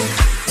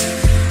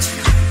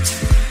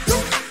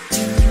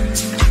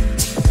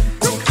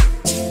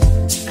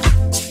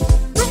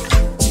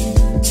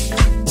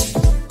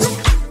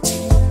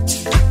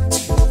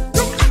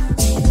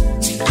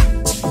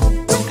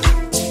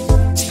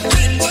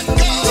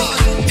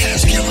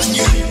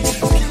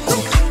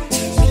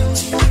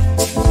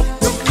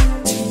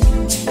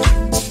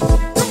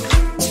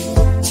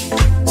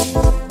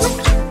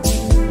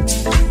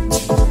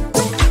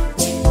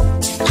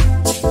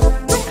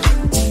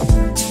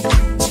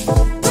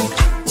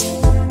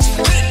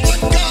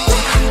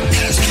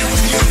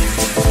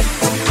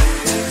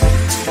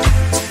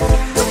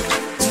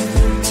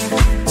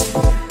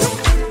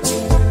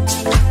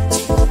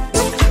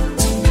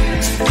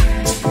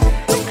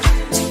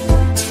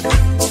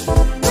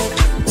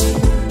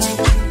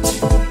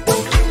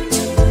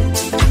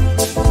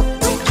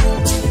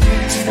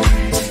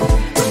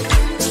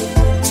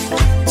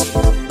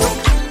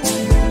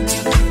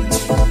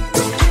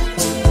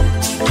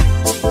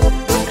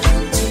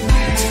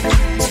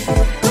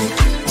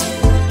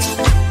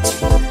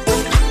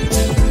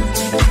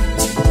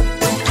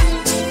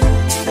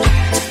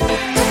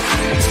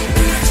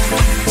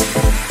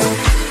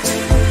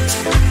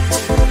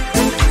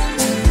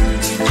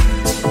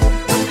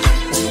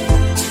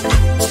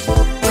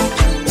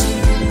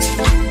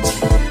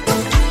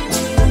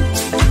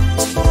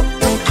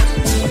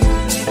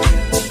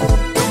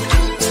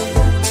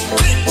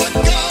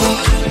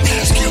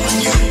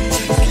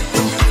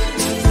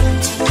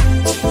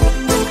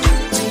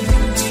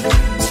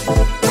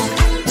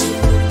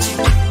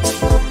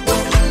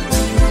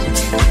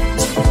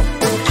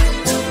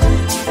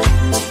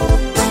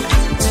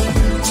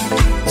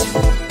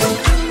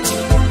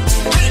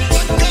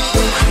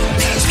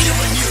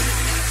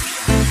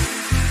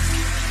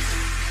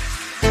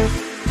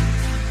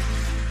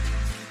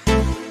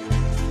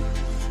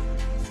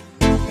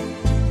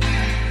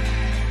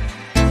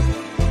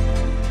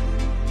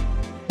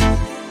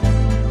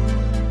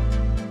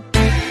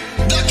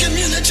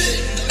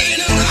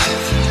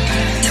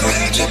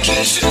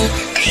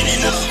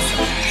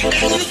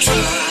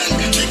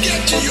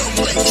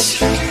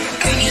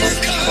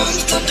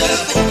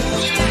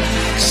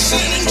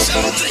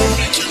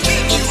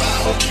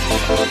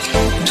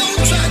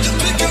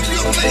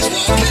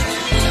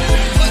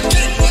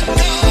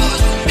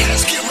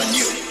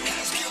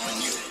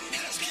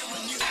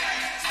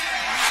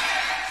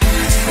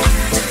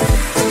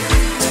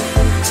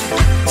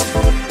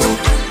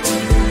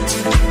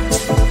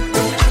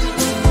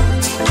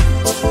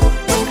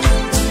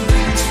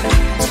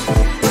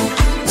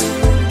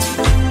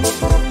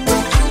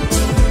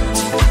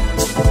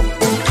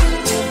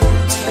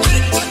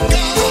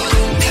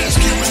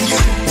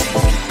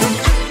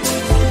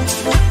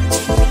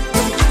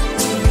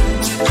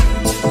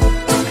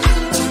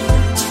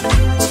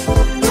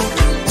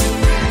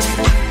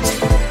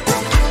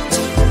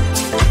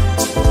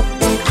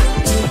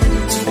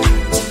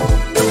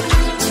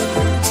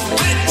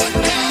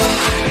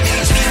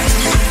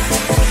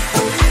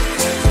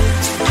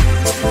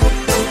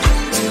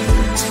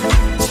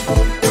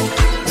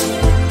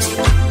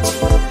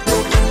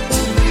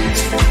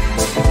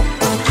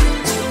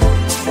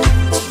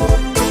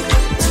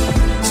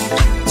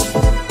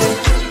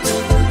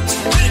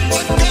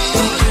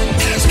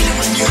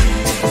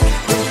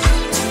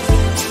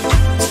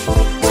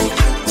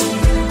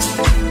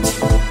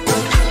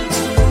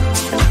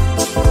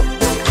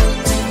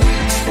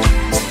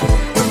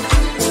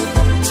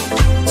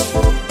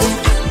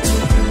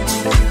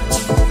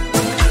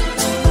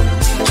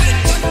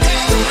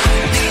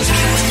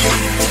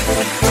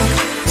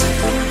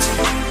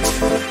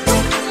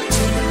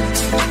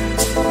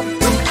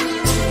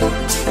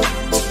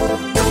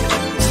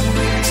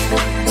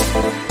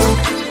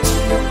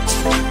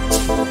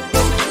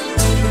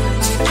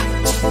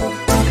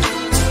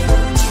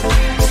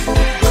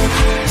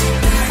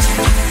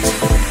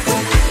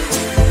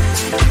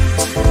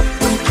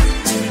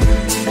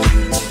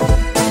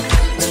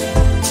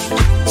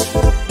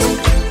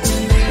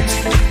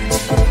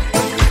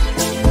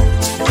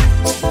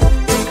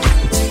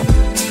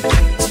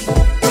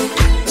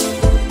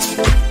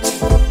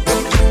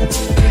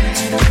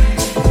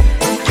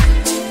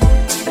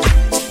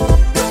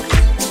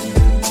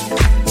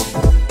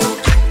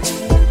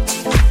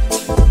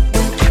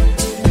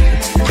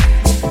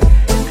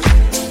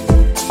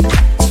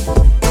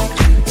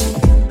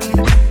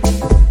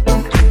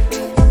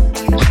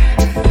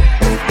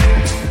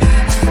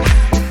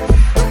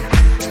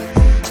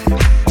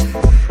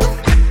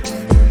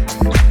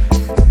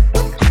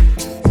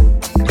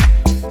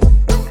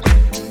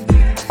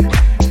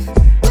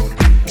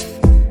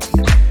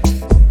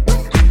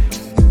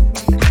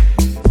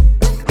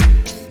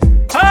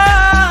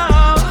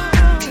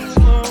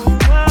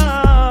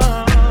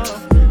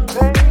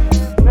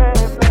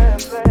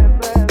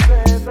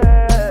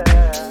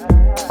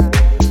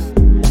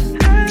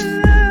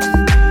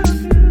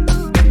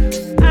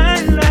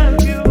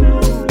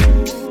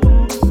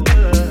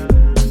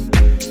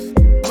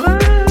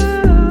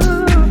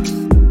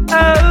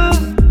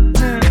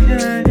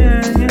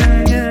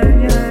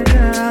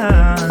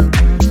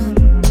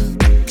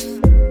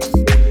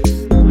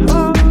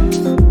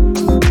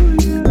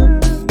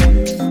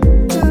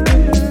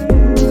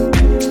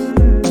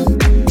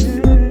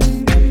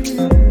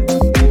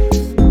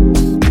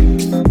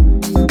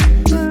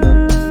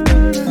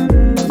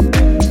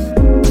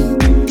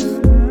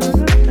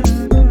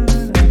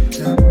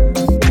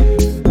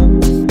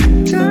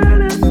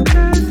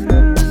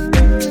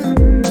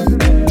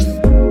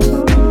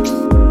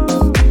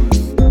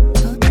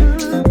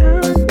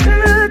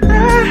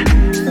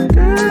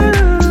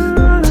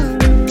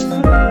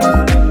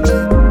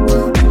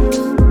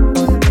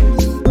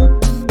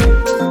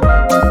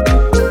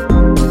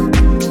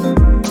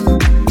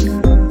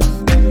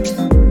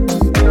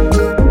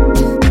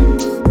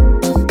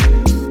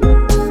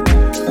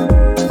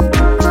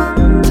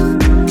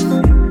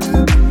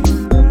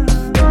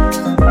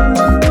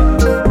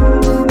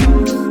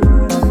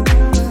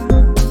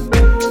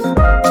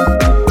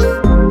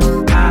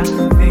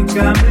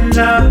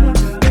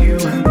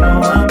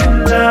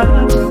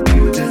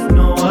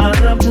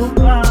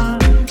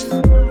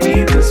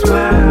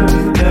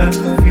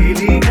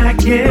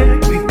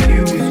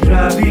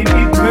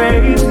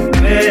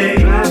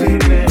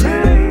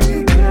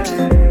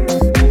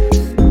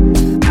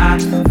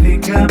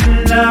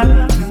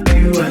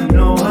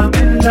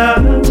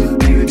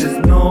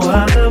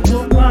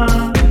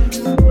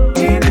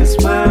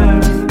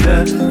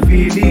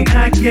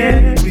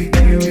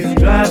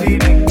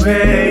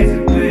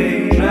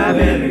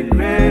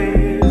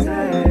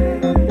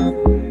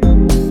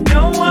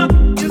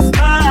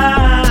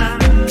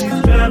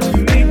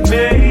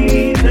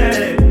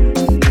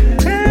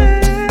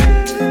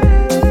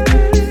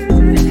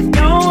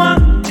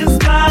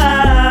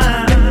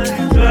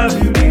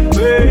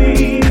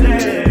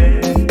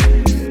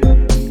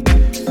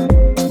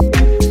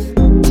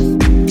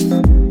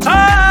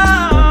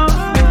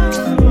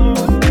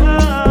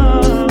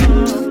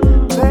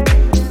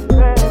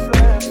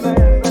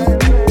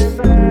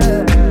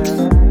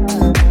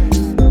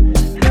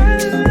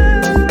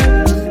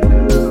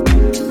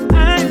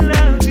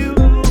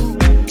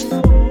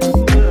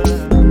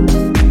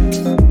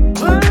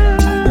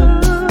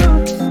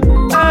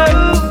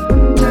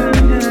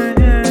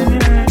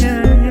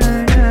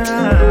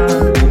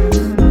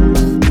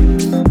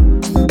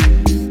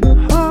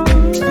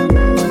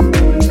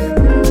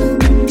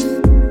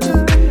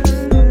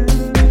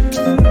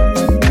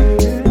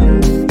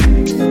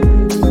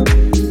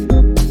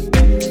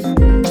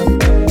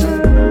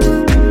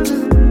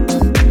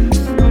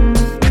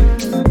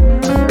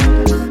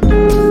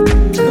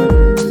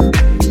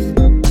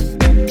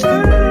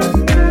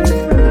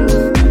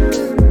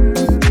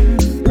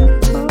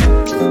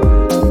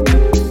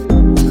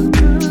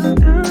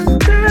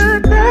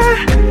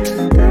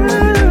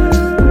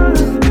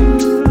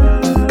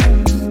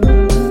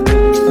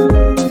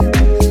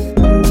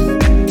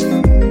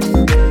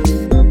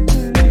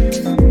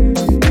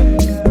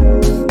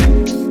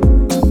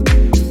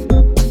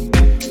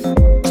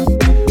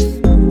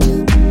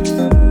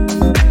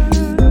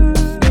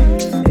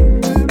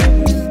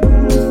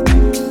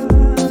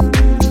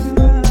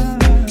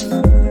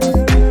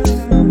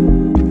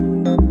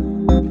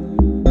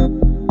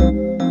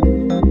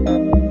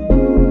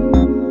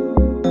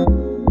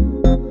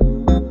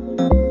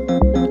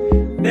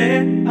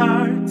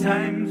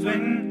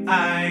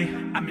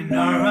 in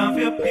awe of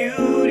your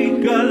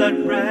beauty, girl,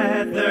 I'd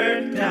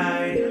rather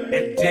die.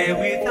 A day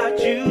without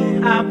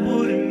you, I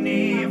wouldn't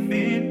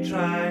even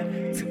try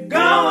to go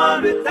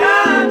on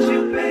without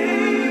you,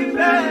 baby.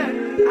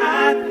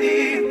 I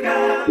think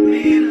I'm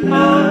in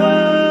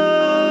love.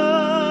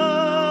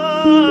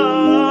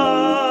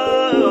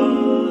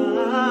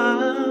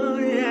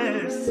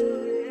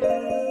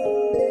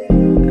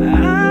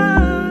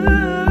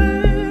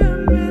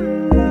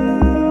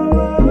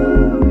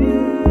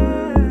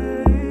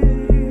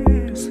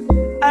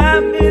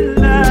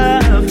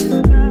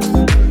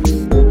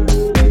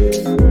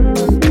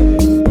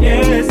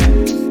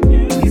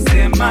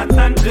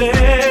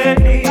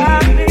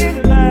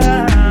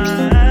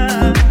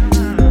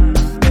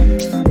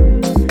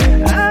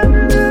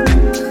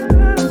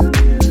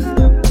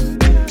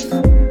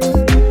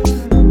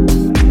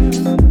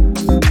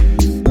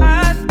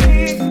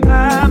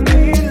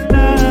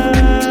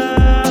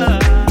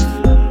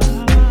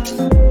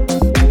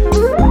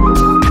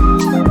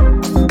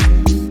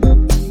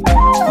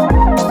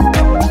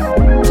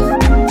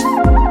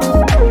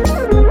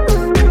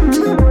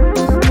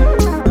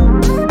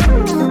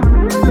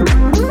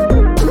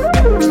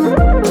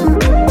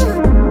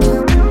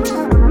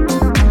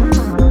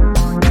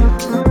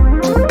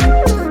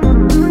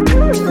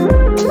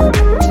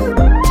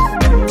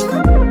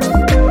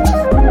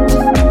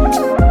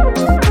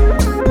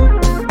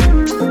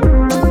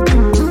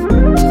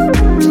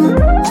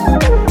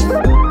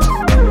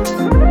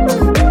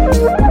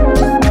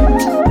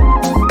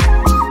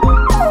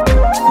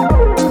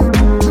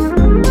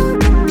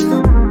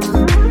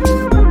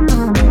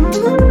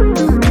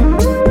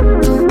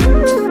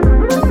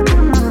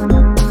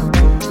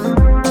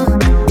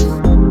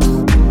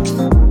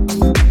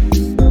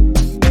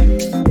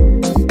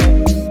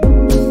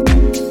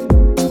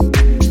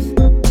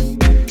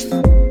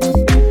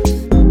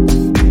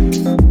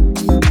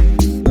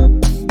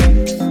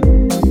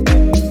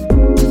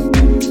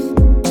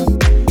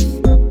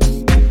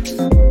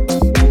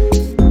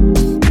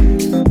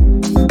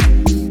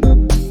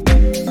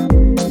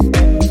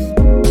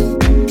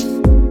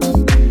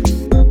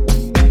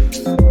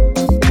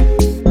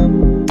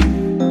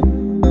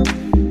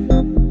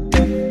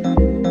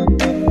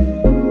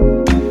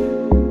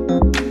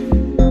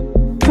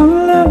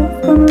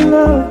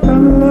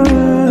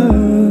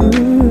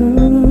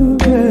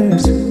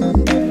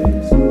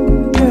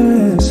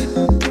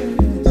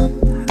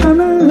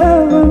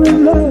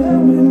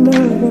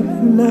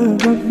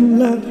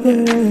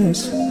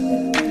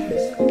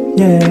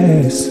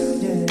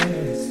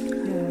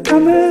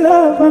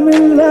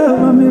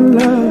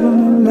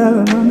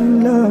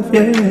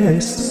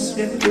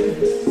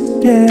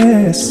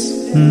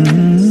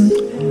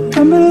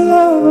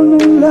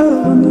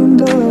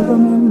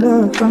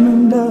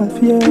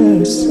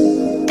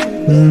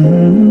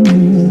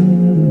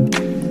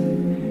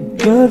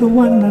 You're the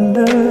one I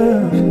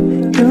love,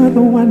 you're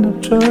the one I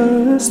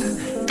trust,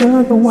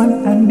 you're the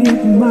one I need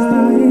in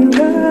my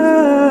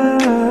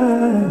life.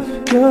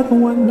 You're the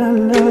one I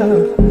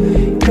love,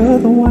 you're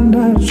the one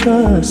I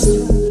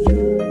trust.